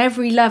richer on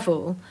every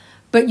level,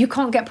 but you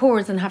can't get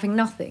poorer than having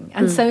nothing.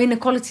 And so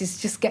inequality is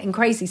just getting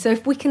crazy. So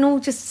if we can all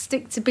just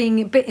stick to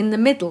being a bit in the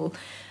middle,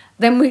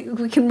 then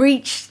we can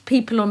reach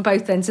people on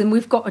both ends and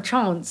we've got a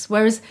chance.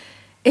 Whereas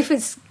if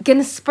it's going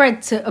to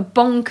spread to a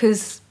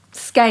bonkers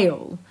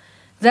scale,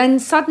 then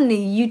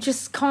suddenly you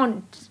just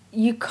can't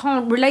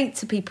relate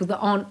to people that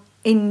aren't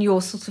in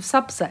your sort of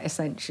subset,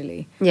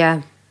 essentially.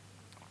 Yeah.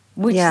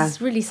 Which is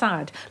really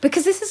sad,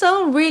 because this has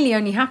all really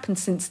only happened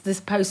since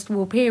this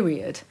post-war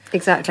period.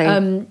 Exactly.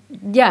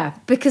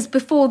 Because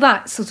before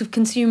that, sort of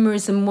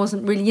consumerism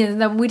wasn't really,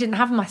 we didn't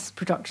have mass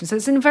production. So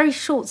it's in a very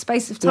short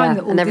space of time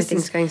that all and this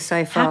everything's is going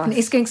so fast. happening.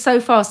 It's going so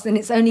fast, and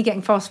it's only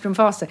getting faster and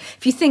faster.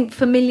 If you think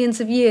for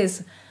millions of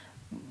years,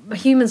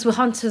 humans were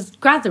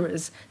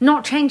hunters-gatherers,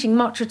 not changing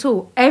much at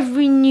all.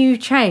 Every new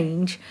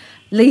change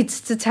leads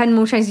to 10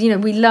 more changes.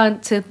 We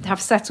learnt to have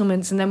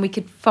settlements, and then we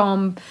could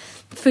farm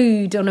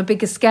food on a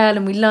bigger scale,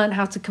 and we learned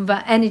how to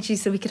convert energy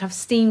so we could have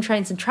steam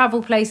trains and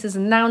travel places.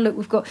 And now look,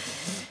 we've got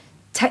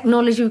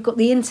technology, we've got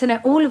the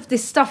internet, all of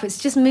this stuff. It's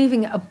just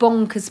moving at a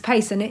bonkers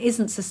pace, and it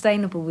isn't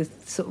sustainable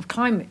with sort of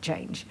climate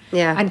change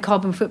and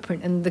carbon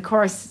footprint and the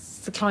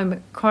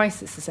climate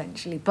crisis,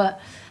 essentially. But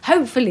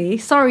hopefully,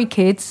 sorry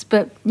kids,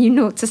 but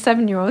 0 to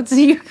 7-year-olds,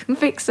 you can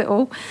fix it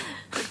all.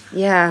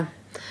 Yeah.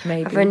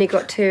 Maybe. I've only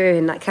got 2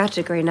 in that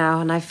category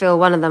now, and I feel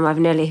one of them I've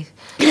nearly...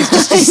 It's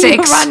just a 6.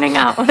 You're running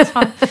out of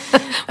time.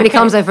 When he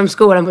comes home from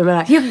school, and we're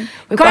like...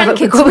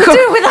 Grandkids, we'll do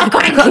it with our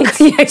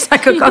grandkids. Yes,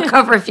 I've got to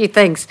cover a few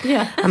things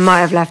I might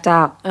have left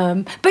out.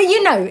 But,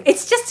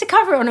 it's just to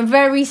cover it on a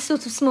very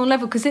sort of small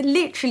level, because it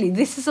literally,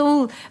 this is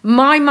all...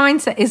 My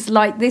mindset is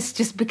like this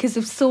just because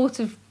of sort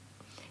of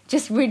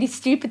just really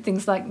stupid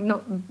things like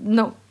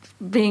not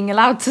being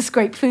allowed to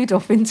scrape food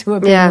off into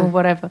a bin or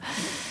whatever.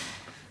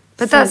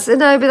 But but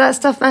that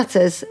stuff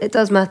matters. It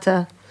does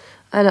matter.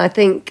 And I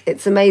think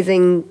it's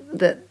amazing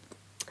that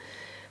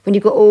when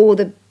you've got all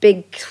the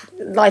big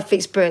life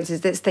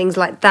experiences, there's things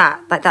like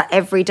that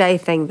everyday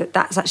thing,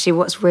 that's actually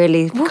what's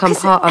really become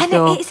part of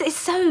your... It's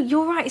so,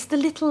 you're right, it's the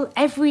little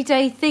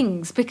everyday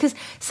things, because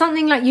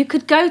something like you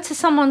could go to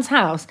someone's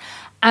house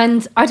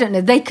and, I don't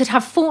know, they could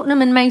have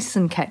Fortnum and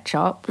Mason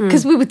ketchup,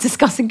 because we were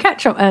discussing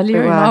ketchup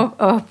earlier in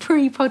our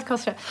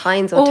pre-podcast show.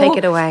 Heinz, or take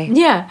it away.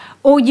 Yeah,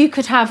 or you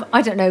could have,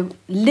 I don't know,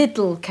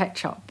 Lidl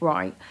ketchup,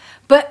 right?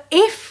 But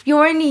if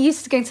you're only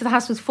used to going to the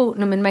house with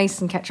Fortnum and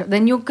Mason ketchup,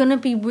 then you're going to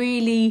be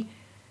really...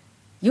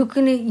 You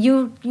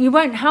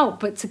won't help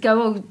but to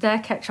go, their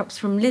ketchup's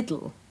from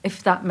Lidl,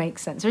 if that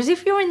makes sense. Whereas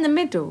if you're in the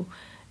middle,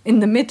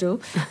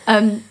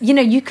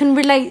 you can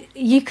relate,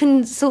 you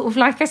can sort of,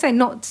 like I say,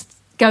 not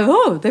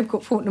go, they've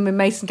got Fortnum and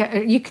Mason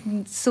ketchup. You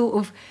can sort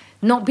of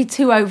not be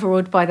too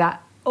overawed by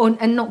that,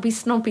 and not be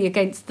snobby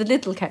against the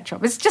Lidl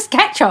ketchup. It's just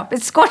ketchup.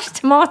 It's squashed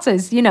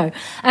tomatoes, And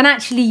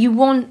actually you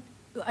want...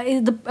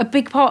 a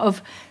big part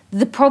of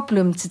the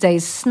problem today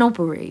is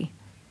snobbery.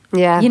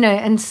 Yeah.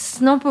 And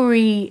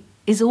snobbery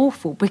is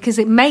awful because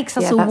it makes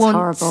us all want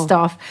horrible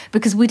stuff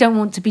because we don't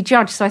want to be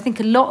judged. So I think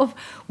a lot of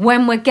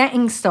when we're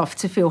getting stuff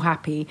to feel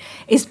happy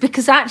is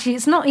because actually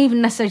it's not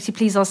even necessarily to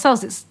please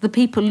ourselves. It's the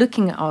people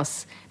looking at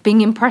us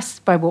being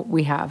impressed by what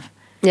we have.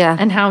 Yeah.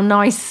 And how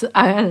nice,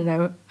 I don't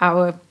know,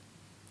 our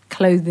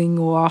clothing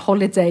or our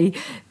holiday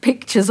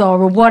pictures are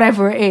or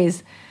whatever it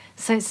is.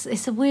 So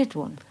it's a weird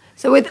one.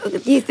 So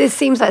this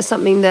seems like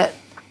something that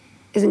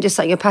isn't just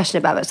something you're passionate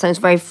about, but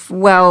something very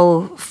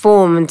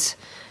well-formed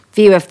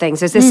view of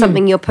things. Is this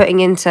something you're putting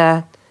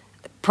into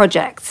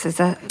projects?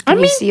 Can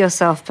you see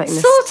yourself putting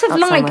this sort of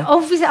like, somewhere?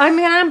 obviously, I'm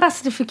an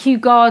ambassador for Kew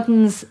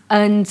Gardens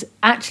and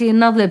actually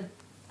another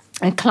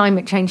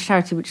climate change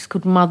charity which is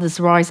called Mothers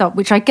Rise Up,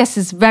 which I guess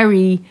is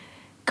very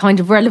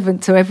kind of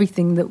relevant to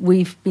everything that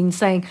we've been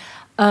saying.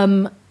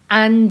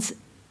 And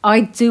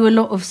I do a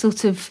lot of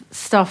sort of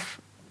stuff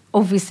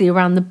obviously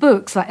around the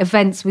books, like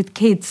events with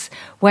kids,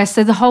 where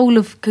so the whole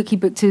of Cookie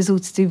Book 2 is all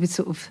to do with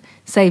sort of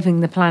saving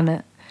the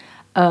planet.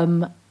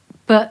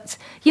 But,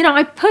 you know,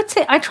 I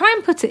try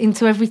and put it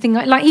into everything,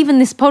 like even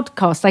this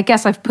podcast, I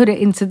guess I've put it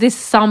into this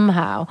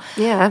somehow.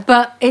 Yeah.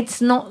 But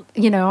it's not,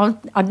 you know,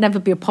 I'd never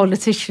be a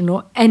politician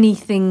or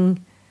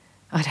anything.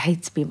 I'd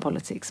hate to be in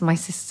politics. My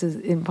sister's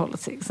in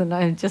politics and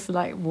I'm just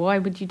like, why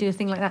would you do a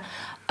thing like that?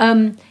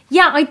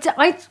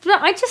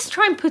 I just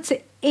try and put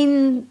it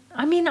in.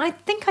 I mean, I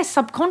think I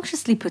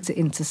subconsciously put it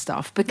into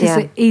stuff because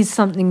it is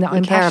something that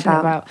I'm passionate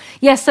about.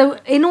 Yeah, so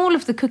in all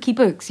of the Cookie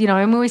books, you know,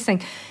 I'm always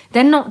saying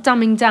they're not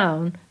dumbing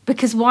down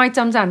because why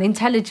dumb down?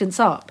 Intelligence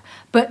up.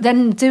 But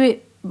then do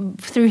it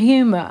through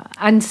humour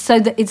and so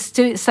that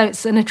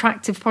it's an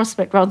attractive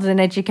prospect rather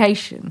than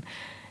education.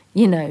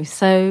 You know,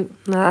 so...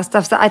 No, I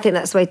think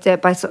that's the way to do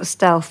it, by sort of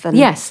stealth. And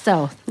yes,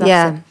 stealth.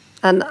 That's it.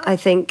 And I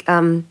think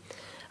I'm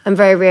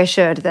very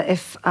reassured that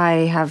if I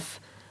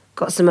have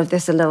got some of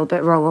this a little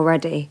bit wrong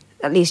already,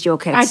 at least your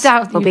kids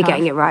will be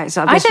getting it right.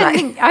 So I'm just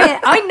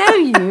I know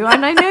you,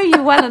 and I know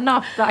you well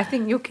enough that I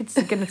think your kids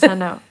are going to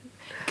turn out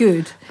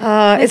good.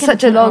 It's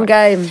such a long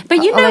game.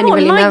 But you know what,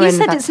 really like you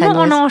said, it's not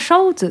on our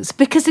shoulders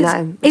because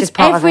it's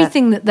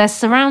everything that they're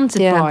surrounded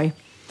by.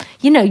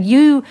 You know,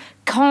 you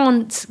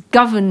can't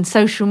govern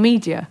social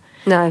media.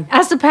 No.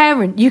 As a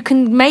parent, you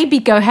can maybe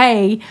go,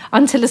 hey,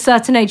 until a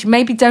certain age,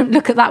 maybe don't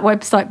look at that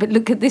website, but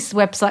look at this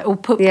website or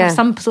put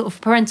some sort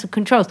of parental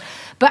controls.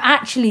 But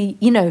actually,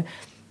 you know,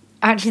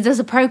 there's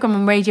a program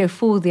on Radio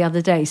 4 the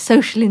other day,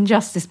 Social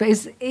Injustice,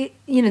 but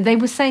you know, they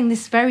were saying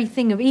this very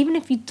thing of even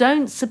if you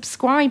don't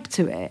subscribe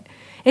to it,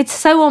 it's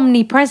so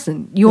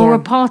omnipresent. You're a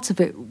part of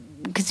it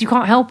because you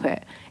can't help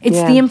it.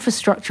 It's the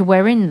infrastructure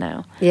we're in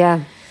now.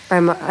 Yeah.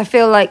 I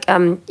feel like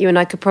you and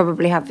I could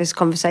probably have this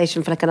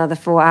conversation for like another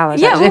 4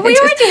 hours. Yeah, well, we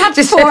already had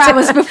 4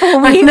 hours before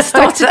we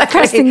started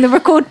pressing the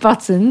record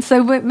button,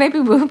 so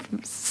maybe we'll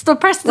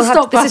press the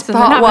stop button. This is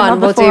part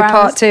one, we'll do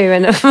part two.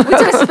 And we'll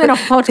do a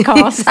spin-off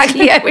podcast.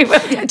 Exactly, yeah, we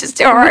will. Yeah, just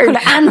do our own.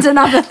 And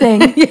another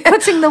thing.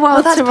 Putting the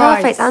world to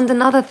rights. That's perfect, and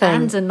another thing.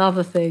 And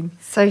another thing.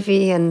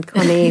 Sophie and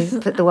Connie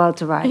put the world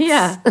to rights.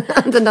 Yeah.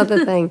 And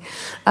another thing.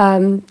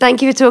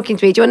 Thank you for talking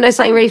to me. Do you want to know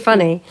something really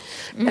funny?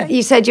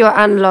 You said you're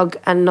analog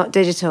and not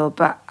digital,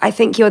 but I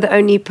think you're the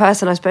only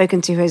person I've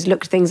spoken to who has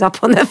looked things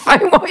up on their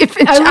phone while we've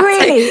been chatting. Oh,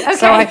 really? Okay.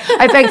 So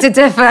I beg to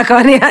differ,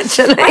 Connie,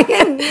 actually.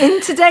 In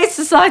today's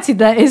society,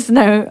 there is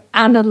no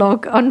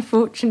analog,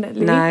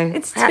 unfortunately. No.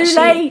 It's too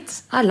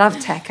late. I love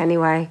tech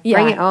anyway.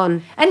 Yeah. Bring it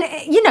on. And,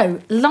 you know,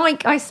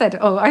 like I said,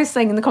 I was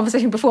saying in the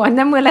conversation before, and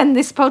then we'll end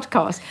this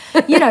podcast,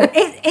 you know,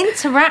 it's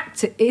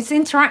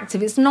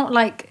interactive. It's not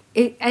like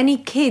any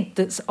kid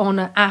that's on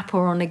an app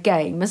or on a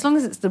game, as long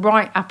as it's the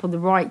right app or the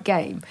right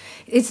game,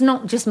 it's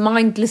not just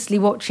mindlessly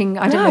watching,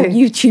 I don't know,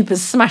 YouTubers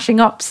smashing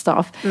up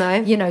stuff. No.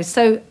 You know,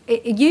 so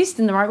used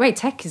in the right way,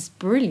 tech is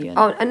brilliant.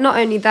 Oh, and not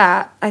only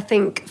that, I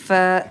think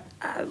for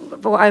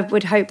what I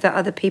would hope that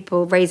other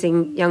people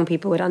raising young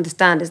people would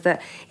understand is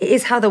that it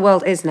is how the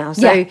world is now.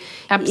 So,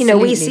 you know,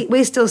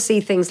 we still see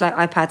things like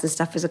iPads and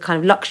stuff as a kind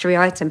of luxury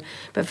item,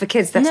 but for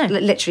kids, that's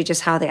literally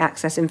just how they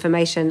access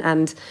information.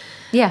 And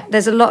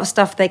there's a lot of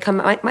stuff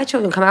my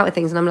children come out with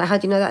things and I'm like, how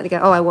do you know that? They go,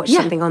 I watched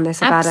something on this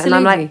about it. And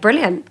I'm like,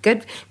 brilliant,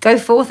 good, go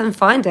forth and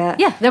find it.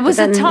 Yeah, there was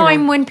a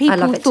time when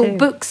people thought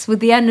books were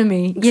the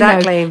enemy.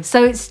 Exactly. You know?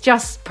 So it's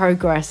just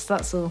progress,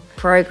 that's all.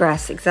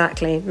 Progress,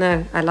 exactly.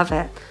 No, I love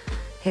it.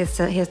 Here's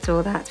to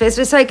all that. But it's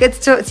been so good to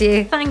talk to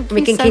you. Thank you.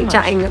 We can so keep much.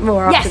 chatting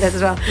more after this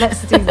as well.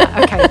 Let's do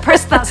that. Okay,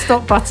 press that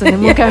stop button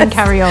and we'll go and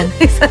carry on.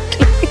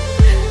 Exactly.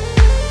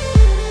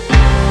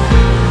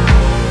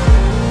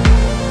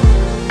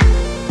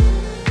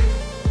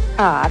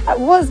 That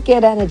was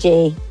good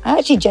energy. I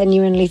actually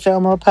genuinely feel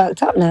more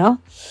perked up now.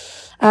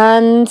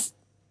 And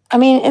I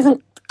mean,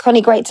 isn't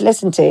Connie great to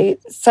listen to?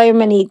 So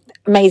many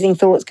amazing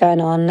thoughts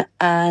going on.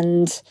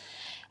 And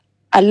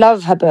I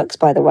love her books,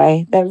 by the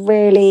way. They're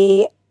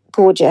really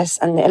gorgeous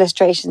and the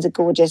illustrations are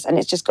gorgeous and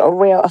it's just got a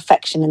real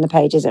affection in the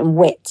pages and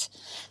wit.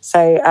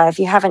 So if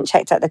you haven't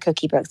checked out the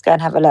Cookie books, go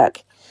and have a look.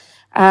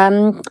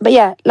 But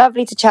yeah,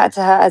 lovely to chat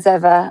to her as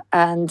ever.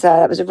 And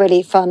that was a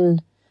really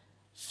fun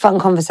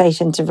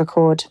conversation to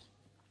record.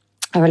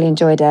 I really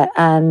enjoyed it.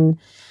 And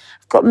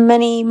I've got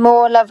many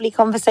more lovely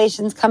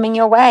conversations coming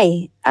your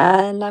way.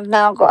 And I've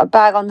now got a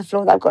bag on the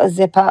floor that I've got to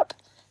zip up,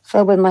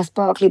 filled with my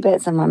sparkly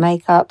bits and my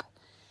makeup.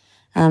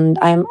 And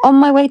I'm on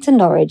my way to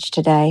Norwich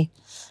today.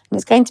 And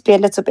it's going to be a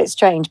little bit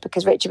strange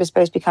because Richard was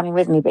supposed to be coming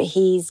with me, but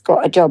he's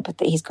got a job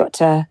that he's got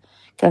to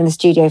go in the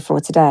studio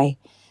for today.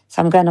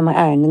 So I'm going on my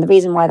own. And the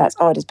reason why that's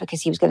odd is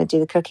because he was going to do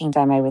the cooking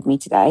demo with me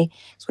today.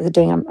 So I'm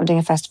doing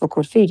a festival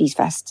called Foodies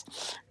Fest.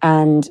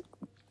 And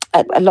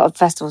a lot of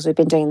festivals we've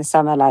been doing in the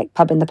summer, like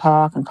Pub in the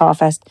Park and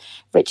Carfest,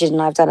 Richard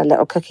and I have done a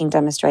little cooking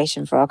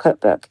demonstration for our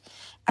cookbook.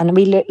 And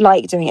we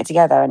like doing it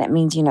together. And it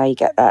means, you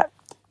get that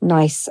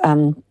nice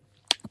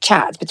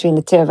chat between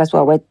the two of us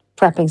while we're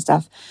prepping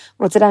stuff.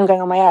 Well, today I'm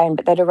going on my own,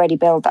 but they'd already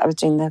billed that I was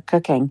doing the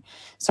cooking.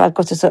 So I've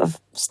got a sort of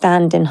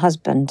stand-in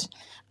husband,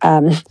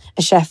 a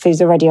chef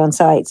who's already on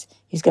site,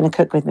 who's going to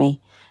cook with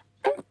me.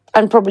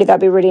 And probably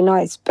that'd be really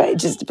nice, but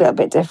it's just a little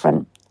bit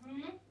different.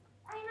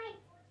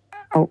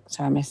 Oh,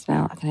 sorry, I missed it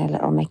out. I can hear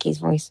little Mickey's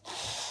voice.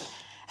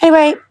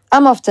 Anyway,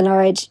 I'm off to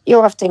Norwich.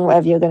 You're off doing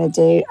whatever you're going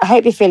to do. I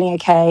hope you're feeling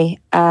okay.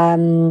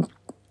 And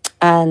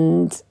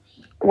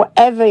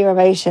whatever your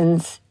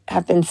emotions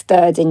have been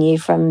stirred in you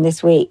from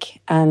this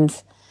week,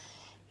 and,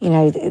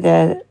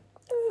 the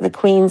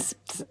Queen's,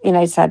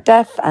 sad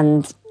death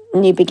and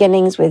new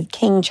beginnings with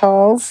King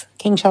Charles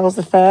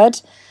III.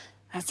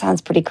 That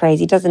sounds pretty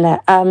crazy, doesn't it?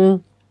 I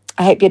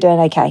hope you're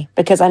doing okay,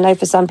 because I know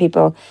for some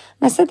people, and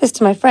I said this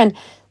to my friend,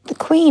 the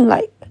Queen,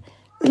 like,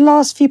 the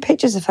last few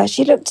pictures of her,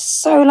 she looked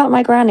so like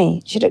my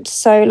granny. She looked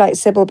so like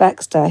Sybil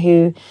Baxter,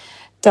 who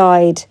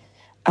died,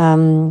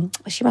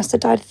 she must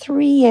have died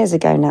 3 years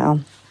ago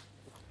now.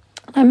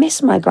 I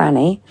miss my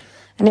granny,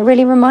 and it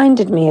really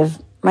reminded me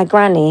of my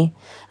granny.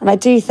 And I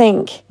do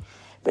think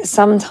that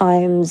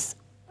sometimes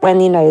when,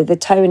 the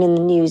tone in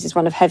the news is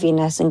one of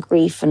heaviness and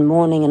grief and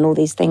mourning and all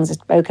these things are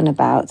spoken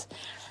about,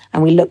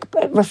 and we look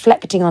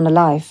reflecting on a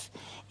life,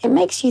 it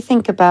makes you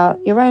think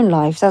about your own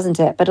life, doesn't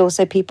it? But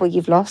also people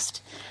you've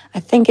lost. I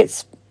think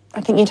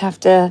you'd have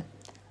to,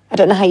 I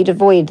don't know how you'd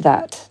avoid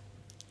that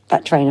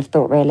train of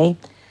thought, really.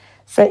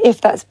 So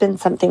if that's been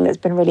something that's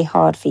been really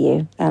hard for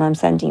you, then I'm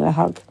sending you a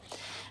hug.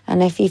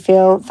 And if you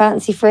feel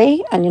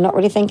fancy-free and you're not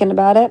really thinking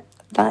about it,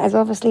 that is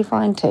obviously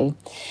fine too.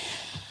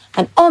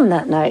 And on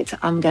that note,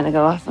 I'm going to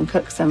go off and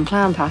cook some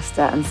clown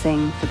pasta and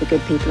sing for the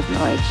good people of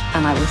Norwich.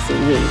 And I will see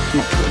you next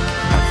week.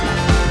 Bye for now.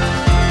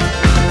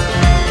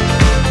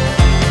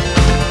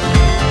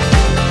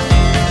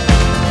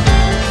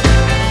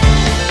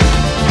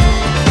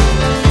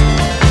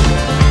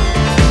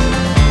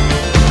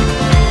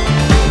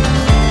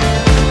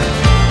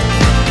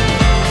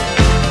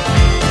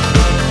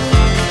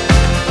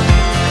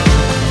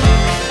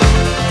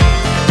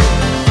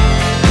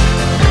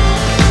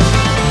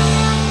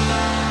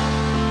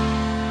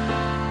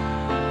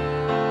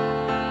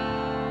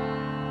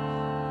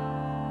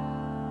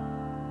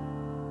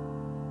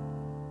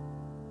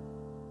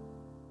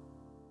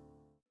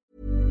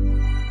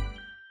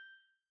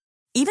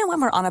 Even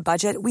when we're on a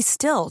budget, we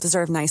still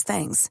deserve nice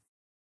things.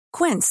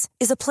 Quince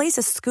is a place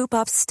to scoop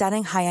up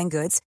stunning high-end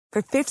goods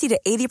for 50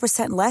 to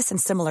 80% less than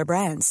similar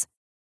brands.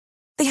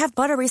 They have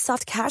buttery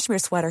soft cashmere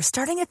sweaters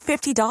starting at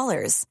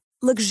 $50,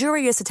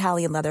 luxurious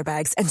Italian leather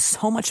bags, and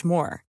so much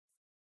more.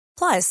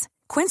 Plus,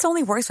 Quince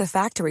only works with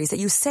factories that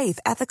use safe,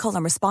 ethical,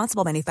 and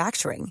responsible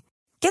manufacturing.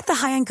 Get the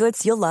high-end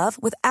goods you'll love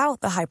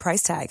without the high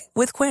price tag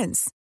with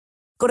Quince.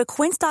 Go to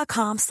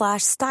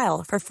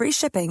quince.com/style for free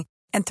shipping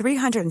and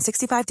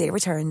 365-day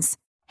returns.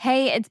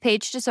 Hey, it's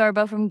Paige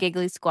DeSorbo from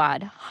Giggly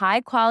Squad.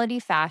 High quality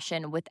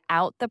fashion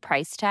without the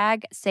price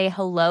tag. Say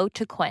hello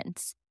to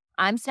Quince.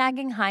 I'm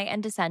snagging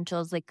high-end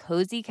essentials like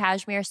cozy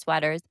cashmere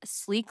sweaters,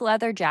 sleek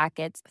leather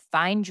jackets,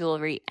 fine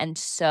jewelry, and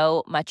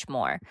so much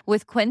more.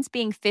 With Quince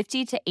being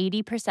 50 to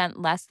 80%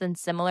 less than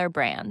similar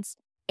brands.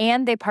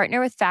 And they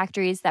partner with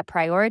factories that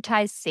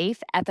prioritize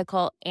safe,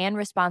 ethical, and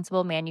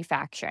responsible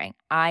manufacturing.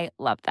 I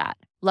love that.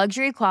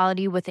 Luxury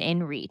quality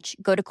within reach.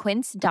 Go to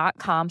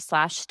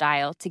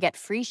quince.com/style to get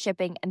free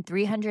shipping and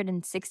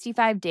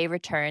 365-day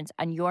returns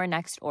on your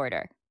next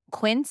order.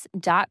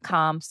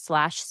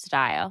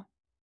 Quince.com/style.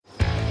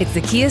 It's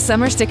the Kia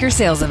Summer Sticker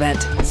Sales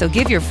Event, so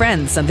give your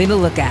friends something to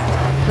look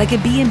at. Like a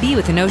B&B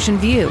with an ocean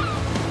view,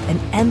 an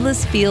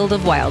endless field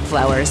of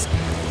wildflowers,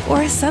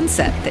 or a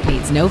sunset that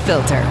needs no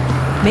filter.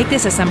 Make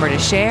this a summer to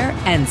share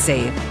and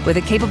save with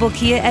a capable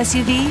Kia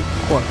SUV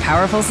or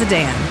powerful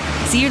sedan.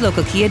 See your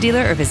local Kia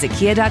dealer or visit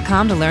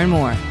kia.com to learn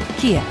more.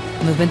 Kia,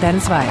 movement that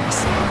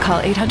inspires.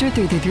 Call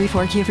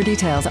 800-3334-KIA for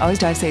details. Always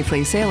drive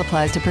safely. Sale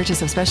applies to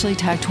purchase of specially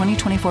tagged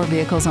 2024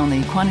 vehicles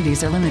only.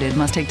 Quantities are limited.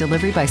 Must take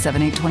delivery by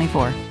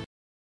 7/8/24.